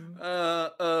game.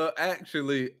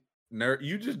 Actually, nerd,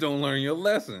 you just don't learn your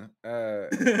lesson.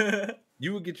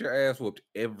 You would get your ass whooped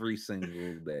every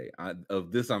single day.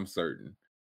 Of this, I'm certain.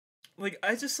 Like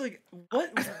I just like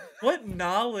what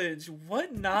knowledge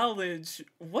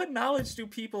do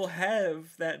people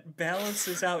have that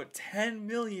balances out 10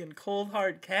 million cold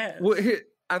hard cash? Well, here,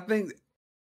 I think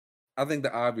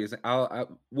the obvious.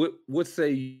 What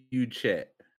say you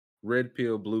chat? Red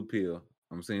pill, blue pill.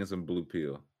 I'm seeing some blue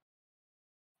pill.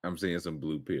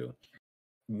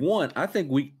 One, I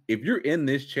think if you're in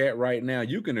this chat right now,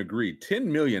 you can agree $10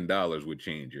 million would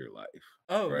change your life.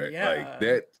 Oh right? yeah. Like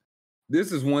that.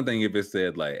 This is one thing if it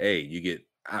said like, hey, you get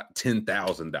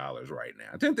 $10,000 right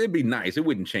now. It'd be nice. It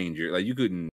wouldn't change your, like, you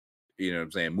couldn't, you know what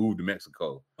I'm saying, move to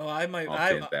Mexico. Oh, I might.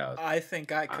 I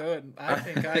think I could. I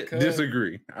think I could.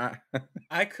 Disagree.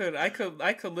 I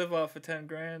could live off of 10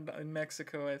 grand in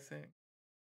Mexico. I think.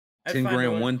 10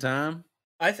 grand one time.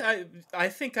 I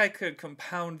think I could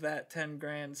compound that 10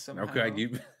 grand somehow. Okay,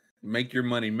 you make your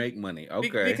money make money.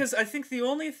 Okay. Because I think the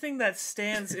only thing that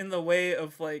stands in the way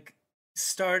of like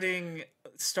starting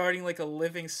like a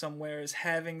living somewhere is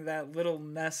having that little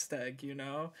nest egg, you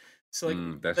know? So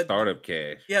like that startup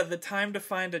cash. Yeah, the time to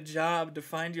find a job, to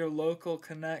find your local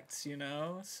connects, you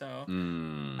know? So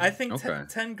I think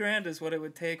 10 grand is what it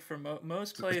would take for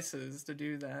most places to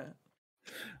do that.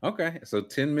 Okay, so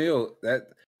 10 mil, that's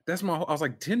I was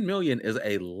like, 10 million is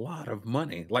a lot of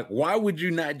money. Like, why would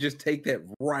you not just take that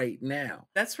right now?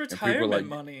 That's retirement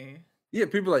money. Yeah,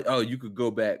 people are like, oh, you could go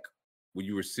back when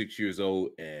you were 6 years old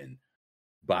and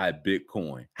buy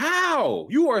Bitcoin. How?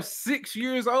 You are 6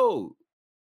 years old.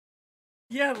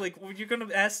 Yeah, like, you're gonna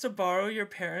ask to borrow your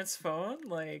parents' phone?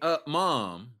 Like,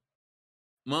 mom,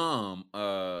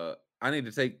 I need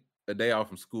to take a day off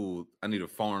from school. I need to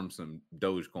farm some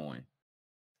Dogecoin.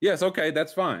 Yes, okay,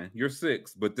 that's fine. You're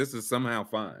 6, but this is somehow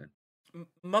fine.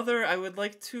 Mother, I would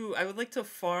like to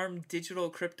farm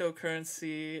digital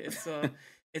cryptocurrency.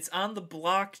 It's on the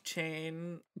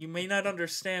blockchain. You may not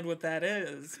understand what that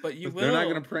is, but you will. They're not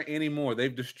going to print anymore.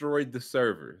 They've destroyed the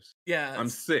servers. Yeah. I'm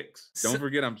 6. Don't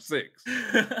forget I'm 6.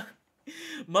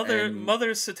 Mother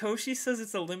Satoshi says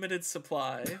it's a limited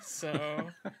supply. So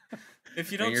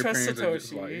if you don't trust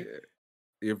Satoshi, like,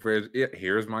 your prayers,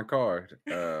 here's my card.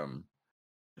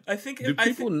 I think if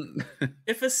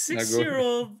a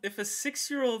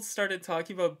 6-year-old started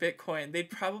talking about Bitcoin, they'd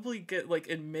probably get like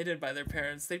admitted by their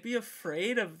parents. They'd be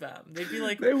afraid of them. They'd be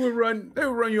like, they would run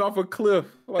you off a cliff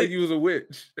like you was a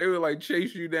witch. They would like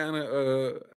chase you down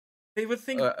they would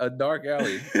think a dark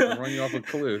alley and run you off a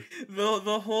cliff.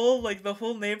 The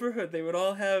whole neighborhood, they would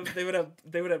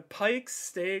have pikes,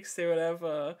 stakes, they would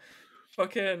have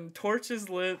fucking torches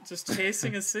lit, just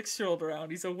chasing a 6-year-old around.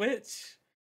 He's a witch.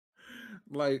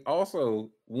 Like, also,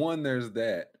 one, there's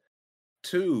that.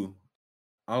 2,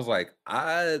 I was like,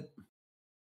 I'll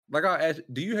ask,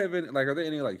 do you have any, like, are there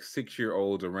any like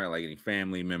 6-year-olds around, like any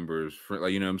family members,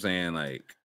 like, you know what I'm saying?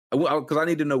 Like, because I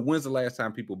need to know when's the last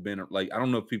time people been, like, I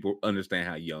don't know if people understand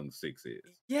how young 6 is.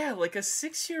 Yeah, like a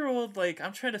 6-year-old, like,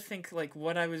 I'm trying to think like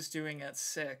what I was doing at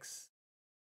 6.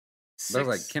 That was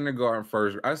like kindergarten,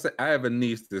 first. I have a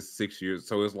niece that's 6 years,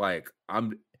 so it's like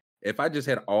if I just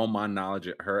had all my knowledge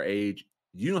at her age,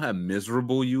 you know how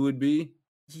miserable you would be?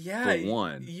 Yeah, for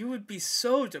one. You would be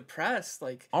so depressed.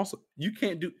 Like, also, you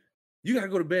gotta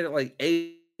go to bed at like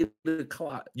 8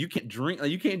 o'clock. You can't drink,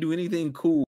 like, you can't do anything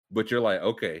cool, but you're like,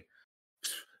 okay,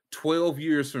 12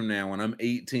 years from now when I'm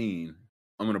 18,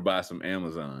 I'm gonna buy some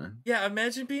Amazon. Yeah,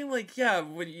 imagine being like,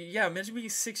 imagine being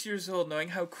 6 years old knowing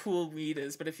how cool weed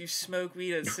is, but if you smoke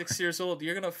weed at 6 years old,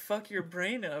 you're gonna fuck your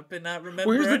brain up and not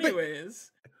remember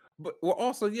anyways. But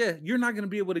also, yeah, you're not gonna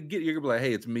be able to get. You're gonna be like,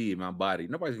 "Hey, it's me, my body."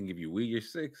 Nobody's gonna give you weed. You're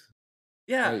 6.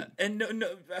 Yeah, like, and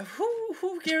no,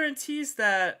 who guarantees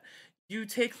that you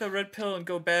take the red pill and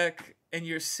go back and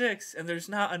you're 6, and there's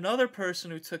not another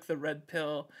person who took the red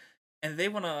pill, and they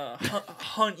want to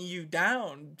hunt you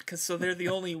down so they're the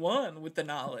only one with the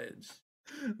knowledge.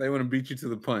 They want to beat you to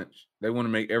the punch. They want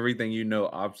to make everything you know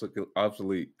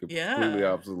obsolete, completely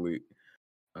obsolete.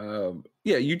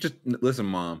 Yeah, you just listen,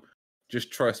 Mom. Just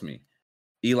trust me.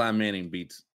 Eli Manning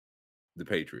beats the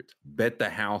Patriots. Bet the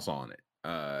house on it.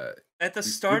 At the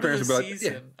start of the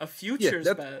season, a futures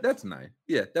bet. That's nice.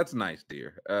 Yeah, that's nice,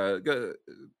 dear.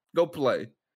 Go play.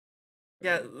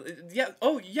 Yeah.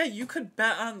 Oh, yeah. You could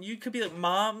bet on. You could be like,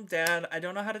 Mom, Dad. I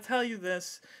don't know how to tell you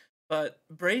this, but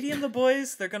Brady and the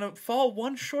boys, they're gonna fall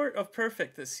one short of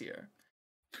perfect this year.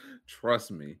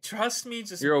 Trust me.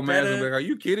 Just your old man's gonna be like, are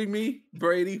you kidding me?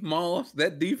 Brady, Moss,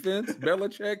 that defense,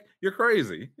 Belichick, you're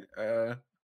crazy.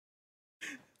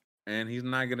 And he's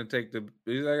not gonna take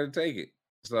it.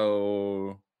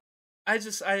 So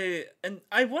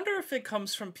I wonder if it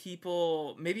comes from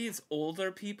people, maybe it's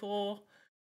older people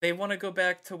they want to go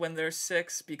back to when they're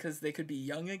 6 because they could be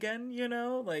young again, you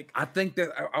know? Like, I think that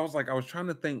I was trying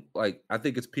to think, like, I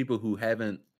think it's people who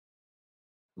haven't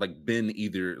like been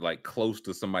either like close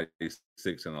to somebody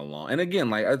 6 in a long, and again,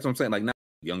 like that's what I'm saying, like not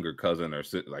younger cousin or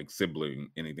like sibling,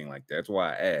 anything like that. That's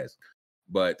why I asked.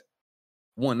 But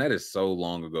one, that is so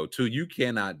long ago. Two, you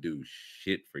cannot do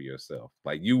shit for yourself.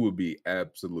 Like you would be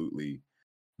absolutely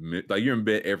like you're in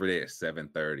bed every day at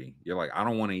 7:30. You're like, I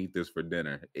don't want to eat this for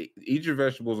dinner. Eat your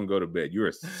vegetables and go to bed. You're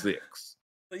a 6.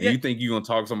 And you think you're gonna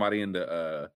talk somebody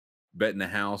into betting the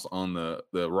house on the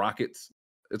Rockets?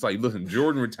 It's like, listen,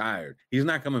 Jordan retired. He's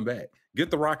not coming back.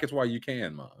 Get the Rockets while you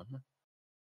can, mom.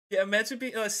 Yeah, imagine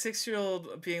being a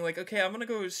 6-year-old being like, okay, I'm gonna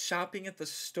go shopping at the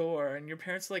store, and your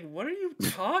parents are like, what are you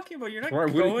talking about? You're not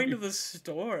going to the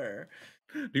store.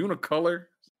 Do you want to color?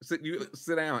 Sit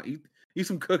down, eat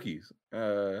some cookies.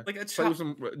 Like play with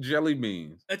some jelly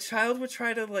beans. A child would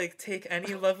try to like take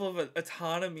any level of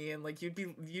autonomy, and like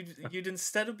you'd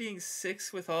instead of being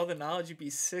 6 with all the knowledge, you'd be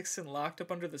 6 and locked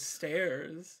up under the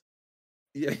stairs.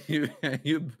 Yeah, you. I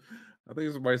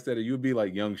think somebody said it. You'd be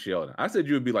like young Sheldon. I said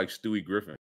you would be like Stewie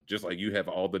Griffin, just like you have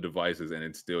all the devices, and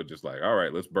it's still just like, all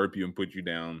right, let's burp you and put you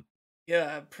down.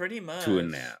 Yeah, pretty much to a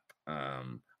nap.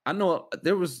 I know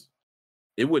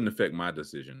it wouldn't affect my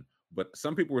decision, but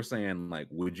some people were saying, like,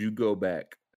 would you go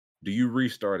back? Do you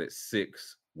restart at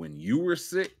 6 when you were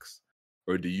 6,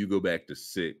 or do you go back to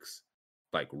 6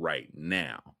 like right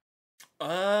now?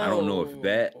 I don't know if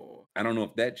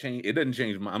that changed. It doesn't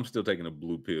change I'm still taking a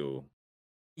blue pill.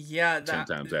 Yeah, 10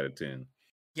 times out of 10.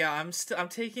 Yeah, I'm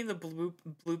taking the blue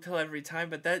pill every time,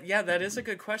 but that is a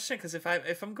good question, because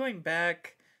if I'm going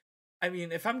back, I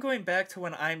mean, if I'm going back to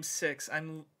when I'm 6,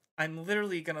 I'm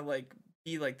literally gonna like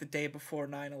be like the day before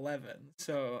 9/11.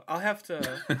 So I'll have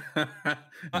to.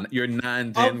 You're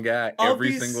 9/10 guy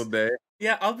every single day.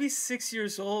 Yeah, I'll be 6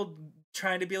 years old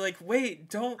trying to be like, wait,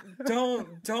 don't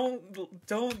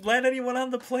let anyone on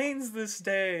the planes this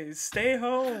day. Stay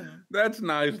home. That's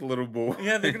nice, little boy.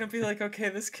 Yeah, they're gonna be like, okay,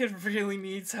 this kid really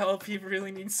needs help. He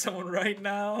really needs someone right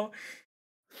now.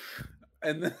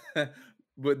 And then,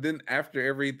 but then after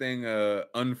everything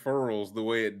unfurls the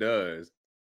way it does,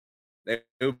 it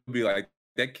would be like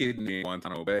that kid in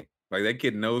Guantanamo Bay. Like that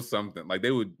kid knows something. Like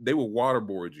they would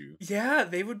waterboard you. Yeah,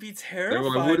 they would be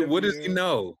terrified. Like, what does he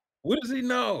know? What does he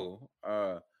know?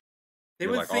 They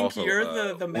would like, think also,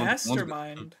 you're the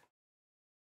mastermind.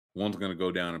 One's gonna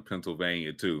go down in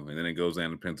Pennsylvania too, and then it goes down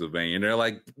to Pennsylvania, and they're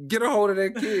like, "Get a hold of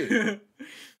that kid."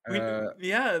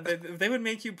 Yeah, they would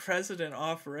make you president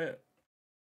off rip.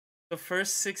 The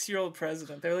first 6-year-old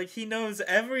president. They're like, he knows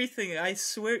everything. I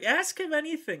swear, ask him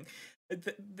anything.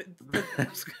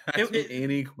 Ask me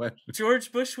any question.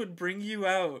 George Bush would bring you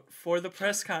out for the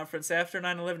press conference after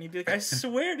 9/11. He'd be like, I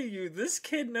swear to you, this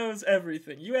kid knows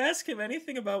everything. You ask him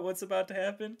anything about what's about to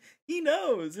happen, he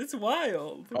knows. It's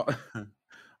wild.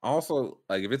 Also,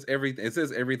 like if it's everything, it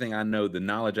says everything I know, the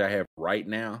knowledge I have right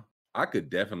now, I could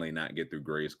definitely not get through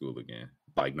grade school again.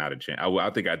 Like not a chance. I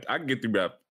think I could get through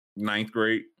about 9th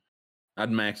grade.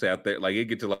 I'd max out there. Like it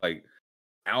get to like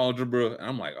algebra, and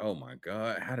I'm like, oh my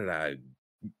god,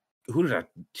 who did I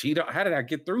cheat on? How did I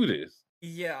get through this?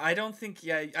 Yeah, I don't think.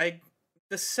 Yeah,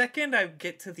 the second I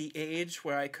get to the age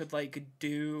where I could like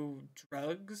do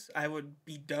drugs, I would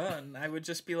be done. I would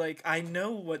just be like, I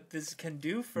know what this can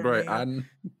do for me, and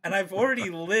I've already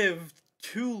lived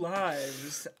 2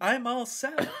 lives. I'm all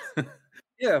set.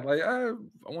 Yeah, like I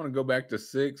want to go back to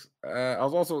 6. I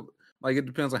was also like, it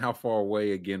depends on how far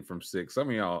away again from 6. Some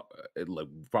of y'all, it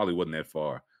probably wasn't that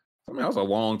far. I mean, that was a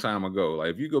long time ago.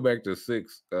 Like, if you go back to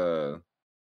 6, there's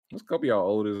a couple of y'all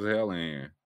old as hell in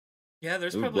here. Yeah,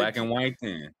 there's probably black and white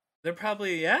then. They're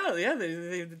probably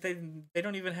they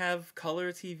don't even have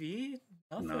color TV.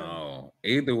 Nothing. No,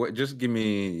 either way, just give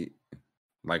me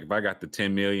like if I got the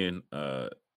 10 million,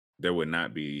 there would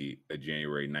not be a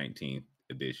January 19th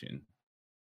edition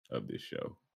of this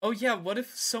show. Oh yeah, what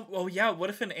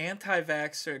if an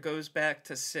anti-vaxxer goes back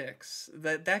to 6?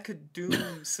 That could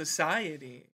doom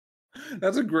society.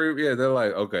 That's a great, yeah, they're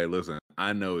like, okay, listen,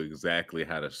 I know exactly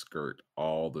how to skirt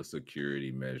all the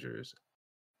security measures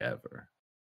ever.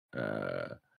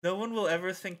 No one will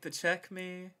ever think to check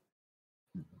me.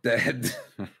 That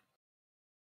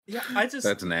yeah,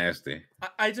 that's nasty.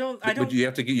 I don't But you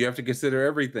have to consider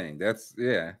everything. That's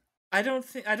yeah. I don't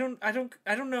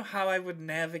know how I would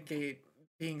navigate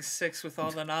being 6 with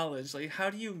all the knowledge. Like, how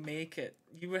do you make it?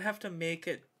 You would have to make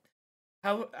it.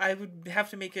 I would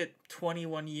have to make it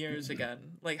 21 years again.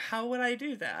 Like, how would I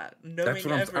do that? Knowing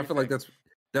everything. I feel like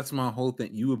That's my whole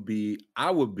thing. I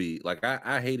would be like,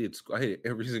 I hated school. I hated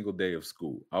every single day of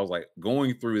school. I was like,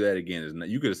 going through that again is not,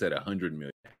 you could have said 100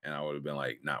 million and I would have been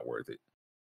like, not worth it.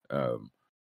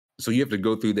 So you have to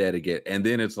go through that again. And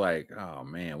then it's like, oh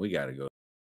man, I got to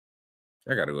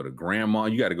go to grandma.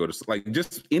 You got to go to like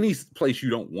just any place you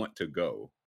don't want to go.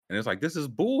 And it's like, this is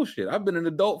bullshit. I've been an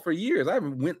adult for years. I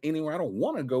haven't went anywhere I don't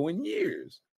want to go in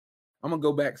years. I'm going to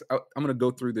go back. I'm going to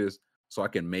go through this so I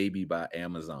can maybe buy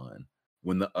Amazon.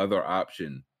 When the other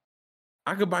option,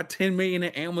 I could buy 10 million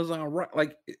in Amazon, right?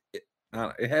 Like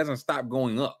it hasn't stopped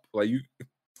going up. Like you,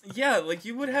 yeah, like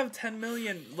you would have 10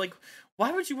 million. Like,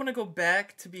 why would you want to go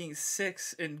back to being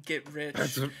 6 and get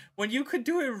rich when you could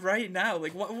do it right now?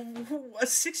 Like, what a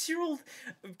 6-year-old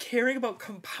caring about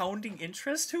compounding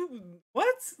interest? Who?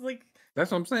 What? Like,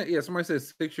 that's what I'm saying. Yeah, somebody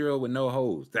says 6-year-old with no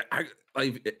hose. That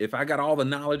like if I got all the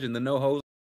knowledge and the no hose,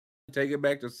 take it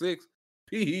back to 6.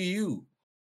 PEU.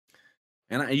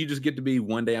 And you just get to be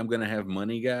one day I'm gonna have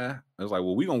money guy. I was like,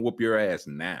 well, we're gonna whoop your ass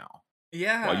now.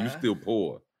 Yeah. While you still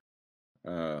poor.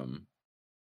 I'm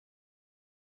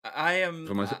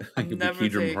never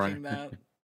taking that.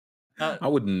 I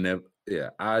would never. Yeah,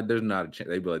 there's not a chance.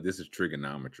 They'd be like, this is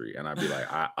trigonometry, and I'd be like,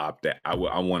 I opt out. I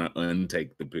want to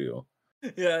untake the pill.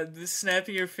 Yeah,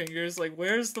 snapping your fingers like,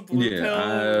 where's the blue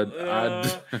pill?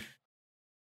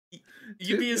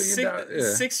 You'd be a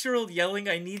 6-year-old yelling,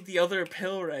 I need the other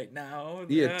pill right now.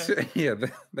 Yeah,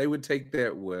 they would take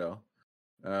that well.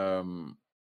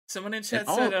 Someone in chat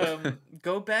said,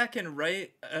 go back and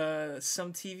write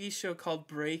some TV show called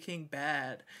Breaking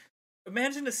Bad.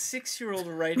 Imagine a 6-year-old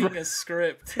writing a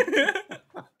script.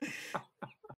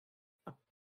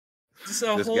 Just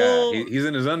a this whole... guy, he's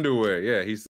in his underwear. Yeah,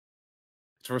 it's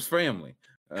for his family.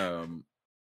 And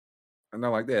I'm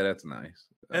like, yeah, that's nice.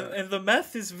 And the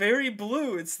meth is very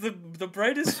blue. It's the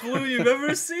brightest blue you've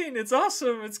ever seen. It's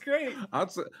awesome. It's great. I'll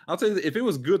tell you, if it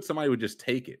was good, somebody would just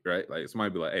take it, right? Like somebody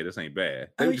would be like, hey, this ain't bad.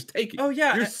 They would just take it. Oh,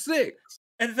 yeah. You're 6.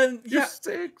 And then, You're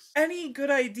 6. Any good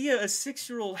idea a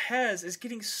 6-year-old has is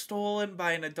getting stolen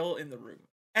by an adult in the room.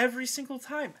 Every single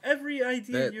time. Every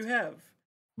idea you have.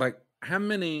 Like, how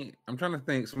many, I'm trying to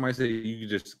think, somebody said you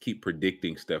just keep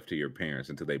predicting stuff to your parents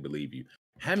until they believe you.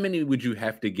 How many would you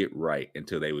have to get right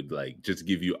until they would like just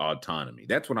give you autonomy?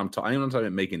 That's what I'm talking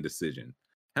about, making decisions.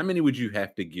 How many would you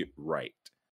have to get right?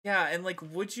 Yeah, and like,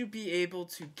 would you be able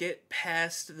to get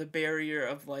past the barrier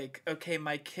of like, okay,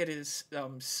 my kid is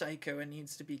psycho and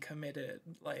needs to be committed,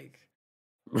 like,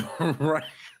 right?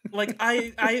 Like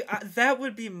I that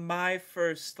would be my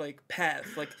first like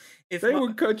path. Like if they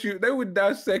would cut you, they would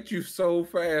dissect you so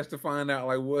fast to find out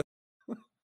like what.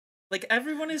 Like,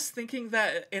 everyone is thinking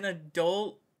that an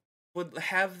adult would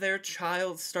have their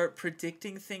child start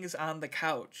predicting things on the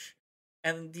couch.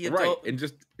 And the adult... Right, and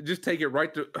just take it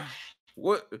right to...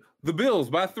 What? The Bills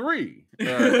by 3.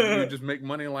 You just make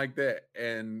money like that.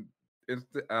 And it's...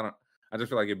 I just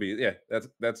feel like it'd be... Yeah,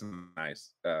 that's nice.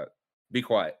 Be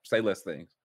quiet. Say less things.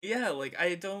 Yeah, like,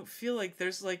 I don't feel like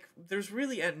there's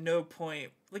really at no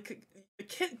point... Like,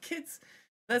 kids...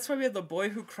 That's why we had The Boy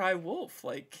Who Cried Wolf.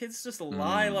 Like, kids just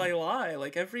lie.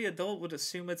 Like, every adult would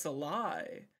assume it's a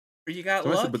lie. Or you got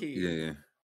lucky. Yeah.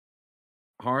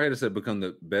 Hard said become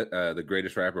the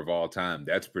greatest rapper of all time.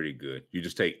 That's pretty good. You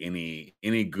just take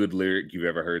any good lyric you've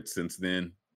ever heard since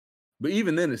then. But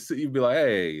even then, you'd be like,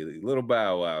 hey, Little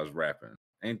Bow Wow's rapping.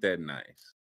 Ain't that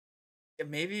nice? Yeah,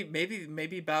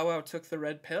 maybe Bow Wow took the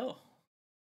red pill.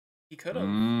 He could have.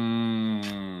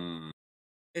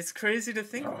 It's crazy to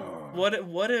think.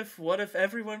 What if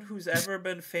everyone who's ever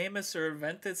been famous or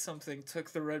invented something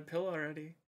took the red pill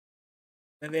already?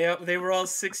 And they were all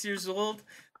 6 years old.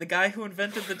 The guy who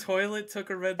invented the toilet took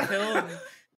a red pill, and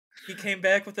he came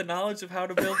back with the knowledge of how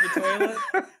to build the toilet.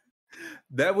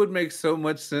 That would make so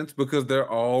much sense because they're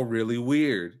all really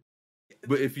weird.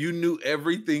 But if you knew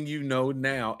everything you know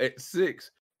now at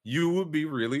 6, you would be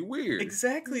really weird.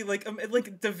 Exactly, like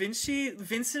Da Vinci,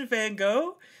 Vincent Van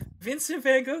Gogh. Vincent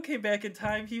Van Gogh came back in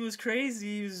time. He was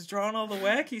crazy. He was drawing all the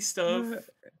wacky stuff.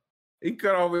 He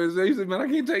cut off his. He said, "Man, I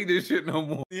can't take this shit no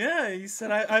more." Yeah, he said,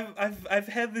 "I've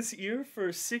had this ear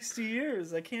for 60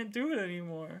 years. I can't do it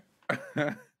anymore."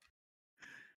 That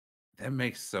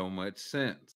makes so much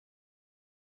sense.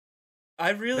 I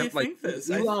really think this.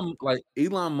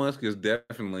 Elon Musk is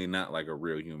definitely not like a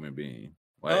real human being.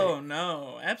 Like, oh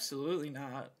no, absolutely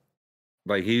not.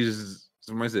 Like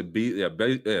somebody said,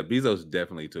 Bezos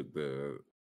definitely took the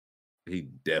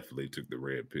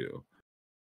red pill.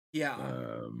 Yeah.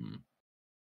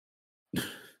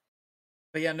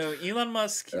 But yeah, no, Elon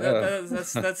Musk.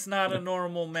 That's not a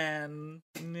normal man.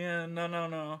 Yeah,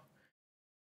 no.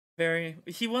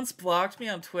 He once blocked me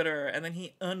on Twitter, and then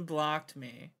he unblocked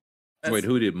me. Wait,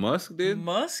 who did? Musk did?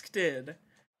 Musk did.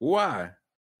 Why?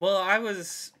 Well, I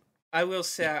will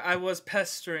say I was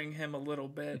pestering him a little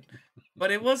bit,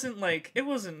 but it wasn't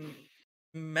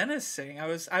menacing. I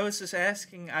was just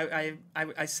asking.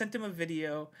 I sent him a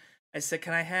video. I said,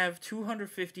 "Can I have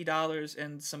 $250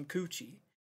 and some coochie?"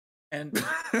 And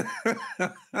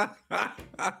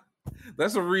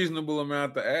that's a reasonable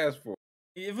amount to ask for.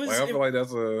 It was. I feel like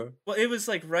that's a. Well, it was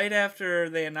like right after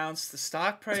they announced the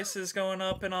stock prices going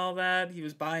up and all that. He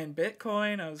was buying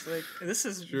Bitcoin. I was like, "This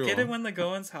is get it when the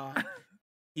going's hot."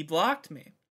 He blocked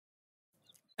me,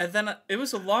 and then it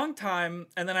was a long time.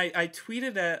 And then I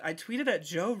tweeted at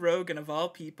Joe Rogan of all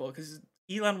people, because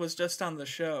Elon was just on the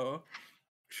show.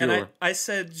 Sure. And I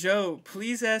said, "Joe,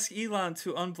 please ask Elon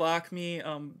to unblock me.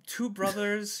 Two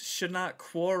brothers should not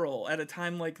quarrel at a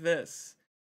time like this."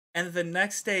 And the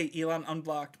next day, Elon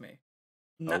unblocked me.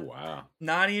 Oh, wow.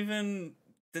 Not even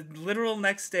the literal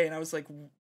next day. And I was like,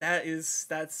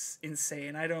 that's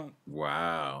insane.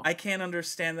 Wow. I can't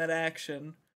understand that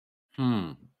action.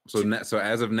 So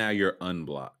as of now, you're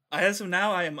unblocked. As of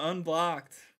now, I am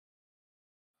unblocked.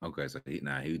 Okay, so he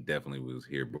definitely was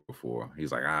here before.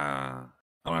 He's like, I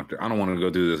don't want to go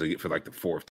do this again for like the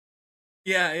fourth.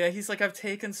 Yeah. He's like, I've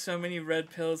taken so many red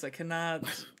pills. I cannot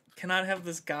have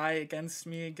this guy against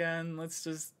me again. Let's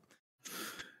just.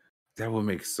 That would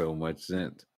make so much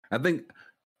sense. I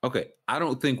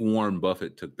don't think Warren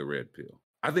Buffett took the red pill.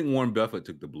 I think Warren Buffett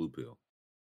took the blue pill.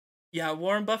 Yeah,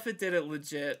 Warren Buffett did it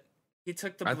legit. He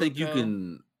took the blue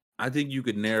pill. I think you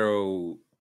could narrow.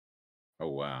 Oh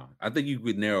wow! I think you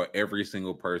could narrow every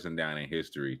single person down in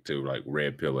history to like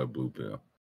red pill or blue pill.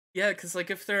 Yeah, because like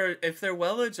if they're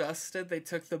well adjusted, they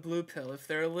took the blue pill. If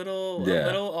they're a little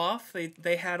off,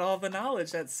 they had all the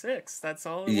knowledge at 6. That's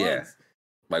all it was.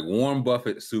 Like Warren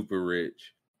Buffett, super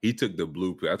rich. He took the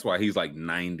blue pill. That's why he's like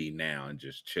 90 now and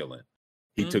just chilling.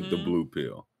 He took the blue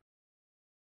pill.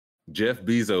 Jeff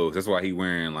Bezos, that's why he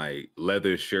wearing like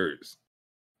leather shirts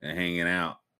and hanging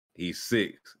out. He's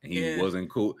 6 and he wasn't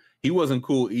cool. He wasn't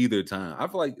cool either time. I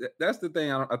feel like that's the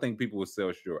thing. I think people would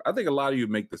sell short. I think a lot of you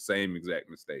make the same exact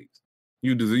mistakes.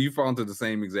 You fall into the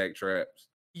same exact traps.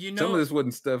 Some of this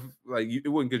wasn't stuff like it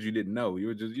wasn't because you didn't know.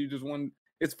 You just want.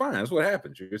 It's fine. That's what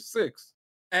happens. You're 6.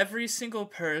 Every single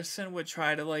person would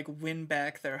try to like win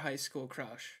back their high school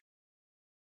crush.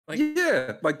 Like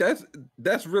like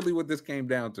that's really what this came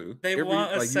down to. They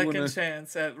want a second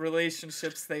chance at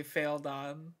relationships they failed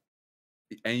on.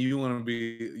 And you want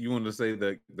to say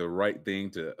the right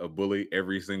thing to a bully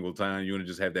every single time. You want to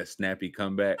just have that snappy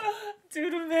comeback.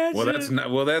 Dude, imagine.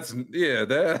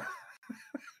 That.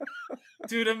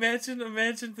 Dude,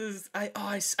 imagine this.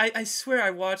 I swear I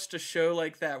watched a show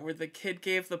like that where the kid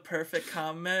gave the perfect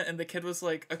comment and the kid was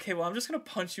like, "Okay, well, I'm just gonna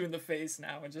punch you in the face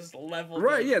now," and just level.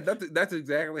 Right? Yeah, that's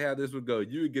exactly how this would go.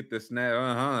 You would get the snap.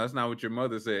 That's not what your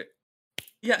mother said.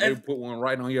 Yeah, they would put one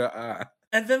right on your eye.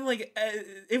 And then, like,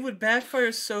 it would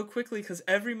backfire so quickly because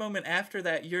every moment after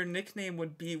that, your nickname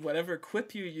would be whatever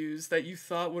quip you used that you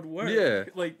thought would work. Yeah.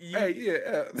 Like,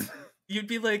 you'd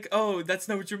be like, "Oh, that's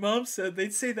not what your mom said."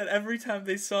 They'd say that every time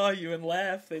they saw you and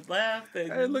laugh. They'd laugh.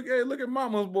 Hey, look at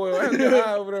Mama's boy. Have your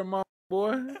eye over there, Mama's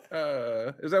boy.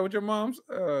 Is that what your mom's?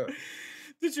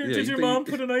 Did your mom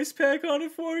put an ice pack on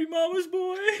it for you, Mama's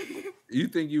boy? You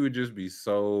think you would just be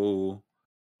so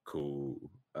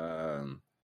cool?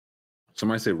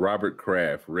 Somebody said Robert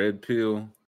Kraft, red pill.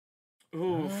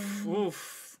 Oof. We'll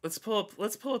pull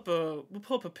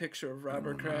up a picture of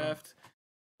Robert Kraft.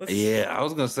 I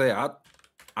was gonna say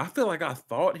I feel like I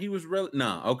thought he was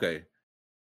okay.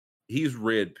 He's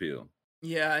red pill.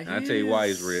 Yeah, I tell you why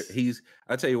he's red.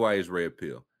 I tell you why he's red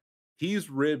pill. He's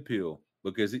red pill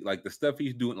because like the stuff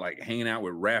he's doing, like hanging out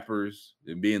with rappers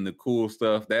and being the cool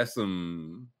stuff. That's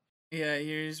some. Yeah,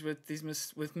 he's with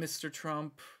Mr.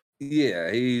 Trump.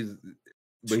 Yeah,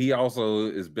 but he also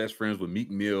is best friends with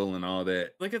Meek Mill and all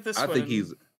that. Look at this I one. think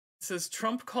it says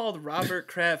Trump called Robert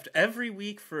Kraft every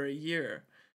week for a year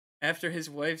after his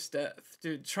wife's death.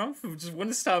 Dude, Trump just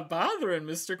wouldn't stop bothering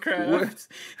Mr. Kraft.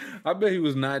 I bet he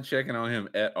was not checking on him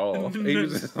at all. He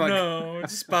was just like,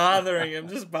 just bothering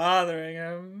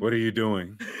him. What are you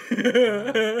doing?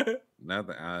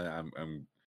 Nothing.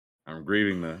 I'm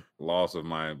grieving the loss of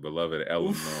my beloved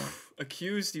Ellen Moore.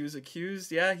 He was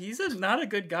accused. Yeah, he's not a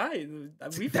good guy.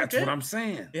 That's what I'm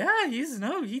saying. Yeah,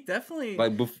 he definitely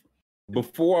like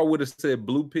before I would have said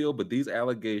blue pill, but these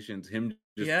allegations, him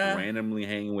just randomly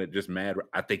hanging with just mad.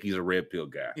 I think he's a red pill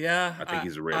guy. Yeah, I think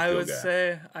he's a red pill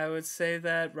guy. I would say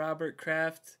that Robert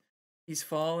Kraft, he's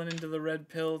fallen into the red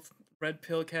pill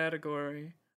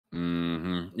category.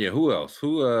 Yeah, who else?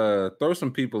 Who throw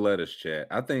some people at us, chat.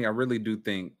 I really do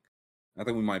think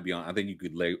we might be on. I think you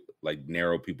could like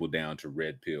narrow people down to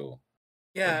red pill.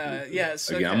 Yeah, yeah.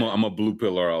 So again, okay. I'm a blue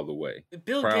pillar all the way.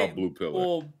 Proud blue pillar.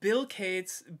 Oh, Bill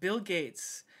Gates.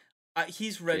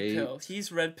 He's red pill.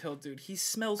 He's red pill, dude. He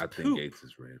smells poop. I think Gates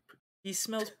is red pill. He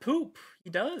smells poop. He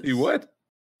does. He what?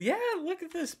 Yeah, look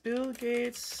at this. Bill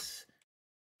Gates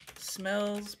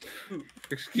smells poop.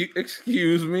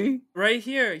 Excuse me? Right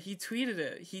here. He tweeted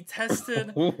it. He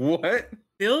tested. What?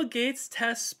 Bill Gates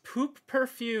tests poop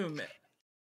perfume.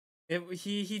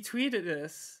 He tweeted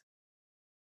this.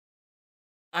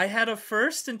 I had a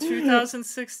first in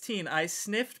 2016. I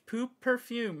sniffed poop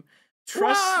perfume.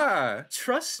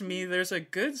 Trust me, there's a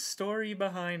good story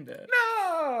behind it.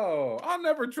 No, I'll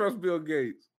never trust Bill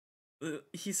Gates.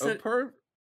 He said.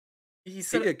 He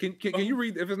said. Yeah, can you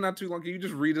read? If it's not too long, can you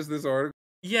just read us this article?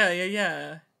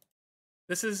 Yeah.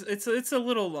 This is it's a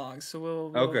little long, so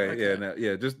we'll okay.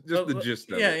 Just the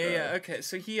gist of it. Yeah. Okay,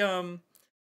 so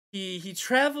he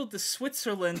traveled to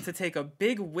Switzerland to take a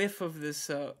big whiff of this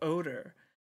odor,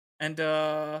 and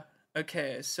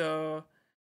okay, so.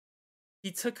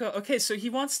 So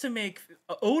he wants to make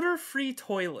odor-free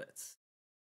toilets.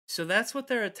 So that's what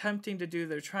they're attempting to do.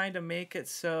 They're trying to make it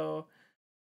so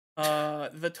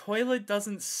the toilet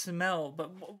doesn't smell.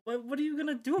 But what are you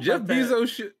gonna do about Jeff that?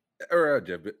 Bezos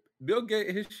Bill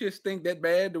Gates, his shit stink that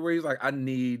bad to where he's like, I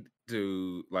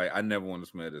never want to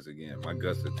smell this again. My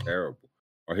guts are terrible.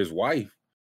 Or his wife.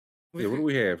 What do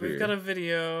we have here? We've got a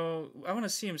video. I want to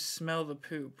see him smell the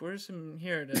poop. Where's him?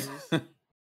 Here it is.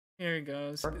 Here he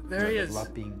goes. There he is.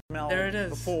 There it is.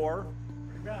 Before,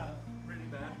 pretty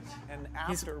bad, and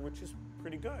after, which is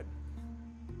pretty good.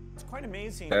 It's quite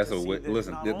amazing.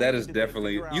 That is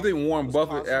definitely. You think Warren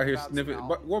Buffett out here sniffing?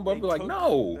 Warren Buffett like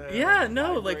no. Yeah,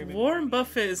 no. Like Warren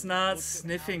Buffett is not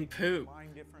sniffing poop.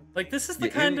 Like this is the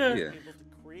kind of.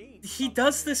 He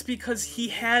does this because he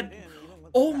had.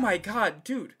 Oh my god,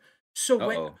 dude.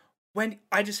 So when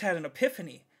I just had an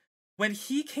epiphany, when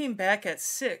he came back at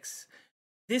 6.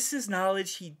 This is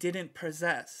knowledge he didn't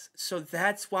possess. So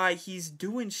that's why he's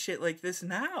doing shit like this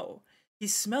now.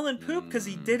 He's smelling poop because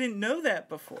he didn't know that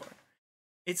before.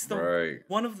 It's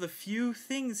one of the few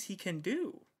things he can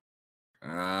do.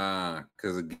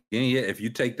 Because again, if you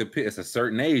take the pill, it's a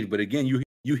certain age, but again,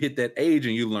 you hit that age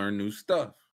and you learn new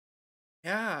stuff.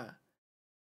 Yeah.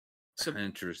 So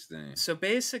interesting. So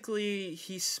basically,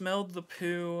 he smelled the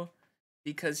poo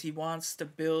because he wants to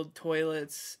build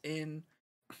toilets in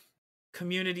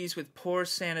communities with poor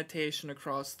sanitation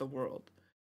across the world,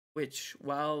 which,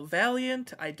 while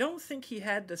valiant, I don't think he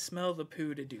had to smell the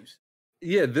poo to do so.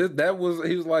 Yeah, he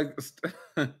was like,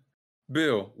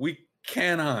 Bill, we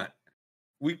cannot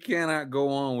go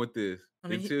on with this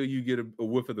until you get a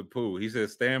whiff of the poo. He said,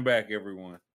 stand back,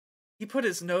 everyone. He put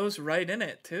his nose right in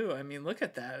it, too. I mean, look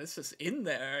at that. It's just in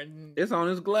there. It's on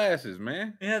his glasses,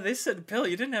 man. Yeah, they said, Bill,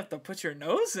 you didn't have to put your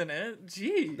nose in it.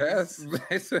 Jeez.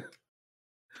 They said,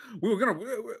 we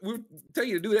tell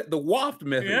you to do that the waft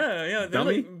method. Yeah.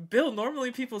 Dummy. Like, Bill,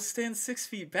 normally people stand 6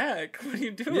 feet back. What are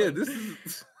you doing? Yeah, this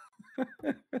is.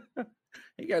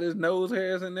 He got his nose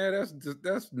hairs in there.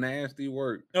 That's nasty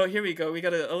work. Oh, here we go. We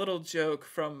got a little joke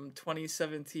from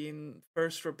 2017.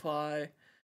 First reply.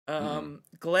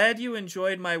 Glad you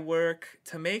enjoyed my work.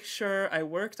 To make sure I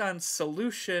worked on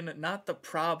solution, not the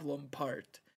problem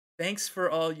part. Thanks for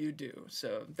all you do.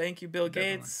 So thank you, Bill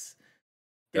Gates.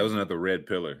 That was not the red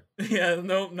pillar. Yeah,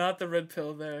 nope, not the red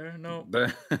pill there. No,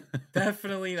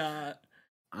 definitely not.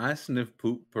 I sniff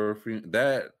poop perfume.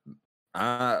 Those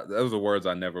are words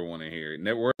I never want to hear.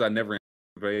 Words I never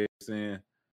in,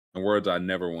 and words I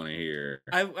never want to hear.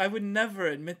 I would never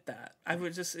admit that. I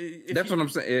would just. That's what I'm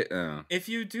saying. If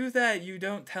you do that, you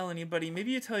don't tell anybody.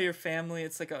 Maybe you tell your family.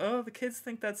 It's like, oh, the kids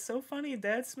think that's so funny.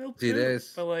 Dad smelled poop.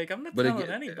 But like, I'm not telling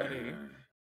anybody.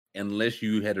 Unless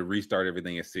you had to restart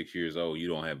everything at 6 years old, you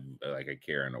don't have like a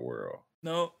care in the world.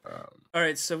 No. All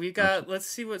right, so we got. Let's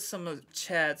see what some of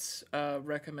chat's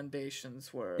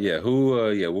recommendations were. Yeah,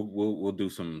 we'll do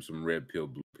some red pill,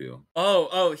 blue pill.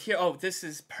 Here. Oh, this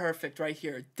is perfect right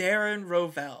here. Darren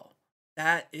Rovell.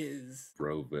 That is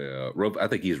Rovell. I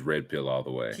think he's red pill all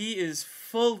the way. He is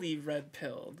fully red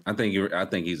pilled. I think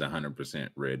he's 100%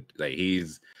 red. Like he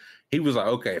was like,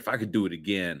 okay, if I could do it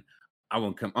again,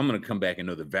 I'm gonna come back and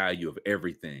know the value of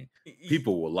everything.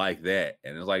 People will like that,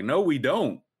 and it's like, no, we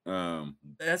don't.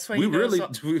 That's why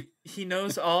he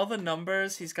knows all the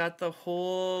numbers. He's got the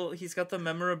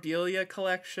memorabilia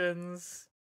collections.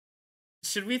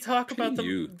 Should we talk about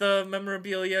the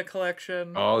memorabilia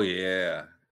collection? Oh yeah.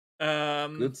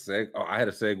 Good seg. Oh, I had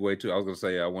a segue too. I was gonna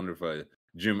say, I wonder if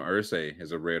Jim Irsay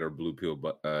is a red or blue pill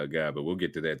guy, but we'll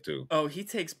get to that too. Oh, he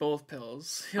takes both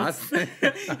pills. He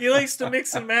likes to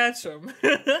mix and match them.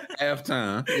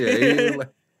 Halftime, yeah.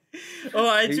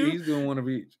 He's doing one of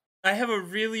each. I have a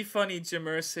really funny Jim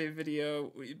Irsay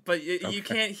video, but you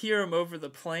can't hear him over the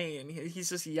plane. He's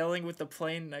just yelling with the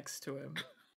plane next to him.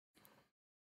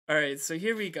 All right, so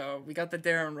here we go. We got the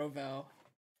Darren Rovell.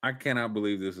 I cannot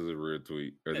believe this is a real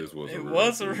tweet, or this was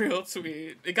a real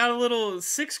tweet. It got a little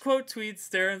 6-quote tweets.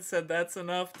 Darren said, "That's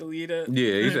enough. Delete it."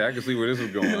 Yeah, he said, "I can see where this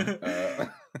is going."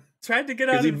 Tried to get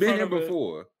out in front of it. He's been here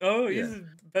before. Oh, he's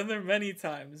been there many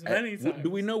times. Do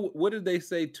we know what did they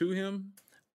say to him?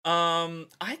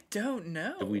 I don't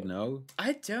know. Do we know?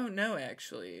 I don't know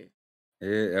actually.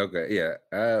 Yeah. Okay.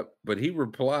 Yeah. But he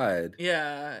replied.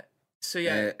 Yeah. So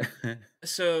yeah.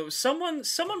 So someone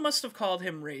must have called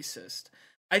him racist.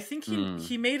 I think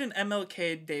he made an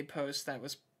MLK Day post that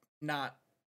was not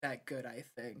that good, I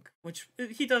think, which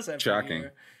he does every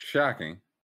year. Shocking.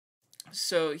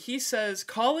 So he says,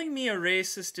 "Calling me a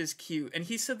racist is cute," and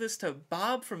he said this to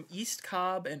Bob from East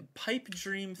Cobb and Pipe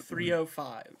Dream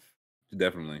 305.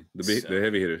 Definitely the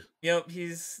heavy hitters. Yep,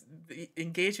 he's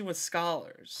engaging with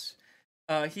scholars.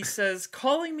 He says,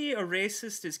 "Calling me a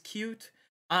racist is cute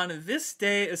on this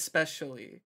day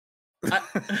especially.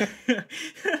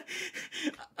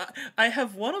 I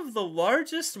have one of the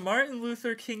largest Martin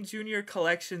Luther King Jr.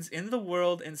 collections in the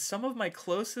world, and some of my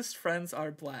closest friends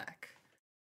are black."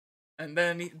 And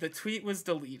then the tweet was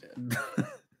deleted.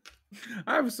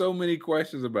 I have so many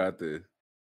questions about this.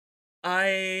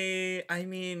 I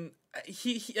mean,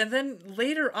 he and then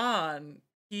later on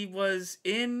he was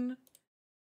in.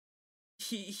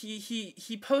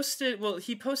 He posted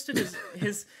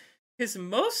his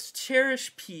most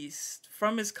cherished piece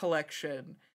from his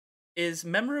collection is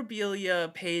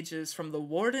memorabilia pages from the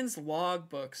warden's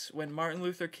logbooks when Martin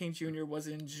Luther King Jr. was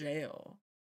in jail.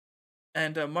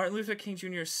 And Martin Luther King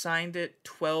Jr. signed it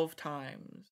 12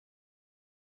 times.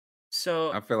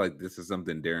 So I feel like this is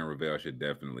something Darren Rovell should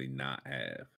definitely not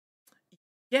have.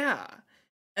 Yeah.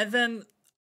 And then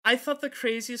I thought the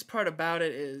craziest part about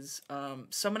it is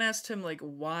someone asked him, like,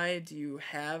 "Why do you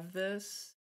have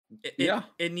this?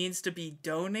 It needs to be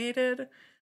donated."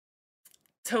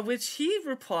 To which he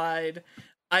replied,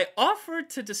 "I offered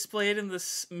to display it in the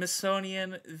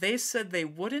Smithsonian. They said they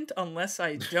wouldn't unless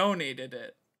I donated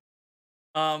it.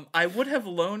 I would have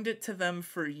loaned it to them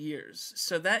for years.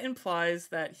 So that implies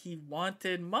that he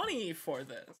wanted money for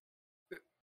this.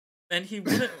 And he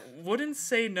wouldn't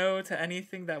say no to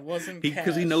anything that wasn't cash.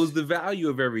 Because he knows the value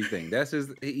of everything.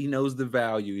 He knows the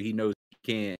value. He knows he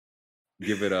can't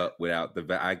give it up without the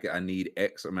value. I need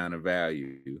X amount of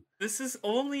value. This is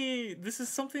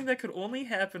something that could only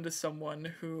happen to someone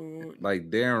who, like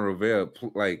Darren Rovell.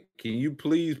 Like, can you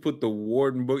please put the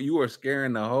warden book? You are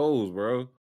scaring the hoes, bro.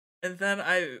 And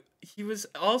then he was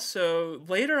also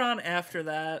later on after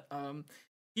that.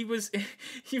 He was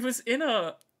in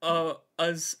a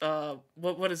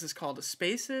what is this called? A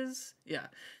Spaces? Yeah.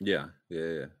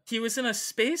 He was in a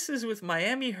Spaces with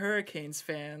Miami Hurricanes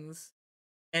fans,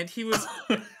 and he was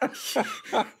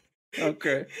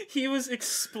okay. He was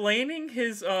explaining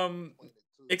his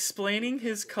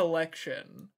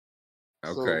collection.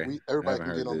 Okay. So everybody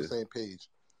can get on the same page.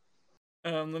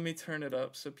 Let me turn it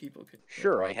up so people can.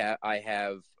 Sure, I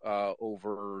have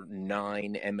over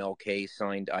 9 MLK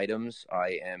signed items.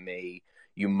 I am a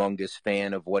humongous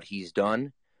fan of what he's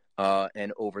done,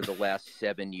 and over the last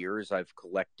 7 years, I've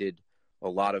collected a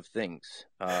lot of things.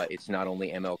 It's not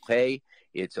only MLK;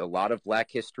 it's a lot of Black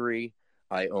history.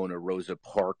 I own a Rosa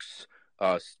Parks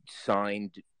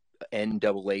signed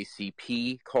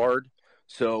NAACP card,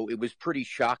 so it was pretty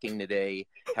shocking today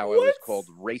how I was called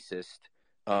racist.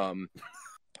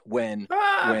 When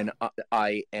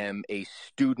I am a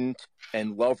student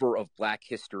and lover of Black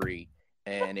history,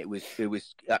 and it was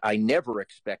I never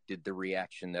expected the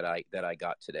reaction that I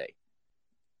got today.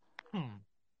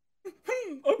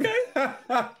 Okay.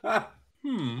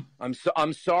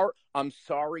 I'm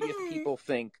sorry if people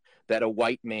think that a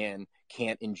white man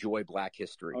can't enjoy Black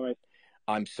history. All right.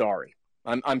 I'm sorry.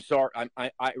 I'm sorry.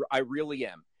 I really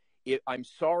am. I'm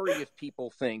sorry if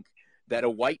people think that a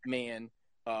white man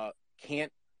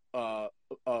can't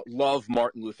love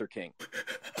Martin Luther King.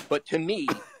 But to me,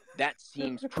 that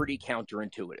seems pretty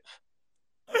counterintuitive.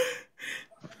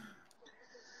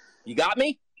 You got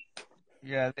me?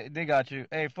 Yeah, they got you.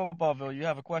 Hey, Footballville, you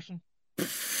have a question?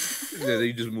 Yeah,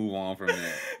 they just move on from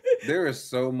that. There is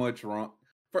so much wrong.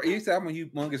 He's I'm a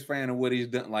humongous fan of what he's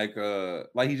done. Like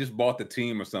he just bought the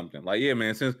team or something. Like, yeah,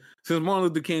 man. Since Martin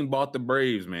Luther King bought the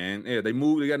Braves, man. Yeah, they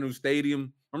moved. They got a new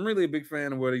stadium. I'm really a big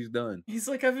fan of what he's done. He's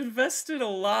like, I've invested a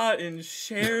lot in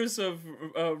shares of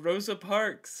Rosa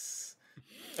Parks.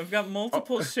 I've got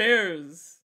multiple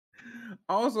shares.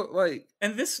 Also, like,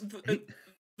 and this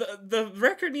the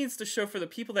record needs to show for the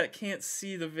people that can't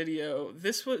see the video.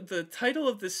 This was the title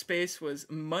of this space was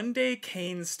Monday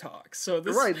Canes Talk. So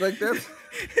this like that's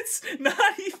it's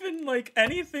not even like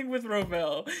anything with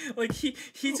Rovell. Like he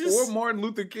just or Martin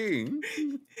Luther King.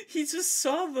 He just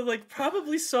saw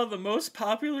probably saw the most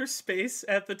popular space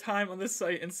at the time on the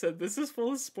site and said, "This is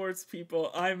full of sports people.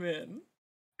 I'm in."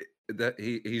 That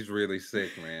he's really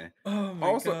sick, man. Oh my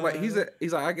also, God. like he's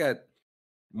like, I got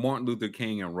Martin Luther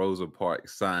King and Rosa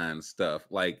Parks signed stuff.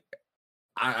 Like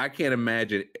I can't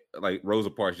imagine like Rosa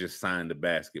Parks just signed the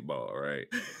basketball, right?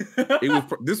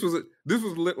 This was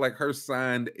lit like her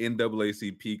signed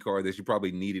NAACP card that she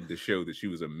probably needed to show that she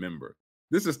was a member.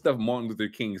 This is stuff Martin Luther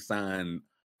King signed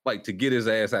like to get his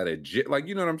ass out of jail. Like,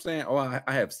 you know what I'm saying? Oh, I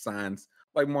have signs.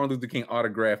 Like Martin Luther King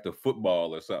autographed a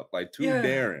football or something, like to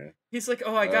Darren. He's like,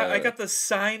 oh, I got the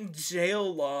signed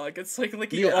jail log. It's like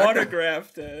he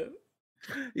autographed it.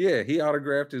 Yeah, he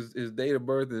autographed his date of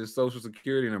birth and his social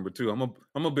security number too. I'm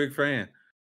a big fan.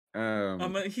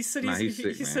 He said he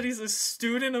said he's a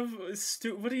student of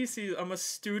what do you see? I'm a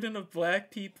student of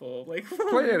black people. Like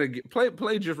play that again.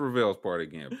 Play just Ravell's part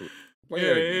again. Play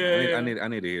that again. Yeah. I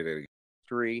need to hear that again.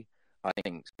 3. I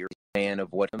think you're a fan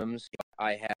of what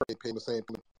I have. They pay the same.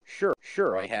 Sure.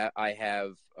 I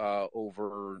have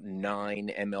over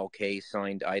 9 MLK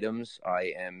signed items.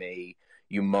 I am a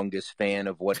humongous fan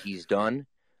of what he's done.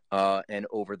 And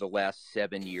over the last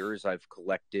 7 years, I've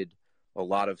collected a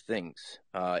lot of things.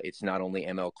 It's not only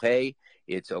MLK,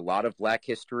 it's a lot of Black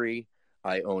history.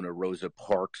 I own a Rosa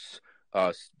Parks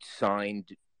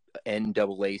signed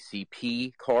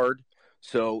NAACP card.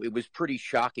 So it was pretty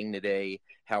shocking today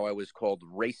how I was called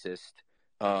racist.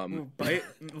 Bite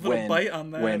on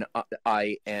that. When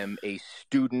I am a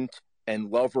student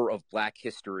and lover of Black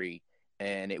history,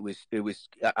 and it was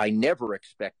I never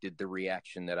expected the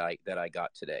reaction that I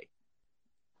got today.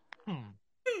 I'm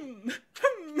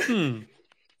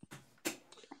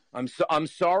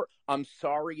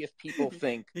sorry if people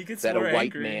think that a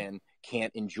white man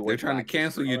can't enjoy. They're trying to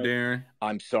cancel you, Darren.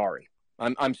 I'm sorry.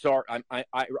 I'm sorry.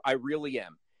 I really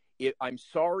am. I'm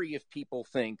sorry if people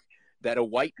think that a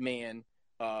white man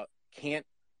can't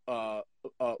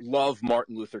love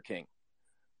Martin Luther King,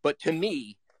 but to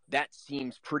me that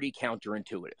seems pretty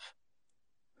counterintuitive.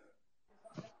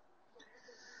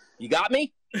 You got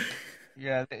me?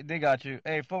 Yeah, they got you.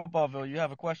 Hey, Footballville, you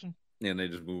have a question? And they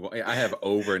just move on. I have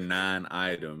over 9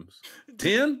 items.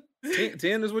 10?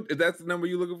 10 is that's the number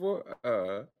you're looking for?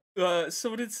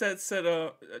 Someone in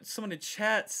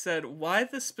chat said, why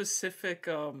the specifics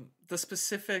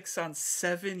on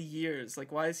 7 years?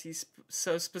 Like, why is he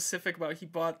so specific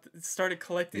about started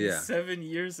collecting 7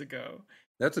 years ago?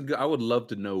 That's I would love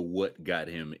to know what got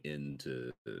him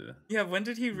into. Yeah, when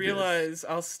did he realize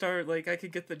I'll start? Like, I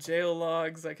could get the jail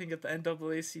logs, I can get the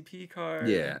NAACP card.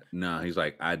 Yeah, no, he's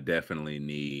like, I definitely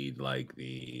need like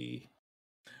the.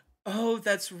 Oh,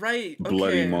 that's right.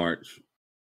 Bloody March.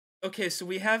 Okay, so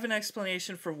we have an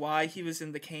explanation for why he was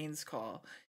in the Canes call.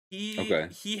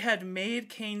 He had made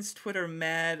Canes Twitter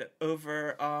mad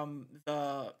over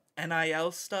the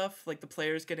NIL stuff, like the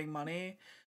players getting money.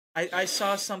 I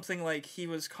saw something like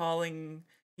he's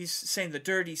saying the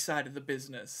dirty side of the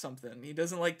business, something. He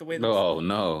doesn't like the way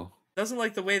doesn't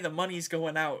like the way the money's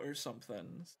going out or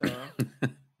something. So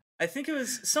I think it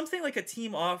was something like a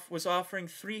team was offering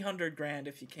 $300,000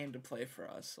 if he came to play for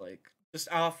us. Like, just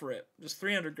offer it. Just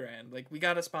 $300,000. Like, we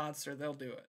got a sponsor, they'll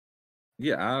do it.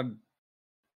 Yeah,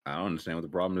 I don't understand what the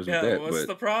problem is with that. What's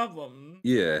the problem?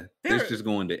 Yeah, this just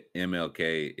going to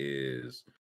MLK is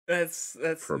that's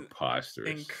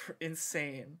preposterous,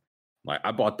 insane. Like,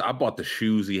 I bought the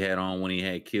shoes he had on when he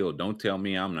had killed. Don't tell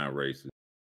me I'm not racist.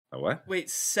 What? Wait,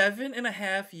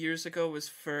 7.5 years ago was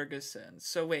Ferguson.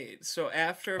 So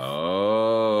after.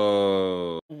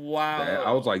 Oh. Wow.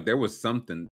 I was like, there was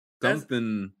something.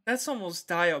 That's almost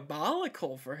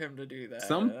diabolical for him to do that.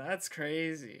 That's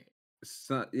crazy.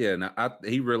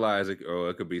 He realized it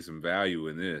could be some value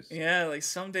in this. Yeah, like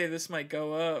someday this might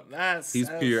go up. He's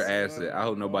pure asset. I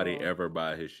hope nobody ever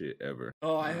buy his shit ever.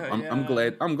 Oh, I'm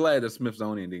glad the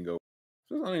Smithsonian didn't go.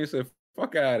 Smithsonian said,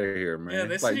 "Fuck out of here, man." Yeah,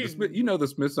 the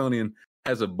Smithsonian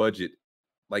has a budget.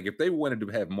 Like, if they wanted to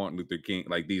have Martin Luther King,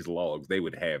 like these logs, they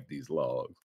would have these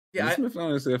logs. Yeah, the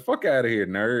Smithsonian said, "Fuck out of here,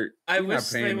 nerd." I wish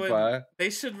they would. They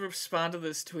should respond to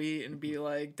this tweet and be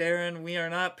like, "Darren, we are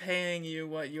not paying you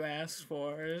what you asked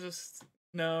for. It's just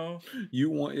no." You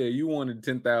wanted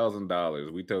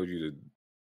 $10,000. We told you to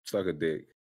suck a dick,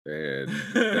 and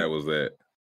that was that.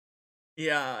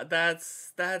 Yeah,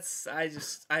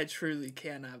 I truly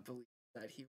cannot believe that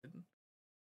he would.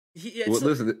 Well,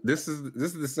 listen, this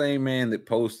is the same man that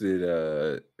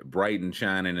posted bright and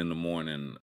shining in the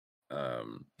morning.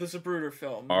 The Zapruder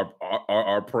film.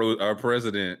 Our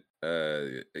president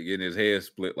getting his head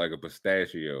split like a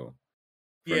pistachio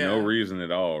for no reason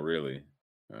at all, really.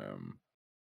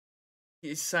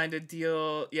 He signed a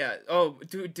deal. Yeah. Oh,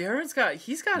 dude, Darren's got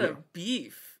a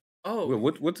beef. Oh,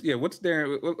 what's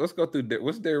Darren? Let's go through.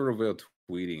 What's Darren Rovell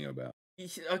tweeting about?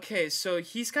 Okay, so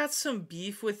he's got some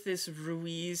beef with this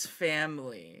Ruiz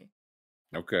family.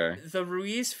 Okay. The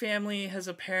Ruiz family has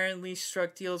apparently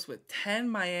struck deals with 10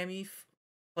 Miami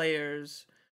players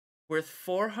worth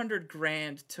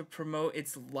 $400,000 to promote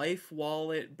its Life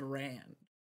Wallet brand.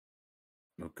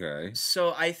 Okay.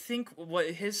 So I think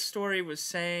what his story was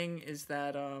saying is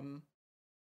that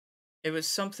it was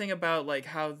something about like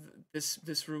how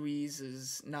this Ruiz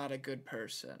is not a good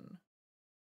person.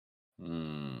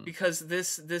 Because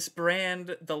this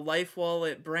brand, the Life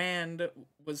Wallet brand,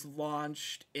 was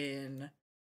launched in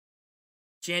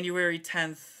January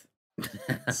 10th.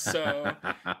 So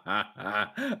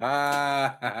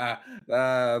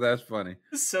that's funny.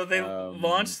 So they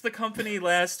launched the company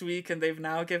last week, and they've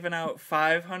now given out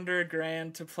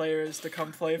 $500,000 to players to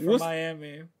come play for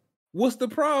Miami. What's the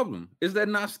problem? Is that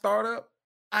not startup?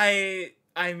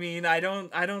 I mean, I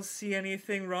don't see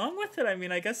anything wrong with it. I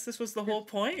mean, I guess this was the whole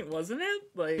point, wasn't it?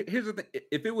 Like, here's the thing: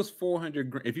 if it was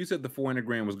 400, if you said the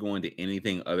 400,000 was going to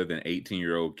anything other than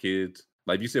 18-year-old kids,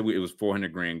 like you said, it was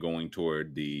 400,000 going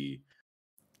toward the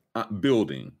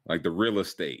building, like the real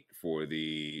estate for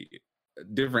the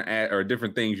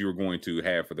different things you were going to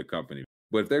have for the company.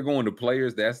 But if they're going to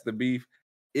players, that's the beef.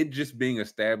 It just being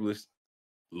established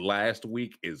last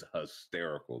week is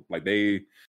hysterical. Like you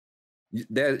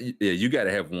got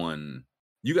to have one.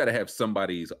 You got to have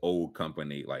somebody's old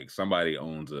company, like somebody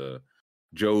owns a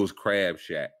Joe's Crab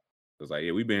Shack. It's like,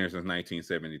 yeah, we've been here since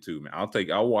 1972, man.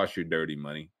 I'll wash your dirty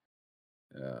money.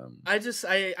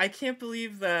 I can't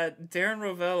believe that Darren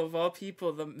Rovell, of all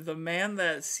people, the man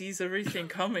that sees everything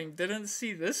coming, didn't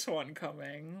see this one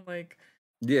coming. Like,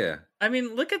 yeah. I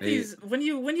mean, look at these. When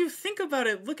you think about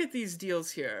it, look at these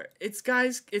deals here. It's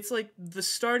like the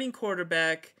starting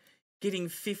quarterback getting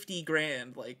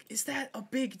 $50,000. Like, is that a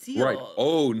big deal? Right.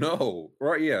 Oh no.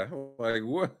 Right. Yeah. Like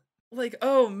what? Like,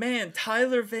 oh man,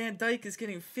 Tyler Van Dyke is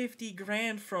getting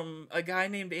 $50,000 from a guy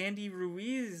named Andy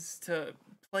Ruiz to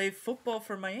play football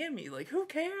for Miami. Like, who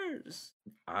cares?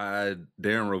 Darren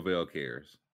Rovell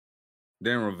cares.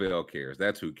 Darren Rovell cares.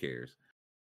 That's who cares.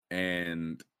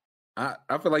 And I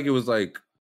feel like it was like,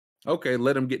 okay,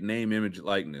 let him get name, image,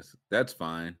 likeness. That's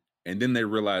fine. And then they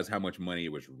realized how much money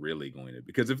it was really going to.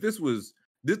 Because if this was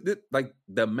this like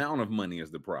the amount of money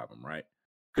is the problem, right?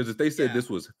 Because if they said this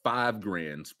was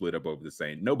 $5,000 split up over the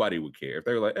same, nobody would care. If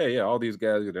they were like, hey, yeah, all these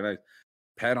guys get a nice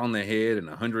pat on the head and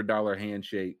 $100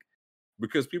 handshake,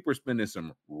 because people are spending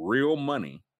some real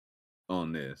money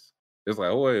on this. It's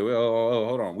like, oh wait, well,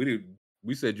 hold on,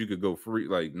 we said you could go free,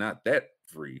 like not that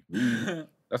free.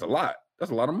 That's a lot.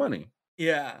 That's a lot of money.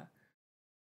 Yeah,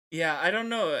 I don't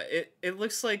know. It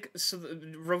looks like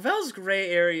Rovell's gray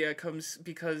area comes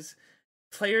because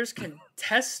players can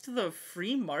test the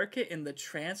free market in the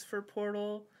transfer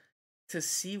portal to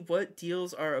see what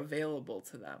deals are available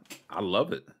to them. I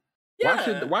love it.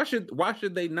 Yeah. Why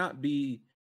should they not be?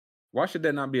 Why should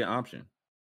that not be an option?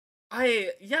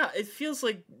 It feels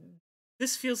like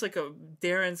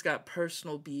Darren's got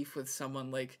personal beef with someone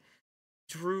like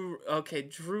Drew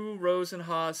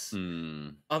Rosenhaus,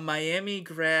 a Miami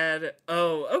grad.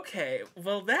 Oh, okay.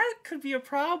 Well, that could be a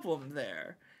problem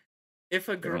there. If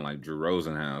a like Drew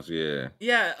Rosenhaus, yeah.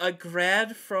 Yeah, a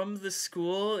grad from the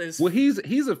school is he's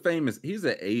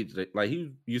an agent, like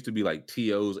he used to be like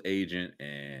T.O.'s agent,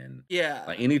 and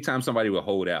like anytime somebody would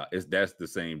hold out, that's the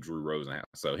same Drew Rosenhaus.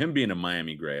 So him being a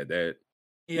Miami grad,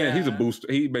 he's a booster.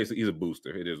 He's a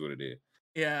booster. It is what it is.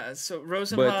 Yeah, so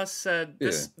Rosenhaus said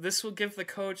this will give the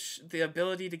coach the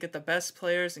ability to get the best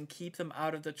players and keep them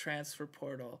out of the transfer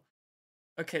portal.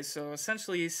 Okay, so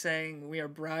essentially he's saying we are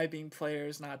bribing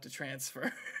players not to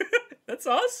transfer. That's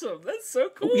awesome. That's so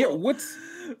cool. Yeah,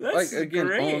 that's like again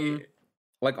great.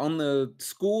 On the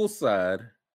school side,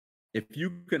 if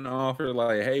you can offer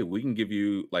like, hey, we can give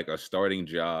you like a starting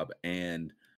job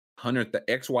and the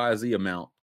XYZ amount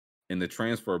in the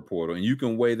transfer portal, and you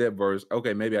can weigh that versus,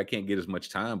 okay, maybe I can't get as much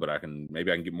time, but I can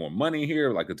get more money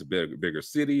here, like it's a bigger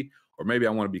city, or maybe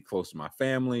I want to be close to my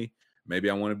family.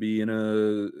 Maybe I want to be in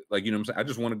a, like, you know what I'm saying? I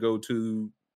just want to go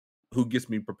to who gets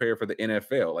me prepared for the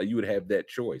NFL. Like, you would have that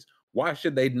choice. Why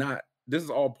should they not? This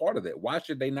is all part of that. Why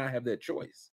should they not have that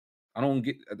choice? I don't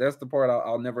get. That's the part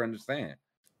I'll never understand.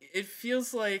 It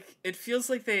feels like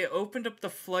they opened up the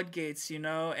floodgates,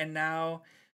 and now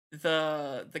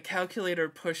the calculator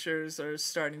pushers are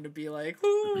starting to be like,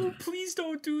 "Oh, please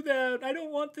don't do that. I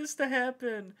don't want this to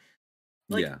happen."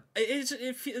 Like, yeah,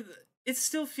 it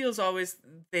still feels always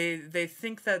they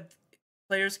think that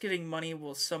players getting money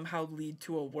will somehow lead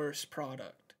to a worse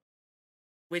product,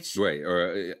 which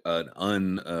or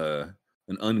an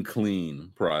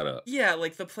unclean product. Yeah,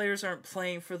 like the players aren't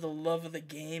playing for the love of the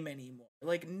game anymore.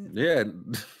 Like,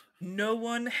 no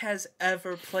one has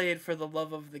ever played for the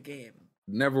love of the game.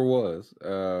 Never was.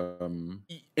 And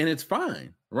it's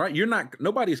fine, right?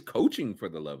 Nobody's coaching for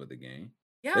the love of the game.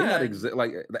 Yeah. They're not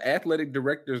like the athletic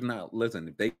director's not, listen,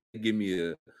 if they give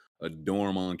me a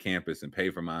dorm on campus and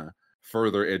pay for my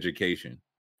further education,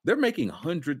 they're making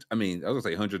hundreds of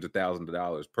thousands of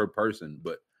dollars per person,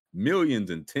 but millions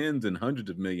and tens and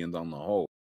hundreds of millions on the whole.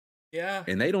 Yeah.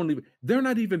 And they're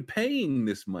not even paying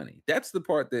this money. That's the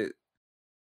part that,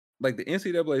 like, the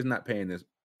NCAA is not paying this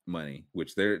money,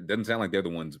 which doesn't sound like they're the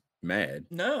ones mad.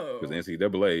 No. Because the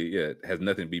NCAA has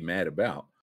nothing to be mad about.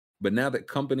 But now that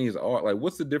companies are, like,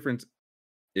 what's the difference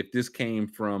if this came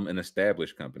from an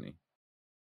established company?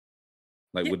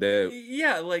 Like, would that...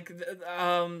 Yeah, like,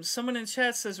 someone in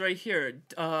chat says right here,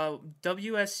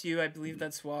 WSU, I believe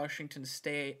that's Washington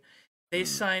State, they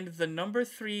signed the number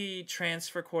 3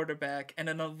 transfer quarterback, and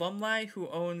an alumni who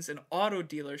owns an auto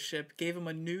dealership gave him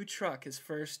a new truck his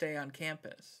first day on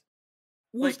campus.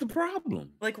 What's the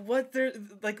problem? Like, what they're,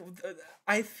 like,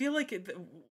 I feel like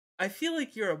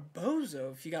you're a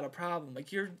bozo if you got a problem.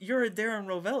 Like, you're a Darren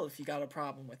Rovell if you got a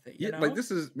problem with it. You know? Like,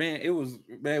 this is, man.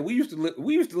 We used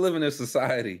to live in a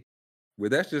society where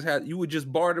that's just how you would just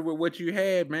barter with what you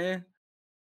had, man.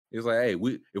 It's like, hey,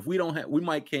 we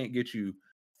can't get you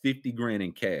 50 grand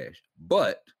in cash,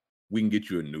 but we can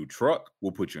get you a new truck.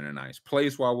 We'll put you in a nice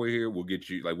place while we're here. We'll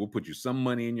put you some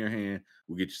money in your hand.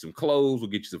 We'll get you some clothes.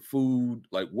 We'll get you some food,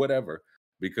 like whatever,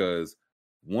 because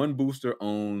one booster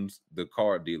owns the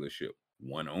car dealership.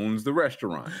 One owns the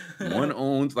restaurant. One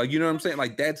owns, like, you know what I'm saying?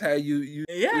 Like, that's how you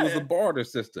it was a barter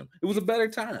system. It was a better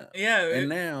time. Yeah. And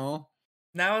now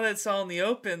that's all in the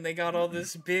open, they got all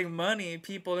this big money.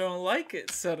 People don't like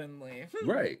it suddenly.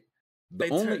 Right. They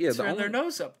turn their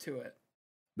nose up to it.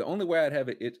 The only way I'd have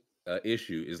an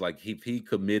issue is, like, if he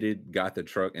committed, got the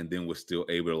truck, and then was still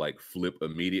able to, like, flip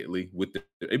immediately with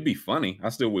it'd be funny. I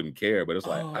still wouldn't care, but it's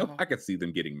like, I could see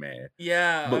them getting mad.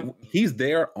 Yeah. But he's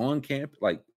there on campus.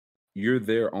 Like, you're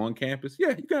there on campus. Yeah,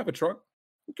 you can have a truck.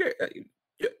 Okay.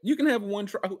 You can have one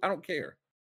truck. I don't care.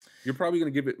 You're probably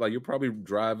going to give it, like, you'll probably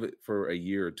drive it for a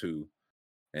year or two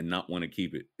and not want to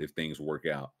keep it if things work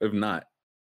out. If not,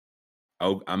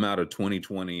 I'm out of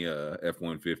 2020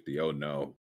 F-150. Oh,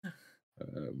 no.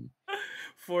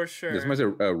 For sure. This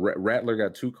said Rattler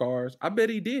got 2 cars. I bet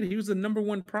he did. He was the number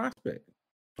 1 prospect.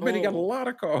 I bet he got a lot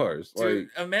of cars. Dude,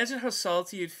 like, imagine how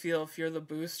salty you'd feel if you're the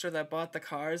booster that bought the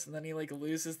cars and then he, like,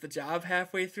 loses the job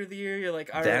halfway through the year. You're like,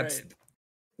 all right.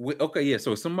 Okay, yeah.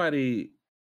 So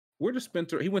where did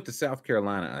Spencer? He went to South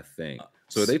Carolina, I think.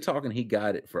 So are they talking he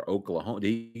got it for Oklahoma?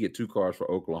 Did he get 2 cars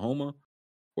for Oklahoma?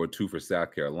 Or 2 for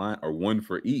South Carolina, or 1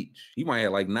 for each? He might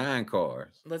have like 9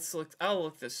 cars. I'll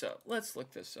look this up. Let's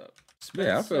look this up.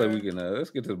 Yeah, I feel like we can.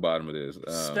 Let's get to the bottom of this.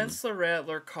 Spencer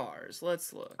Rattler cars.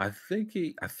 Let's look. I think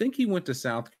he went to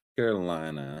South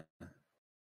Carolina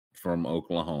from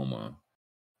Oklahoma,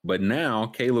 but now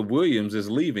Caleb Williams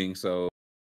is leaving, so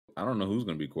I don't know who's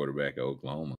going to be quarterback at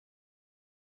Oklahoma.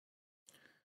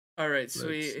 All right, so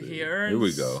he earns. Here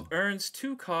we go. Earns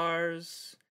 2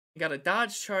 cars. You got a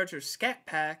Dodge Charger Scat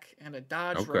Pack and a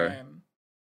Dodge Ram.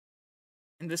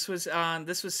 And this was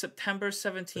September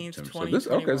 17th, 2021.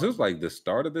 So this was like the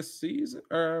start of this season,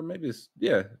 or maybe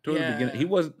the beginning. He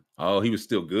was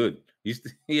still good.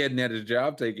 He hadn't had his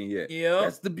job taken yet. Yeah,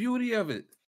 that's the beauty of it.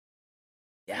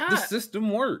 Yeah, the system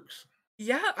works.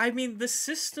 Yeah, I mean the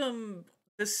system.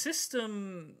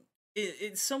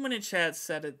 Someone in chat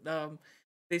said it.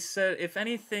 They said, if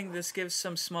anything, this gives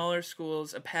some smaller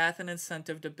schools a path and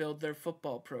incentive to build their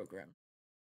football program.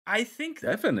 I think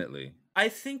definitely. I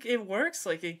think it works.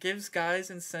 Like, it gives guys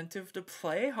incentive to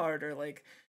play harder. Like,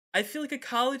 I feel like a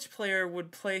college player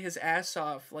would play his ass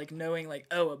off, like, knowing, like,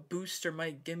 oh, a booster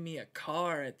might give me a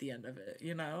car at the end of it,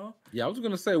 you know? Yeah, I was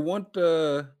gonna say,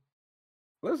 listen,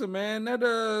 man, that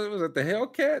was it the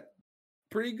Hellcat?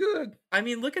 Pretty good. I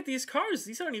mean, look at these cars.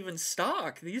 These aren't even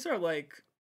stock. These are like,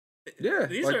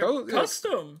 these like are those,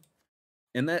 custom.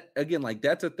 And that, again, like,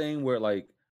 that's a thing where, like,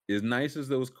 as nice as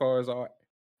those cars are,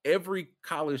 every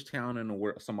college town in the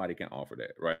world, somebody can offer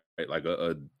that, right? Like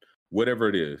a whatever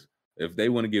it is. If they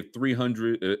want to give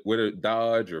 300, whether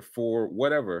Dodge or Ford,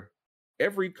 whatever,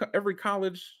 every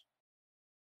college,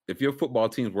 if your football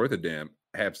team's worth a damn,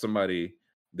 have somebody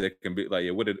that can be like,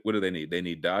 yeah, what do they need? They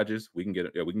need Dodges. We can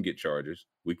get Chargers.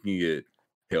 We can get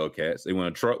Hellcats. They want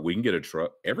a truck. We can get a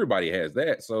truck. Everybody has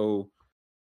that. So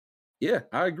yeah,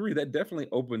 I agree. That definitely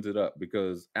opens it up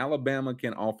because Alabama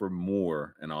can offer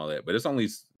more and all that, but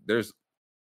there's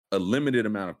a limited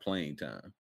amount of playing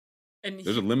time. And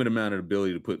there's a limited amount of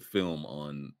ability to put film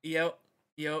on. Yep.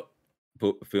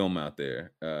 Put film out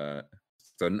there.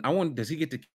 So does he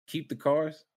get to keep the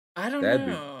cars? I don't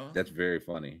know. That's very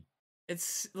funny.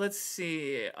 Let's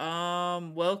see.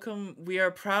 Welcome. We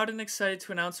are proud and excited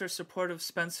to announce our support of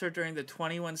Spencer during the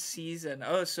 21 season.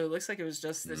 Oh, so it looks like it was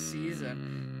just this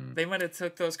season. They might have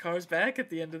took those cars back at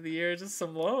the end of the year, just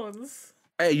some loans.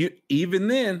 Hey, even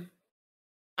then,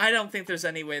 I don't think there's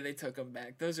any way they took them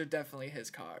back. Those are definitely his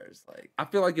cars. Like, I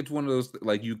feel like it's one of those,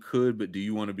 like, you could, but do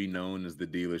you want to be known as the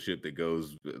dealership that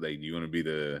goes, like, do you want to be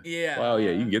the, well,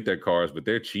 yeah, you can get their cars, but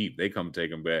they're cheap. They come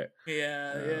take them back.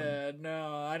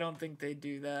 No, I don't think they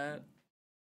do that.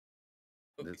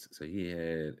 So he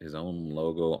had his own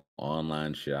logo,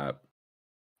 online shop,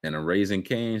 and a Raising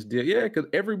Cane's deal. Yeah, because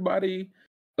everybody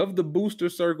of the booster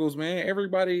circles, man,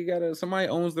 somebody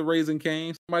owns the Raising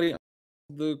Cane's, somebody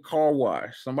the car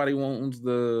wash, somebody owns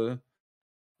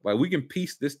we can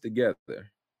piece this together.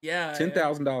 Yeah,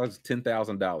 $10,000 is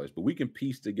 $10,000, but we can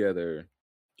piece together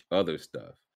other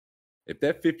stuff. If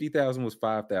that 50,000 was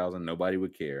 5,000, nobody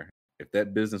would care. If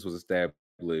that business was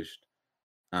established,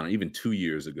 I don't know, even 2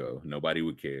 years ago, nobody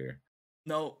would care.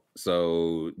 No.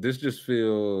 So this just we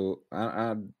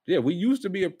used to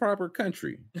be a proper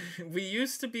country. We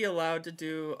used to be allowed to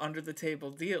do under the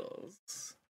table deals.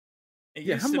 It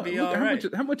used to be all right.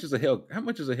 How much is a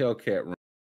Hellcat run?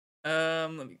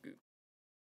 Let me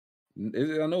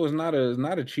Google. I know it's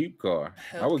not a cheap car.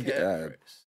 Hellcat I would get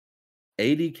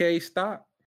 $80K stock.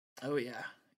 Oh yeah,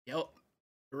 yep,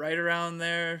 right around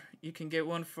there. You can get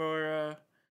one for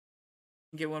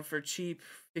cheap,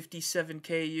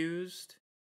 57K used.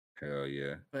 Hell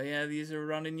yeah. But yeah, these are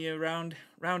running you around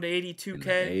 82K.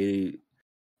 80.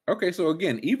 Okay, so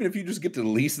again, even if you just get to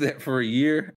lease that for a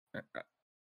year,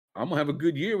 I'm gonna have a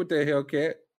good year with that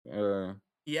Hellcat.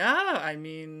 Yeah, I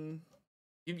mean,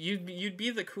 you'd be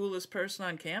the coolest person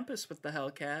on campus with the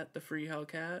Hellcat, the free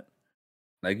Hellcat.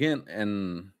 Again,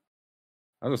 and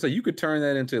I was gonna say you could turn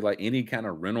that into like any kind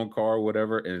of rental car or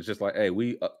whatever, and it's just like, hey,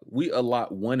 we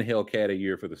allot one Hellcat a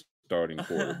year for the starting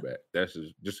quarterback. That's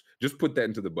just put that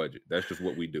into the budget. That's just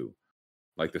what we do.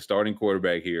 Like the starting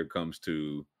quarterback here comes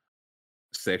to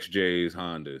Sex J's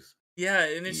Hondas. Yeah,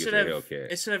 and it should have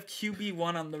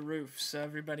QB1 on the roof, so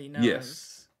everybody knows.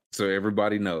 Yes, so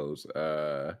everybody knows.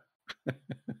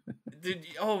 Dude,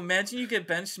 imagine you get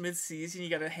benched mid-season, you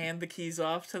got to hand the keys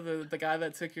off to the guy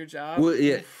that took your job. Well,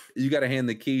 yeah, you got to hand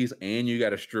the keys, and you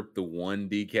got to strip the one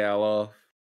decal off.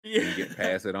 Yeah, and you get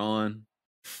pass it on.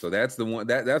 So that's the one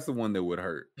that's the one that would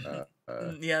hurt.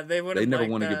 Yeah, they wouldn't. They never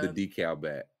want to give the decal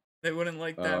back. They wouldn't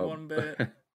like that one bit.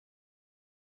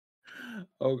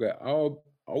 Okay,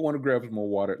 I want to grab some more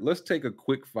water. Let's take a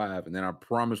quick 5, and then I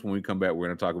promise when we come back, we're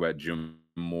going to talk about Jim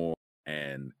Moore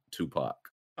and Tupac.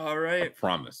 All right. I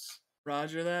promise.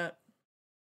 Roger that.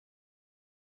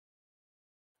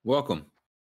 Welcome.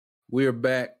 We are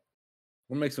back.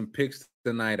 We'll make some picks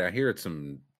tonight. I hear it's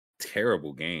some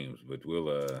terrible games, but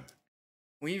we'll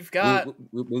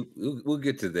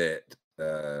get to that.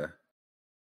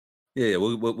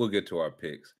 We'll get to our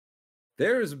picks.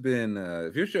 There's been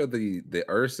if you show the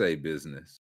Irsay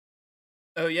business.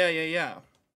 Oh yeah.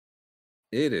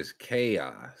 It is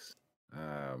chaos.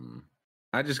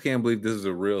 I just can't believe this is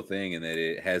a real thing and that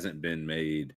it hasn't been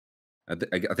made. I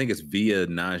think it's via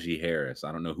Najee Harris.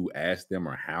 I don't know who asked them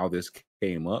or how this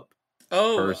came up.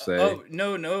 Oh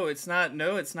no, it's not.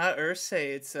 No, it's not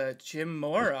Irsay. It's Jim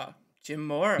Mora. Jim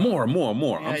Mora. More.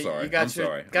 Yeah, I'm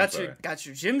sorry. Got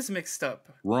your Jims mixed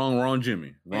up. Wrong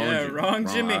Jimmy. Wrong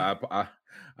Jimmy.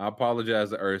 I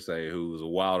apologize to Irsay, who was a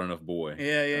wild enough boy.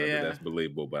 Yeah. That's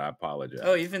believable, but I apologize.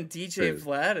 Oh, even DJ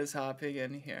Vlad is hopping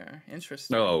in here.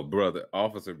 Interesting. Oh, brother,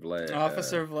 Officer Vlad.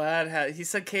 Officer Vlad he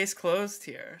said case closed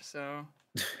here. So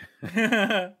he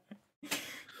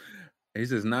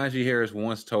says Najee Harris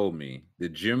once told me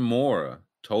that Jim Mora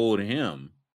told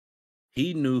him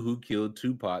he knew who killed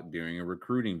Tupac during a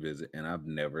recruiting visit, and I've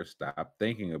never stopped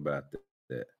thinking about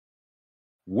that.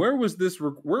 Where was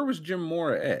Jim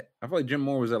Mora at? I feel like Jim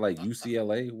Mora was at like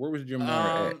UCLA. Where was Jim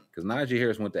Mora at? Because Najee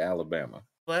Harris went to Alabama.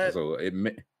 So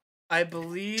I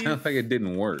believe sounds like it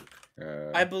didn't work.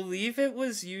 I believe it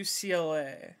was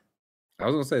UCLA. I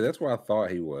was gonna say that's where I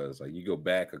thought he was. Like you go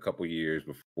back a couple years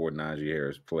before Najee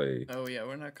Harris played. Oh yeah,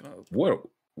 we're not gonna.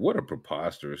 What a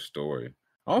preposterous story.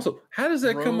 Also, how does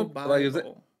that come up? Like,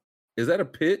 is that a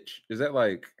pitch? Is that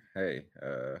like, hey,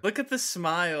 look at the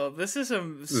smile. This is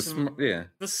the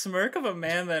smirk of a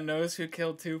man that knows who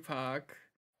killed Tupac.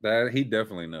 That he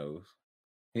definitely knows.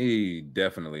 He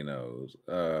definitely knows.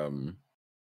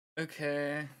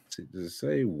 Okay. Does it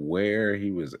say where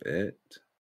he was at?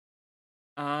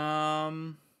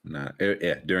 During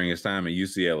his time at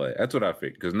UCLA. That's what I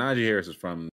figured. Because Najee Harris is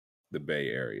from the Bay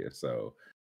Area, so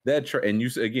that and you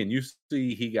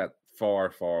see he got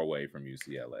far away from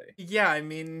UCLA. Yeah, I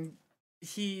mean,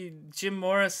 Jim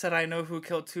Morris said, "I know who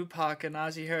killed Tupac," and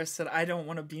Najee Harris said, "I don't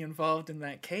want to be involved in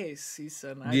that case." He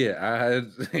said,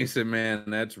 he said, "Man,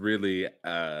 that's really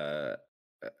I'm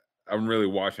really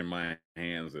washing my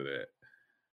hands of that."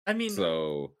 I mean,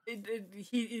 so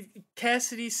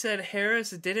Cassidy said Harris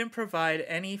didn't provide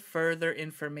any further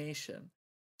information.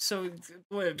 So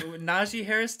Najee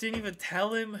Harris didn't even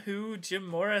tell him who Jim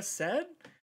Morris said?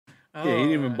 Yeah, he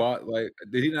didn't even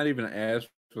did he not even ask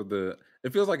for the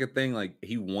it feels like a thing like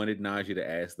he wanted Najee to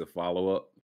ask the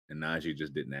follow-up and Najee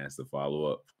just didn't ask the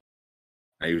follow-up.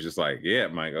 And he was just like, yeah,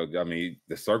 Mike, I mean,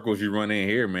 the circles you run in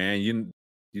here, man, you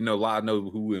know, I know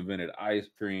who invented ice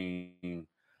cream.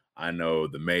 I know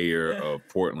the mayor of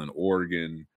Portland,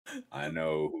 Oregon. I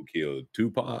know who killed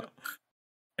Tupac.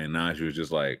 And Najee was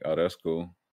just like, oh, that's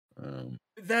cool.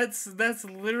 That's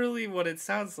literally what it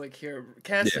sounds like here.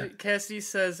 Cassidy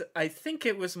says, I think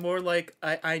it was more like,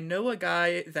 I know a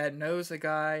guy that knows a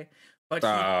guy, but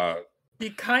he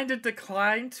kind of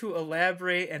declined to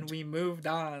elaborate and we moved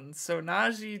on. So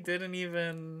Najee didn't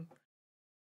even...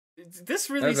 This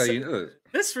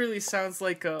really sounds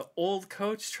like a old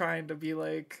coach trying to be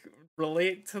like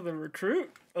relate to the recruit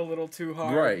a little too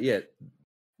hard. Right, yeah.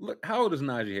 Look, how old is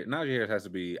Najee Harris? Najee Harris has to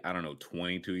be, I don't know,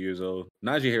 22 years old.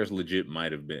 Najee Harris legit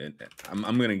might have been. I'm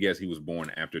gonna guess he was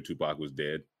born after Tupac was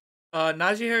dead.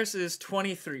 Najee Harris is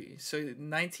 23, so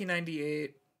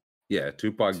 1998. Yeah,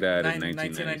 Tupac died in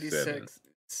 1996.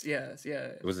 Yeah.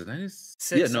 Was it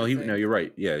 96? Yeah, no, you're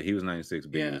right. Yeah, he was 96,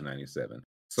 Biggie was 97.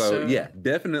 So yeah,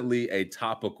 definitely a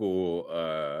topical.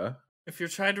 If you're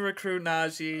trying to recruit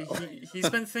Najee, he's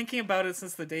been thinking about it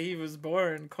since the day he was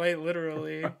born, quite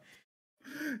literally.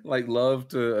 Like love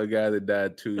to a guy that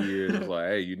died 2 years. Like,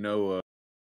 hey, you know,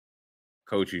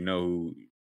 coach, you know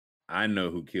I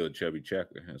know who killed Chubby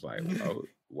Checker. It's like, oh,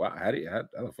 wow, how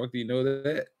the fuck do you know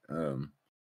that?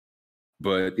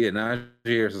 But yeah, Najee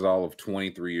Harris is all of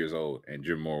 23 years old, and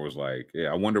Jim Moore was like,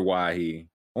 yeah, I wonder why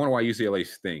UCLA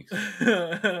stinks.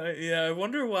 Yeah, I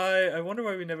wonder why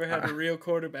we never had a real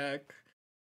quarterback.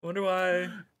 Wonder why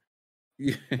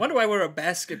we're a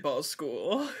basketball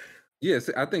school. Yes,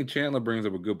 I think Chandler brings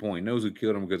up a good point. He knows who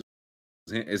killed him because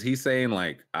is he saying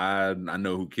like I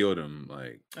know who killed him?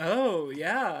 Like, oh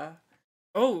yeah.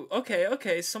 Oh,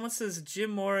 okay. Someone says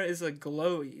Jim Moore is a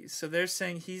glowy, so they're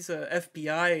saying he's a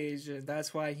FBI agent.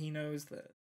 That's why he knows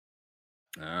that.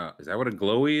 Is that what a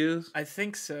glowy is? I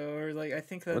think so, or like I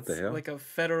think that's like a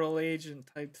federal agent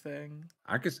type thing.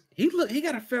 He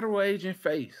got a federal agent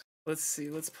face. Let's see.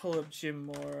 Let's pull up Jim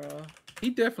Moore. He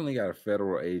definitely got a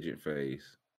federal agent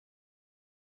face.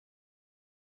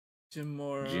 Jim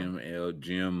Moore.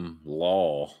 Jim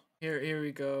Law. Here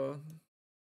we go.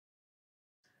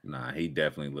 Nah, he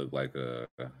definitely looked like a.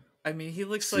 I mean, he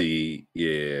looks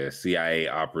CIA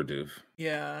operative.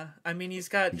 Yeah, I mean, he's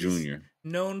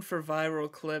known for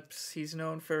viral clips. He's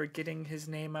known for getting his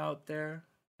name out there.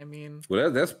 I mean,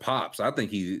 well, that's Pops. I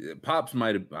think Pops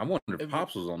might have. I wonder if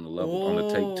Pops was on the level on the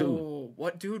tape too.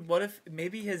 What, dude? What if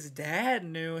maybe his dad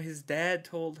knew? His dad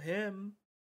told him.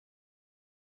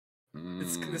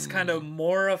 It's this kind of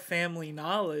Mora family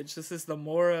knowledge. This is the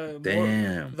Mora.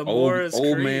 Damn,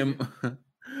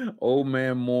 old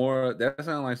man Mora. That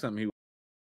sounds like something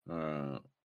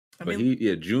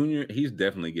he. Junior. He's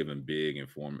definitely giving big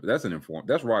informant. That's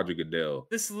Roger Goodell.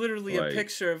 This is literally a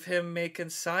picture of him making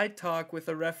side talk with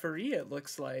a referee. It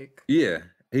looks like. Yeah,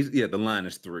 the line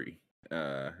is 3.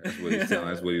 That's what he's telling.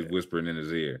 That's what he's whispering in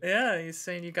his ear. Yeah, he's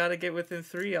saying you got to get within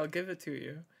 3. I'll give it to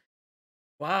you.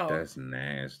 Wow. That's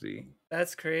nasty.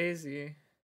 That's crazy.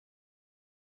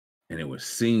 And it was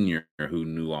Senior who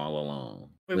knew all along.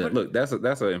 Wait, look, that's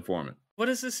an informant. What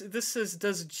is this? This says,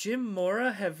 does Jim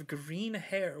Mora have green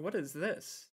hair? What is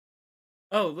this?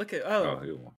 Oh, look at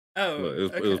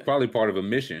look, it was probably part of a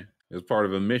mission. It was part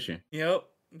of a mission. Yep.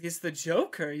 He's the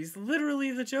Joker. He's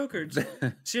literally the Joker.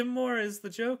 Jim Mora is the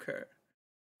Joker.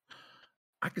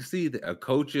 I can see that a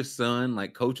coach's son,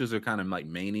 like coaches are kind of like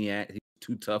maniac. He's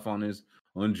too tough on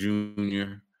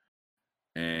Junior.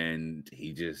 And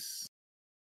he just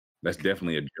That's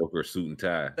definitely a Joker suit and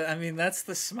tie. I mean, that's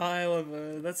the smile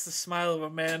of a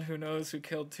man who knows who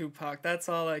killed Tupac. That's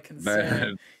all I can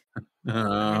say.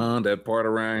 That part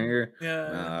around here.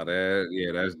 Yeah.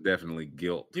 That's definitely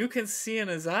guilt. You can see in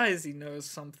his eyes he knows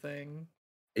something.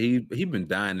 He been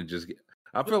dying to just get.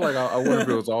 I feel like I wonder if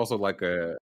it was also like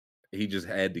he just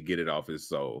had to get it off his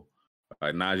soul.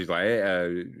 Like Najee's like,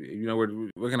 hey,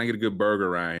 where can I get a good burger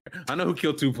around here? I know who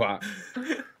killed Tupac.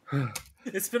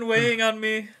 It's been weighing on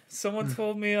me. Someone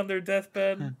told me on their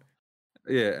deathbed.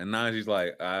 Yeah, and Najee's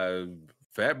like,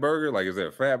 fat burger? Like, is there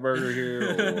a fat burger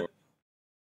here?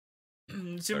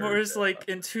 Or Jim Morris, like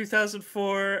in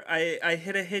 2004, I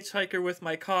hit a hitchhiker with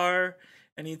my car,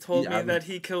 and he told me that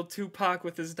he killed Tupac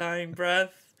with his dying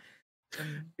breath.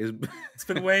 It's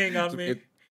been weighing on me.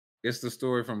 It's the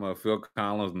story from Phil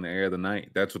Collins in The Air of the Night.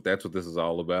 That's what this is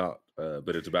all about.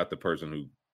 But it's about the person who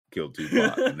killed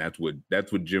Tupac, and that's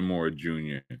what Jim Morris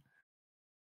Jr.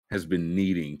 has been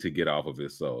needing to get off of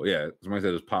his soul. Yeah, somebody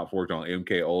said his pops worked on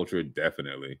MK Ultra.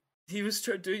 Definitely. He was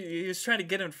trying to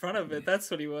get in front of it.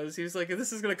 That's what he was. He was like,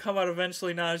 "This is gonna come out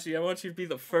eventually, Najee. I want you to be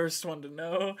the first one to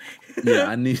know." Yeah,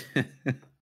 I need.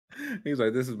 He's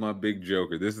like, "This is my big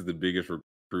Joker. This is the biggest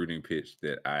recruiting pitch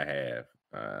that I have.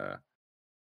 I'm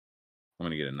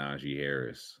gonna get a Najee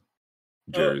Harris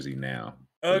jersey now.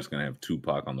 We're just gonna have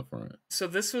Tupac on the front." So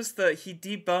this was he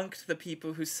debunked the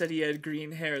people who said he had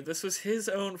green hair. This was his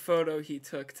own photo he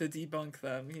took to debunk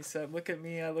them. He said, "Look at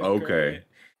me, I look great."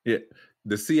 Yeah.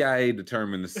 The CIA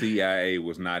determined the CIA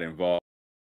was not involved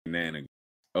in shenanigans.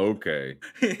 Okay.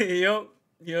 Yep.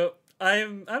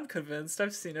 I'm convinced.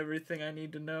 I've seen everything I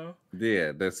need to know.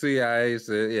 Yeah, the CIA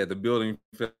said, the building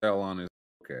fell on his.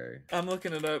 Okay. I'm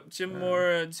looking it up. Jim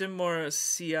Morris,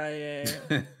 CIA.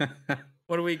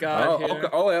 What do we got here? Okay.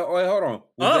 Hold on.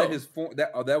 Was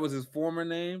that was his former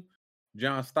name?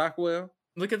 John Stockwell?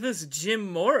 Look at this, Jim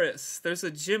Morris. There's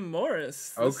a Jim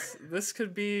Morris. This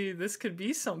could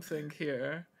be something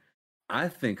here. I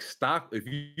think if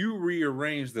you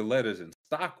rearrange the letters in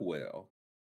Stockwell,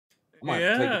 I might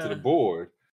take it to the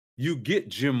board. You get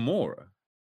Jim Mora.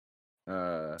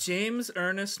 James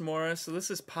Ernest Morris. So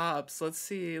this is Pops. Let's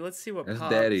see what that's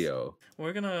Pops. Daddy-o.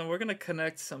 We're gonna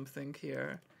connect something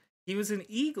here. He was an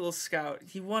Eagle Scout.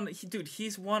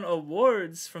 He's won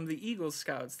awards from the Eagle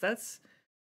Scouts. That's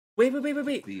Wait.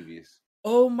 Devious.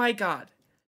 Oh my God.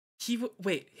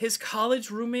 His college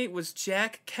roommate was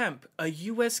Jack Kemp, a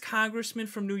U.S. congressman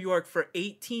from New York for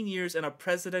 18 years and a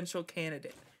presidential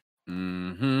candidate.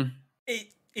 Mm-hmm.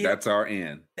 That's our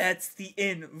in. That's the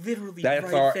in, literally. That's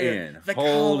right our there. in. The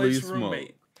Holy college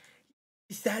roommate.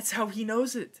 Smoke. That's how he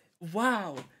knows it.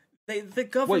 Wow. The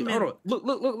government. Wait, hold on.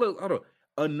 Look, hold on.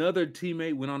 Another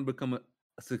teammate went on to become a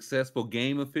successful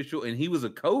game official, and he was a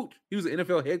coach. He was an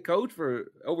NFL head coach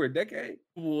for over a decade.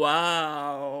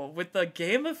 Wow, with a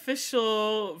game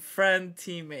official friend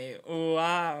teammate.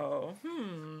 Wow.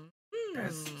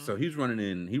 So he's running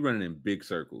in big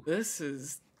circles. This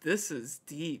is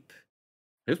deep.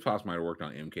 His pops might have worked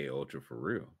on MK Ultra for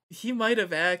real. He might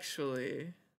have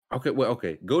actually.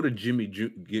 Okay. Go to Jim Jr.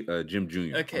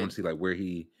 Okay. I want to see like where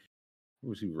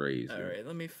was he raised? All right,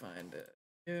 let me find it.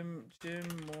 Jim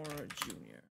Mora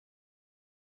Jr.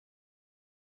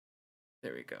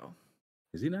 There we go.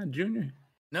 Is he not junior?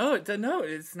 No,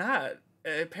 it's not.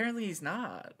 Apparently, he's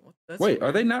not. Wait, weird.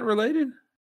 Are they not related?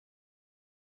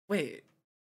 Wait.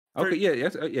 Okay,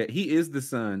 yeah. He is the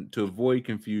son. To avoid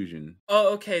confusion.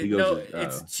 Oh, okay.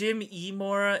 It's Jim E.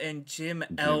 Mora and Jim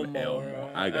L.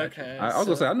 Mora. I got you. I was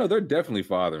gonna say I know they're definitely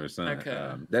father and son.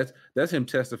 Okay. That's him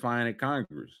testifying at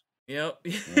Congress. Yep.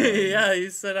 Yeah, he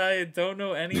said, "I don't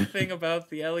know anything about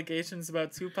the allegations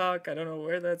about Tupac. I don't know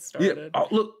where that started." Yeah.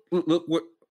 Oh, look.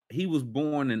 He was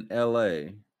born in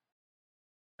L.A.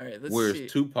 All right, let's Where's see.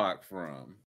 Tupac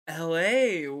from?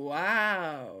 L.A.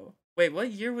 Wow. Wait,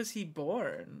 what year was he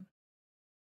born?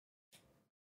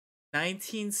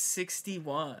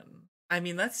 1961. I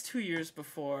mean, that's 2 years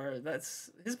before.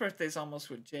 His birthday's almost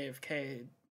with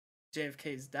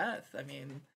JFK's death. I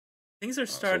mean, things are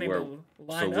starting to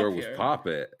line up here. So where was Pop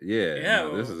at? Yeah.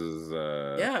 This is.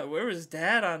 Yeah, where was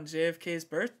Dad on JFK's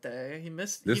birthday? He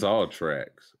missed. This all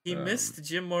tracks. He missed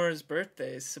Jim Mora's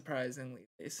birthday. Surprisingly,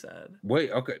 they said.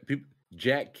 Wait, okay.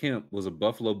 Jack Kemp was a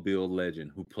Buffalo Bill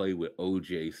legend who played with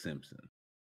O.J. Simpson.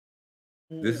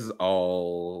 This is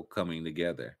all coming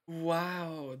together.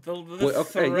 Wow.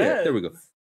 Okay, yeah, there we go.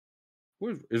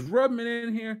 Is Rubman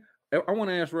in here? I want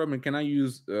to ask Rubman, can I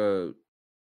use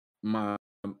my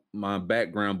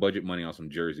background budget money on some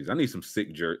jerseys? I need some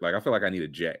sick jersey. Like, I feel like I need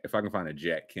if I can find a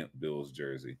Jack Kemp Bills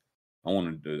jersey. I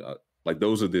want to do,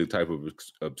 those are the type of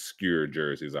obscure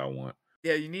jerseys I want.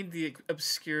 Yeah, you need the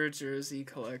obscure jersey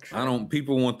collection.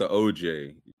 People want the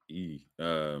OJ.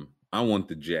 I want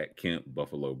the Jack Kemp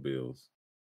Buffalo Bills.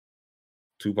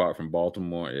 Tupac from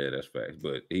Baltimore. Yeah, that's facts.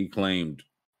 But he claimed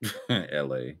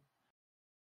LA.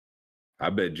 I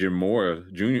bet Jim Mora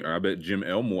Jr. I bet Jim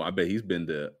Elmore. I bet he's been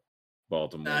to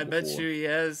Baltimore. I bet you he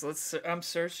has. I'm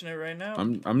searching it right now.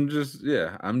 I'm just.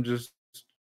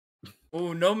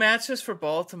 Oh, no matches for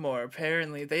Baltimore.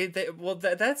 Apparently,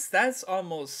 that's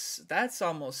almost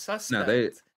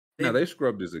suspect. They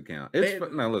scrubbed his account.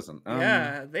 Now listen.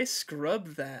 Yeah, they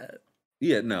scrubbed that.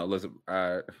 Yeah, no, listen.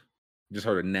 I just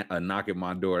heard a knock at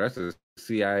my door. That's the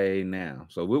CIA now.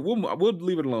 So we'll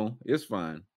leave it alone. It's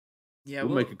fine. Yeah,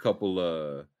 we'll make a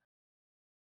couple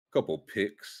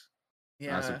picks.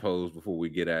 Yeah, I suppose before we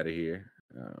get out of here.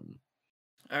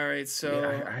 All right,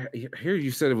 so I hear you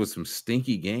said it was some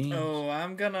stinky games. Oh,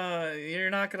 you're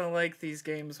not gonna like these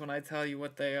games when I tell you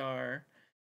what they are.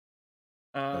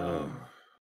 I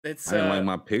didn't like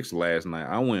my picks last night.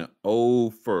 I went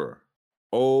 0 for.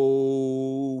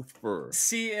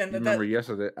 See, and remember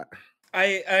yesterday?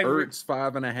 I Ertz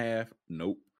 5.5.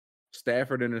 Nope.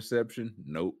 Stafford interception.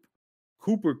 Nope.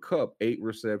 Cooper Kupp 8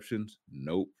 receptions.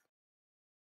 Nope.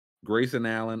 Grayson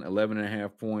Allen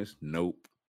 11.5 points. Nope.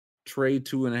 Trey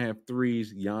 2.5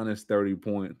 threes. Giannis 30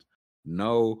 points.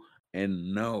 No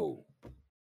and no.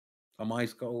 I'm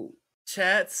ice cold.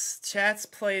 Chat's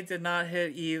play did not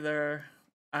hit either.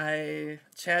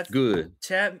 Good.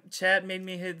 Chat made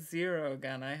me hit 0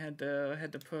 again. I had to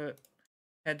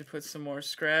put some more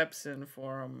scraps in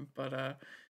for him, but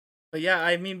yeah,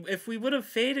 I mean, if we would have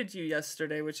faded you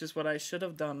yesterday, which is what I should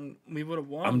have done, we would have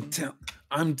won.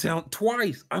 I'm telling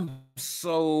twice. I'm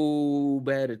so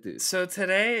bad at this. So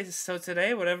today,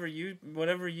 whatever you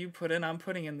put in, I'm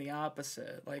putting in the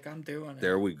opposite. Like I'm doing it.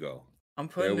 There we go. I'm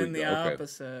putting in the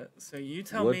opposite. So you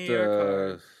tell me your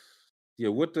card. Yeah,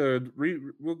 we'll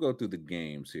go through the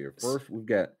games here. First, we've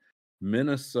got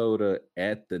Minnesota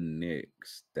at the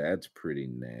Knicks. That's pretty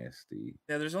nasty.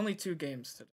 Yeah, there's only 2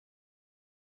 games today.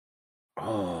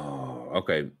 Oh,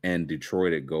 okay. And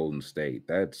Detroit at Golden State.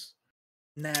 That's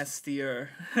nastier.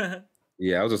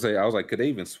 Yeah, I was gonna say, I was like, could they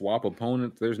even swap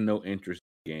opponents? There's no interest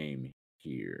game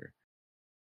here.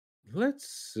 Let's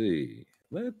see.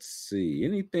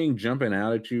 Anything jumping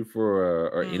out at you for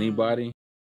or anybody?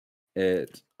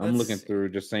 I'm looking through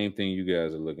the same thing you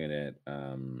guys are looking at.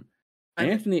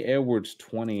 Anthony Edwards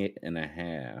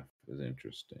 28.5 is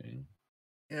interesting.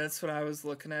 Yeah, that's what I was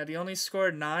looking at. He only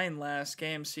scored 9 last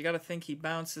game, so you got to think he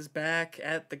bounces back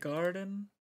at the Garden.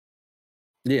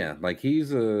 Yeah, like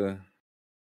he's a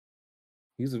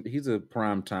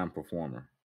prime time performer.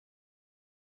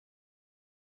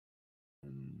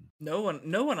 No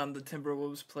one on the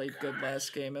Timberwolves played good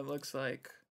last game. It looks like.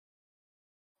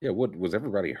 Yeah, what was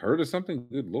everybody hurt or something?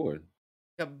 Good lord.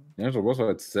 D'Angelo Russell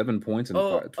had 7 points and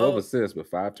 12 assists, but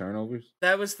 5 turnovers.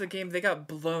 That was the game they got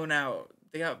blown out.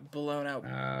 They got blown out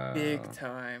big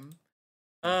time.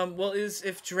 Well,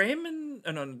 if Draymond?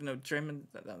 Oh, no, Draymond.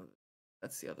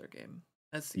 That's the other game.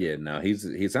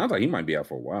 He sounds like he might be out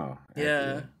for a while.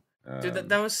 Yeah, dude,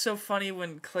 that was so funny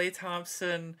when Klay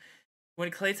Thompson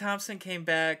came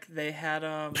back. They had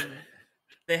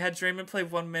Draymond play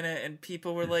 1 minute, and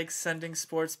people were like sending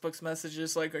sportsbooks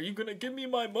messages like, "Are you gonna give me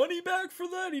my money back for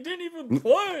that? He didn't even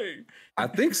play." I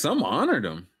think some honored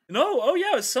him. No,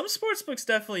 some sportsbooks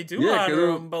definitely do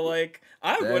honor him, but like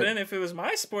I wouldn't if it was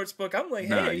my sportsbook. I'm like,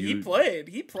 hey, he played.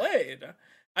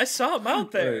 I saw him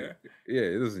out there.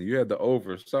 Yeah, listen, you had the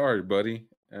over. Sorry, buddy.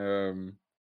 Okay,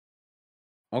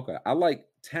 I like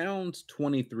Towns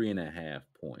 23.5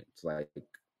 points. Like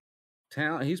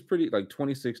he's pretty like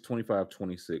 26, 25,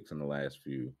 26 in the last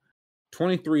few.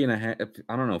 23.5,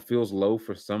 I don't know, feels low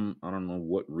for some, I don't know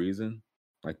what reason.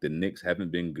 Like the Knicks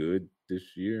haven't been good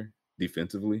this year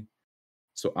defensively.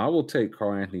 So I will take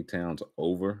Karl-Anthony Towns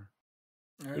over.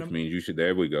 Right, which means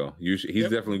there we go. He's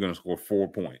definitely going to score 4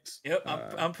 points. Yep,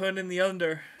 I'm putting in the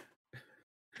under.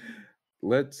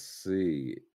 Let's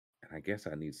see. I guess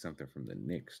I need something from the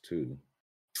Knicks too.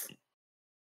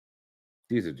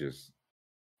 These are just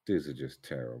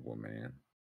terrible, man.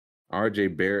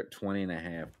 RJ Barrett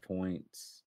 20.5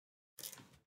 points.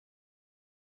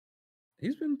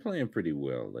 He's been playing pretty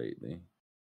well lately.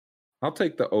 I'll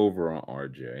take the over on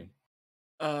RJ.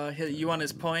 You want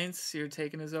his points? You're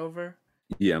taking his over?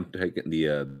 Yeah, I'm taking the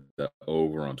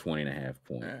over on 20.5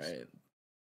 points. All right.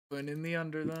 Putting in the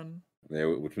under then. Yeah,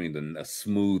 which means a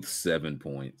smooth 7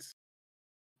 points.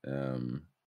 I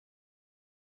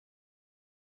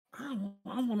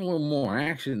want a little more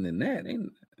action than that.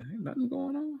 Ain't nothing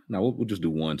going on. No, we'll just do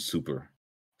one super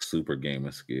game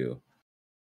of skill.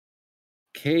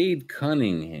 Cade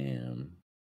Cunningham.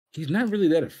 He's not really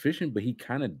that efficient, but he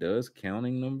kind of does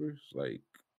counting numbers. Like,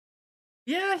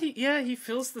 he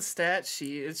fills the stat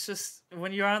sheet. It's just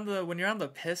when you're on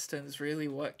the Pistons, really,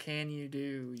 what can you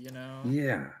do? You know?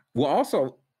 Yeah. Well,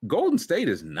 also, Golden State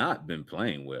has not been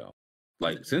playing well.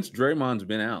 Like since Draymond's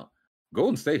been out,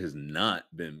 Golden State has not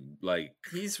been like.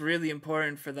 He's really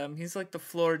important for them. He's like the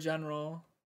floor general.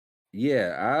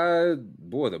 Yeah,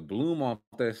 the bloom off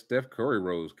that Steph Curry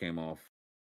rose came off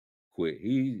quick.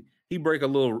 He break a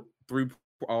little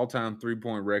all-time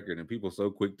 3-point record, and people so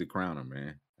quick to crown him,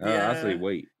 man. I say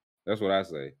wait. That's what I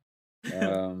say.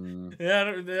 Yeah,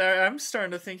 I'm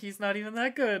starting to think he's not even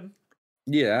that good.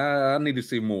 Yeah, I need to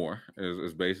see more.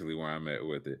 Is basically where I'm at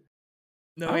with it.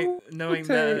 Knowing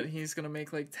that he's gonna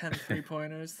make like 10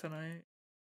 3-pointers tonight.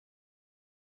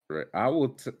 Right.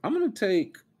 I'm gonna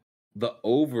take the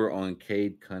over on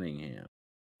Cade Cunningham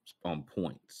on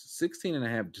points.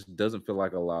 16.5 just doesn't feel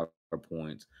like a lot of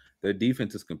points. Their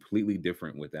defense is completely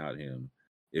different without him.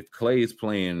 If Clay is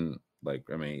playing,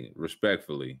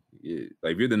 respectfully,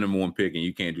 like if you're the number 1 pick and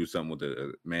you can't do something with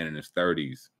a man in his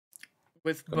 30s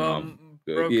with broken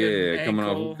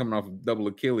ankle. coming off double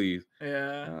Achilles.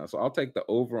 Yeah. So I'll take the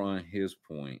over on his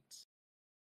points.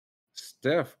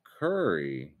 Steph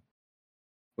Curry.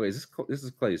 Wait, this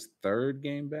is Clay's 3rd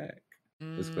game back?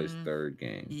 This is Clay's 3rd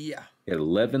game. Yeah. He had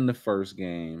 11 the first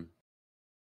game,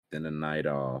 then a night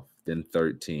off, then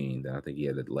 13. Then I think he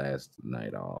had the last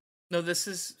night off. No, this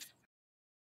is...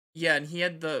 Yeah, and he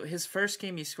had his first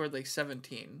game, he scored like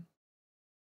 17.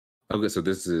 Okay, so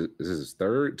this is his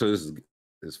 3rd? So this is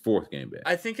his 4th game back.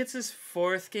 I think it's his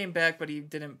 4th game back, but he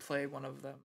didn't play one of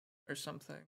them or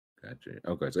something. Gotcha.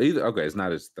 Okay, so it's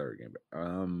not his 3rd game back.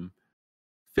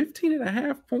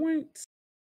 15.5 points.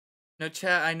 No,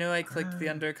 chat, I know I clicked the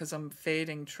under because I'm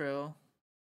fading Trill.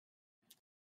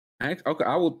 I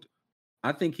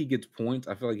think he gets points.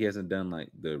 I feel like he hasn't done like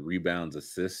the rebounds,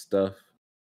 assist stuff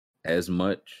as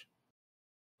much.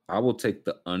 I will take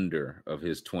the under of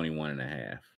his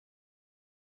 21.5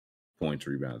 points,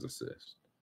 rebounds, assists.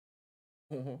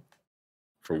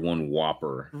 For one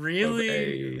whopper.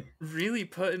 Really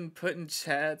putting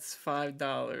chat's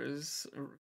 $5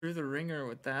 through the ringer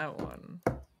with that one.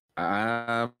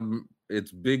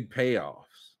 It's big payoffs.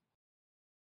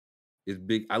 It's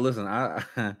big.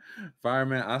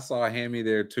 Fireman, I saw Hammy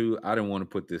there too. I didn't want to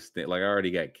put this thing. Like I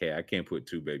already got cat. I can't put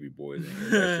 2 baby boys in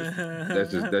here.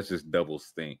 That's just double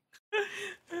stink.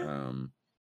 I'm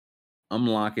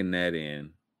locking that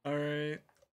in. All right.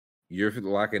 You're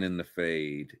locking in the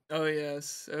fade. Oh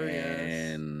yes.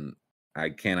 And I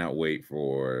cannot wait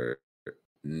for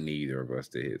neither of us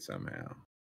to hit somehow.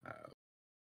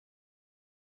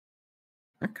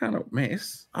 I kind of,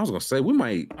 I was gonna say we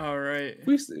might. All right.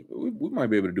 We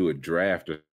might be able to do a draft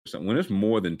or something. When there's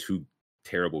more than 2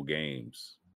 terrible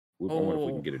games, I wonder if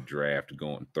we can get a draft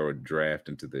going. Throw a draft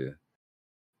into the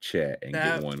chat and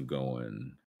get one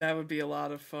going. That would be a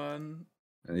lot of fun.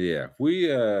 Yeah, we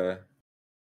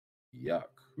yuck.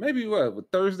 Maybe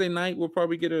Thursday night we'll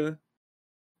probably get a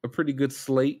pretty good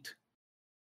slate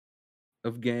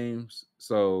of games.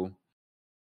 So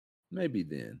maybe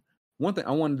then. One thing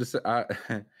I wanted to say,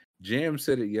 Jam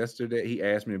said it yesterday. He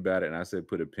asked me about it, and I said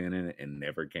put a pin in it, and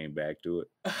never came back to it.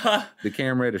 The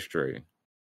Cam Reddish trade.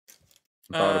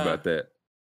 I thought about that.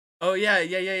 Oh yeah.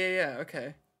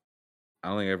 Okay. I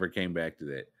don't think I ever came back to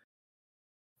that.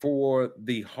 For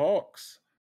the Hawks,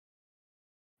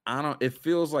 it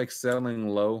feels like selling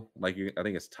low. Like I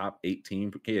think it's top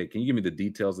 18. Yeah, can you give me the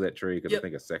details of that trade? Because I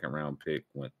think a 2nd round pick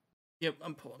went. Yep,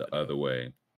 I'm pulling the other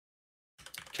way.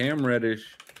 Cam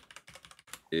Reddish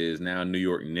is now New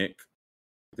York Knick.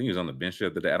 I think he was on the bench the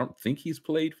other day. I don't think he's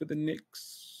played for the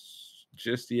Knicks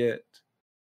just yet.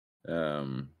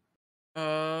 Here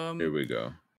we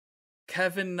go.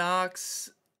 Kevin Knox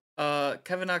the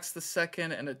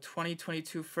 2nd and a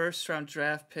 2022 first-round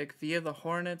draft pick via the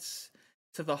Hornets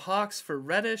to the Hawks for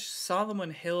Reddish,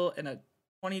 Solomon Hill, and a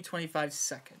 2025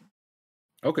 2nd.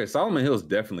 Okay, Solomon Hill's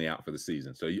definitely out for the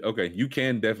season. So, you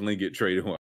can definitely get traded.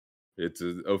 It's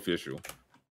official.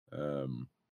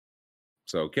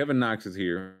 So Kevin Knox is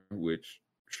here, which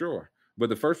sure, but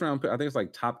the first round, I think it's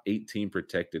like top 18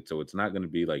 protected, so it's not going to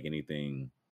be like anything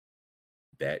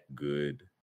that good.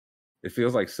 It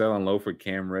feels like selling low for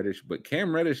Cam Reddish, but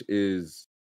Cam Reddish is,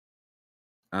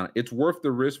 it's worth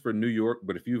the risk for New York.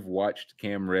 But if you've watched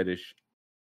Cam Reddish,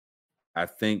 I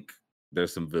think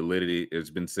there's some validity. It's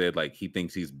been said like he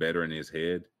thinks he's better in his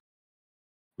head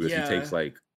because he takes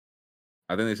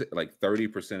I think they say like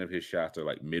 30% of his shots are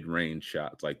like mid-range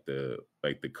shots, like the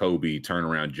Kobe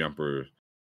turnaround jumper,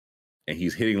 and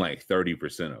he's hitting like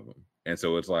 30% of them. And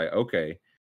so it's like, okay,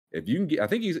 if you can get, I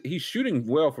think he's shooting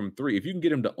well from 3. If you can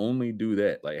get him to only do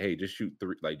that, like, hey, just shoot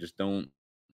 3, like, just don't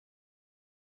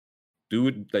do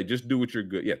it, like, just do what you're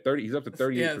good. Yeah, 30. He's up to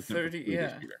 38% Yeah, for 30. this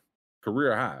Yeah. year.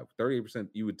 Career high, 38%.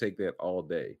 You would take that all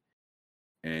day.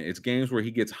 And it's games where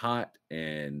he gets hot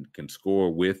and can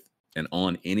score with and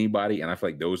on anybody. And I feel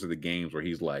like those are the games where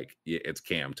he's like, yeah, it's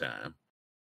Cam time.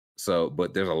 So,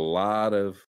 but there's a lot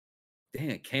of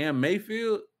Cam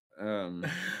Mayfield.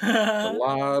 A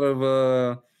lot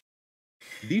of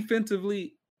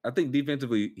defensively. I think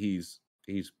defensively he's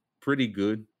pretty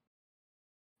good.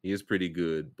 He is pretty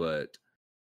good, but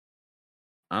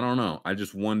I don't know. I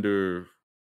just wonder,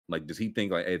 like, does he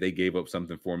think like, hey, they gave up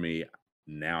something for me,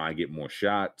 now I get more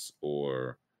shots,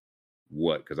 or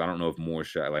what? Because I don't know if more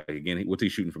shot. Like, again, what's he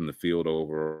shooting from the field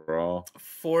overall?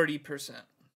 40%.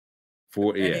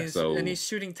 And he's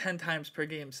shooting 10 times per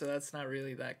game, so that's not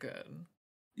really that good.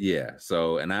 Yeah.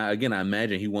 So, and I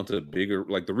imagine he wants a bigger.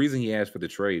 Like, the reason he asked for the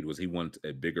trade was he wants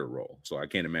a bigger role. So I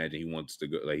can't imagine he wants to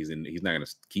go. Like, he's not going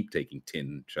to keep taking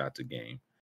 10 shots a game.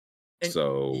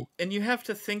 And you have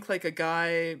to think like a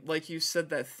guy, like you said,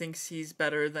 that thinks he's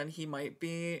better than he might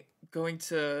be, going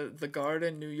to the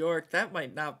Garden, New York. That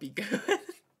might not be good.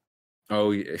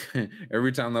 Oh yeah.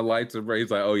 Every time the lights are bright,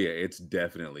 he's like, oh yeah, it's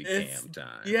definitely Cam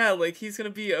time. Yeah, like he's gonna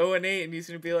be 0-8, and he's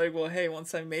gonna be like, well, hey,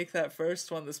 once I make that first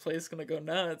one, this place is gonna go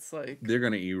nuts. Like, they're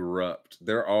gonna erupt.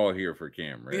 They're all here for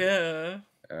Cam, right? Yeah.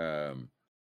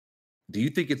 Do you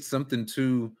think it's something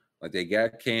too, like, they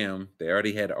got Cam, they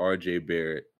already had RJ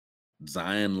Barrett,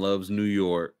 Zion loves New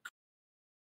York.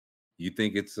 You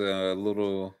think it's a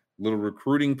little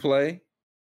recruiting play?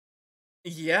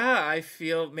 Yeah, I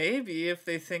feel maybe if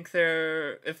they think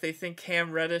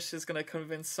Cam Reddish is gonna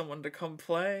convince someone to come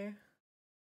play.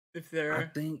 I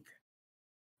think,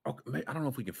 okay, I don't know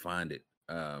if we can find it.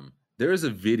 There is a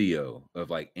video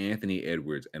of like Anthony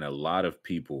Edwards and a lot of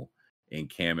people in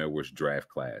Cam Edwards' draft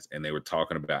class, and they were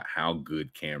talking about how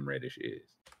good Cam Reddish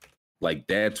is. Like,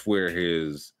 that's where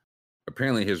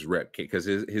apparently his rep, because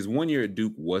his 1 year at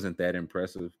Duke wasn't that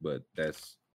impressive, but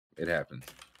it happens.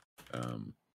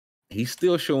 He's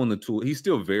still showing the tool. He's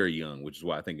still very young, which is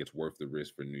why I think it's worth the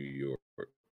risk for New York.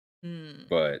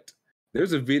 But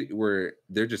there's a video where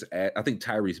they're just I think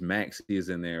Tyrese Maxey is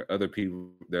in there. Other people,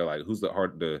 they're like, who's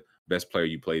the best player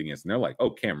you played against? And they're like,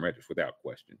 oh, Cam Reddish, without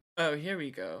question. Oh, here we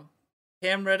go.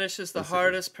 Cam Reddish is the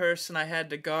hardest person I had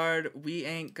to guard. We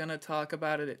ain't gonna talk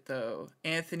about it though.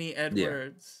 Anthony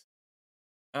Edwards.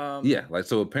 Yeah, like,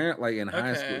 so apparently, like, in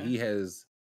high school, he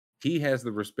has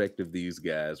the respect of these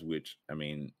guys, which, I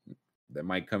mean, that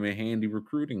might come in handy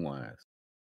recruiting wise.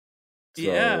 So,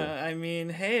 yeah, I mean,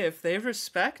 hey, if they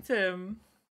respect him.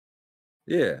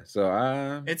 Yeah, so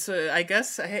I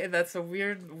guess, hey, that's a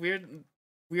weird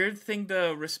thing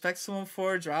to respect someone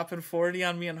for, dropping 40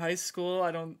 on me in high school.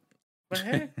 But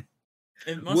hey,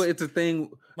 it's a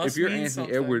thing. If you're Anthony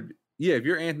something. Edwards, if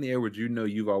you're Anthony Edwards,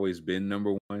 you've always been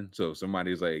number one. So if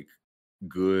somebody's like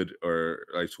good or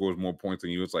like scores more points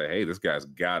than you, it's like, hey, this guy's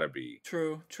gotta be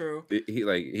true.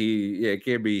 It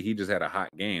can't be he just had a hot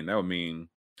game. That would mean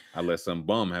I let some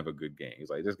bum have a good game. He's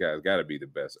like, this guy's gotta be the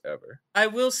best ever. I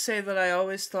will say that I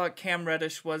always thought Cam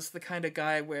Reddish was the kind of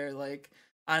guy where, like,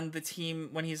 on the team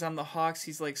when he's on the Hawks,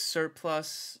 he's like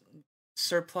surplus,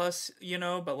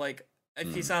 but like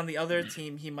if he's on the other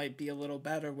team, he might be a little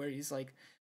better, where he's like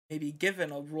maybe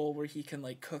given a role where he can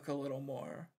like cook a little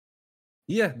more.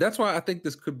 Yeah, that's why I think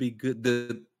this could be good.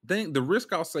 The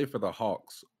risk, I'll say, for the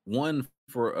Hawks, one,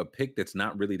 for a pick that's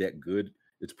not really that good,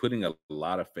 it's putting a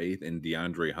lot of faith in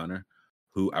DeAndre Hunter,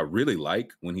 who I really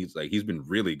like when he's been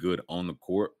really good on the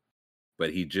court,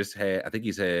 but he's had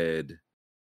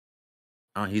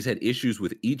issues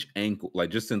with each ankle,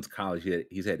 like, just since college,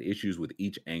 he's had issues with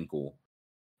each ankle,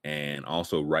 and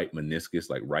also right meniscus,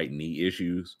 like right knee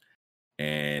issues.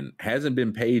 And hasn't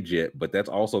been paid yet, but that's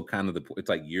also kind of it's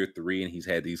like year 3, and he's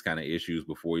had these kind of issues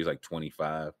before he's like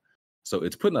 25. So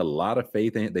it's putting a lot of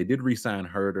faith in it. They did re-sign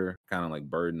Herter, kind of like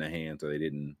bird in the hand, so they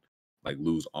didn't like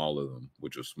lose all of them,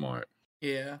 which was smart.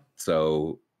 Yeah.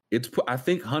 So I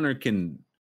think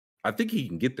he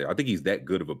can get there. I think he's that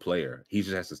good of a player. He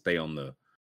just has to stay on the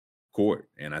court,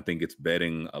 and I think it's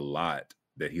betting a lot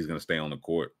that he's going to stay on the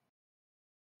court.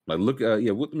 Like, look,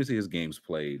 let me see his games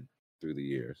played through the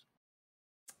years.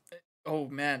 Oh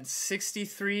man,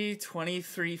 63,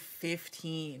 23,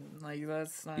 15. Like,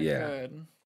 that's not good.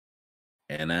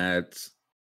 And that's,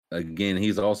 again,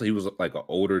 he was like an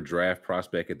older draft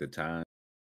prospect at the time.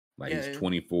 Like, he's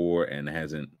 24 and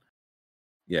hasn't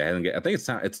I think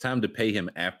it's time to pay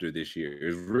him after this year.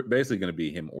 It's basically going to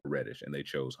be him or Reddish, and they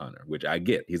chose Hunter, which I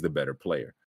get. He's the better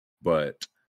player. But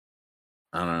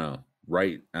I don't know.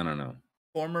 I don't know.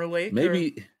 Former Laker.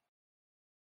 Maybe.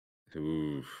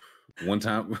 Oof. One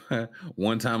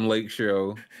time Lake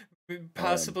show.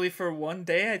 Possibly for one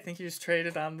day. I think he was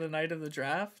traded on the night of the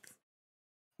draft.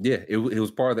 Yeah, it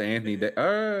was part of the Anthony Day.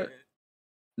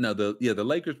 No, the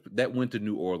Lakers that went to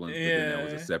New Orleans, but then that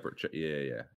was a separate.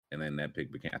 Yeah, and then that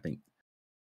pick became, I think,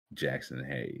 Jackson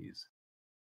Hayes.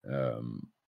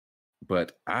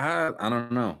 But I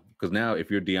don't know, because now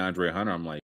if you're DeAndre Hunter, I'm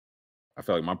like, I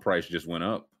feel like my price just went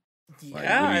up. Yeah, like,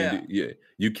 what are you gonna do? Yeah,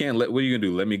 you can't let. What are you gonna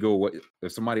do? Let me go? What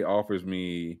if somebody offers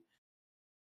me?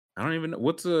 I don't even know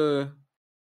what's a.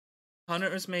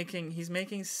 Hunter's making. He's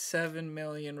making $7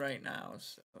 million right now.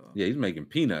 So yeah, he's making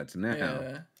peanuts now.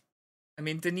 Yeah. I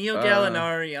mean, Danilo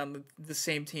Gallinari on the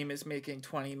same team is making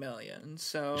 $20 million.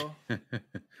 So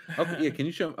okay, yeah. Can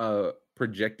you show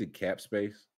projected cap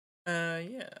space?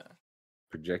 Yeah.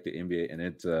 Projected NBA, and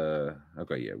it's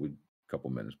okay. Yeah, we couple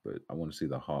minutes, but I want to see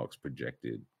the Hawks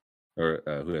projected, or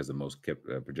who has the most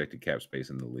projected cap space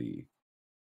in the league.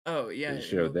 Oh yeah,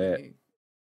 show that.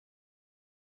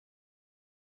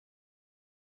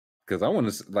 Because I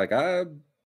want to like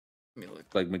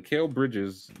Mikal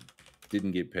Bridges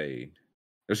didn't get paid.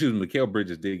 Excuse me, Mikal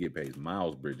Bridges did get paid.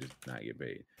 Miles Bridges did not get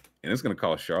paid, and it's going to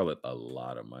cost Charlotte a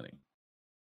lot of money.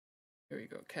 Here we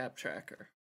go, cap tracker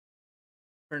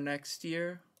for next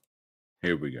year.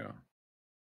 Here we go.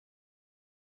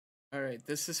 All right,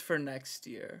 this is for next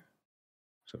year.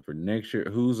 So for next year,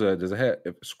 who's does it have?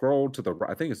 If scroll to the right,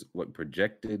 I think it's what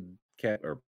projected cap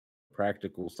or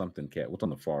practical something cap. What's on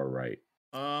the far right?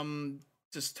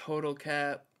 Just total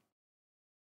cap.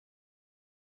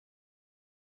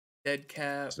 Dead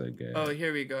cap. Oh,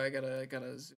 here we go. I gotta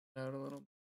zoom out a little.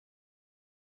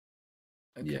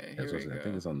 Okay, yeah, here we go. I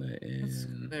think it's on the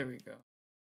end. There we go.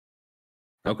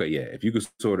 Okay, yeah. If you could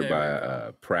sort it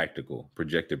by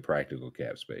projected practical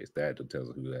cap space, that tells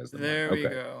us who has the money. There we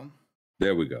go.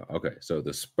 There we go. Okay, so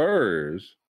the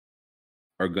Spurs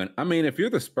are going. I mean, if you're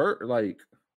the Spurs, like,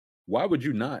 why would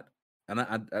you not? And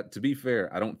I, to be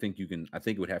fair, I don't think you can. I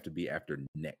think it would have to be after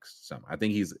next summer. I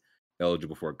think he's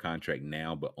eligible for a contract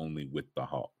now, but only with the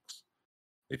Hawks.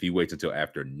 If he waits until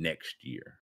after next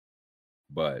year,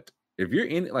 but if you're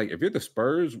if you're the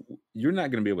Spurs, you're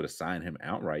not going to be able to sign him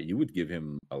outright. You would give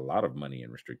him a lot of money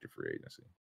in restricted free agency.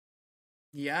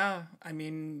 Yeah, I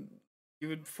mean, you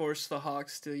would force the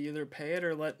Hawks to either pay it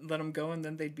or let him go, and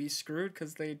then they'd be screwed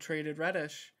because they traded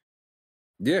Reddish.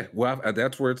 Yeah, well,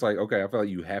 that's where it's like, okay, I feel like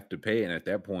you have to pay, and at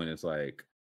that point, it's like,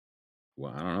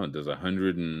 well, I don't know, does let's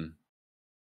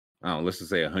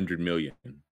just say $100 million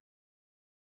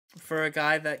for a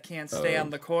guy that can't stay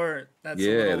on the court. That's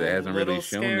that hasn't really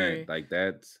shown scary. that. Like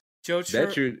that's Joe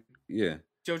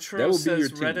Churro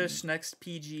says Reddish next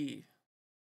PG.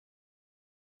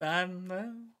 They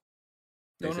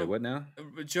said what now?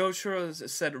 Joe Churro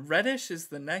said Reddish is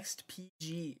the next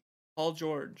PG. Paul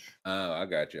George. Oh, I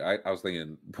got you. I was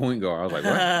thinking point guard. I was like,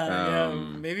 what? Yeah,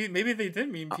 maybe they did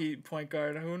mean point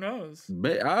guard. Who knows?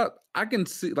 But I can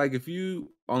see, like, if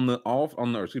you on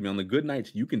the good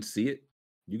nights, you can see it.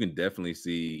 You can definitely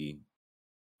see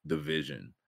the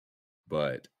vision,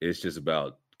 but it's just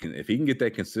about if he can get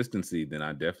that consistency, then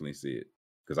I definitely see it.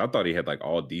 Because I thought he had like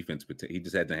all defense, but he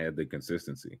just hadn't had the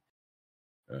consistency.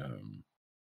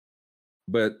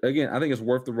 But again, I think it's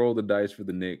worth the roll of the dice for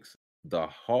the Knicks. The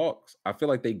Hawks, I feel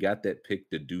like they got that pick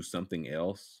to do something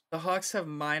else. The Hawks have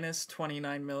minus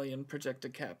 $29 million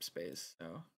projected cap space.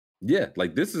 So yeah,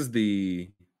 like this is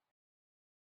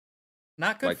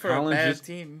not good for a bad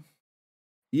team.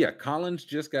 Yeah, Collins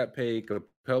just got paid.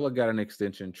 Capella got an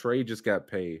extension. Trey just got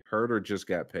paid. Herter just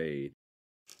got paid.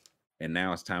 And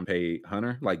now it's time to pay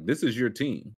Hunter. Like, this is your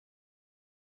team.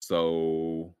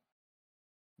 So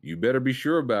you better be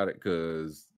sure about it,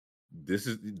 because this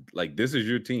is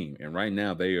your team. And right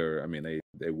now they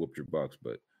whooped your Bucks,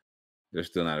 but they're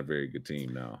still not a very good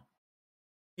team now.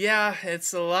 Yeah,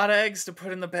 it's a lot of eggs to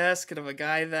put in the basket of a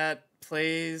guy that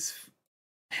plays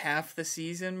half the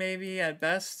season, maybe at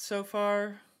best so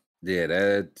far.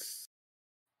 Yeah,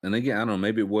 and again, I don't know,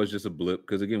 maybe it was just a blip,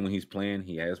 because again, when he's playing,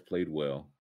 he has played well.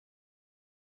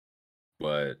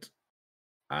 But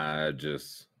I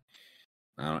don't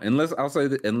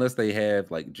unless they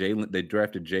have like they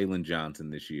drafted Jalen Johnson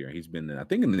this year. He's been, I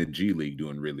think, in the G League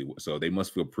doing really well. So they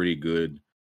must feel pretty good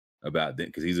about that,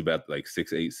 because he's about like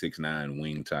 6'8", 6'9"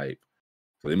 wing type.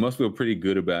 So they must feel pretty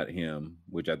good about him,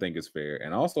 which I think is fair.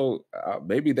 And also,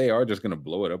 maybe they are just going to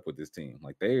blow it up with this team.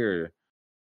 Like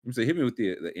hit me with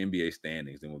the NBA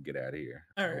standings, then we'll get out of here.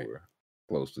 All right. We're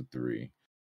close to 3.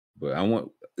 But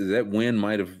that win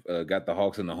might have got the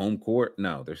Hawks in the home court.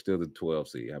 No, they're still the 12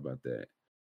 seed. How about that?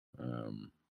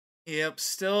 Yep,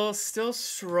 still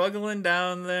struggling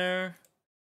down there.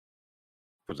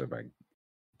 What's that back?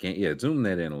 Can't zoom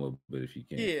that in a little bit if you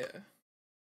can. Yeah.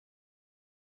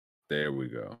 There we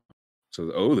go. So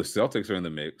the Celtics are in the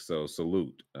mix. So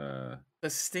salute. The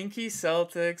stinky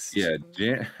Celtics. Yeah,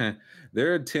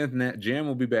 they're 10th now. Jam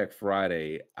will be back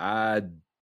Friday.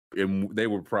 They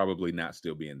will probably not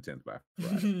still be in 10th by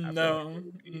Friday. No.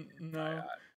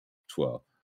 12.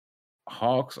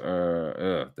 Hawks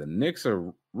are the Knicks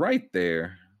are right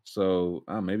there. So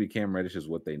maybe Cam Reddish is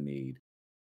what they need.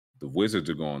 The Wizards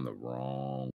are going the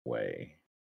wrong way.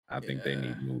 I think they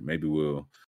need move. Maybe we'll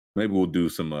do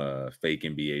some fake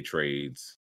NBA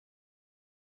trades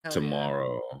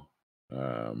tomorrow.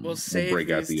 We'll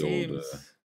break out the teams.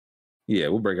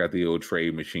 We'll break out the old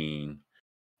trade machine,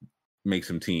 make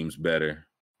some teams better,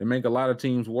 and make a lot of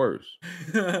teams worse.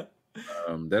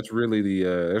 That's really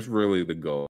the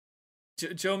goal.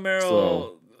 Joe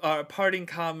Merrill, our parting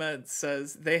comment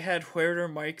says they had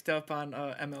Huerter mic'd up on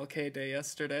MLK Day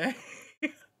yesterday.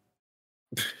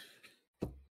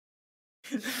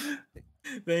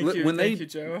 Thank you,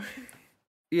 Joe.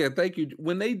 Yeah, thank you.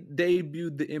 When they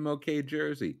debuted the MLK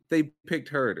jersey, they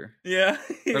picked Huerter. Yeah.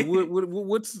 Like,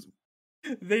 what's?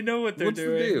 They know what they're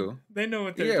doing. The deal? They know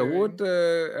what they're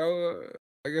doing.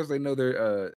 I guess they know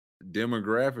their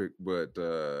demographic, but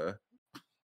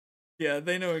yeah,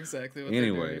 they know exactly what they're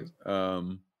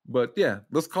doing. But yeah,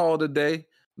 let's call it a day.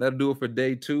 That'll do it for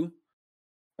day 2.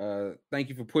 Thank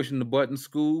you for pushing the button,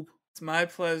 Scoob. It's my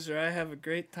pleasure. I have a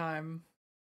great time.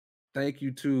 Thank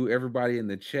you to everybody in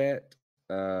the chat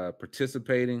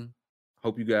participating.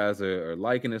 Hope you guys are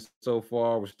liking it so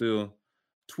far. We're still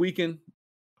tweaking,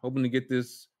 hoping to get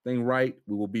this thing right.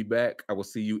 We will be back. I will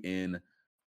see you in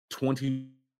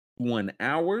 21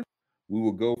 hours. We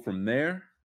will go from there.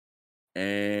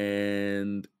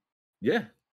 And yeah,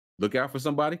 look out for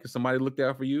somebody because somebody looked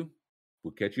out for you.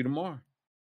 We'll catch you tomorrow.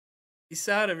 Peace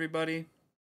out, everybody.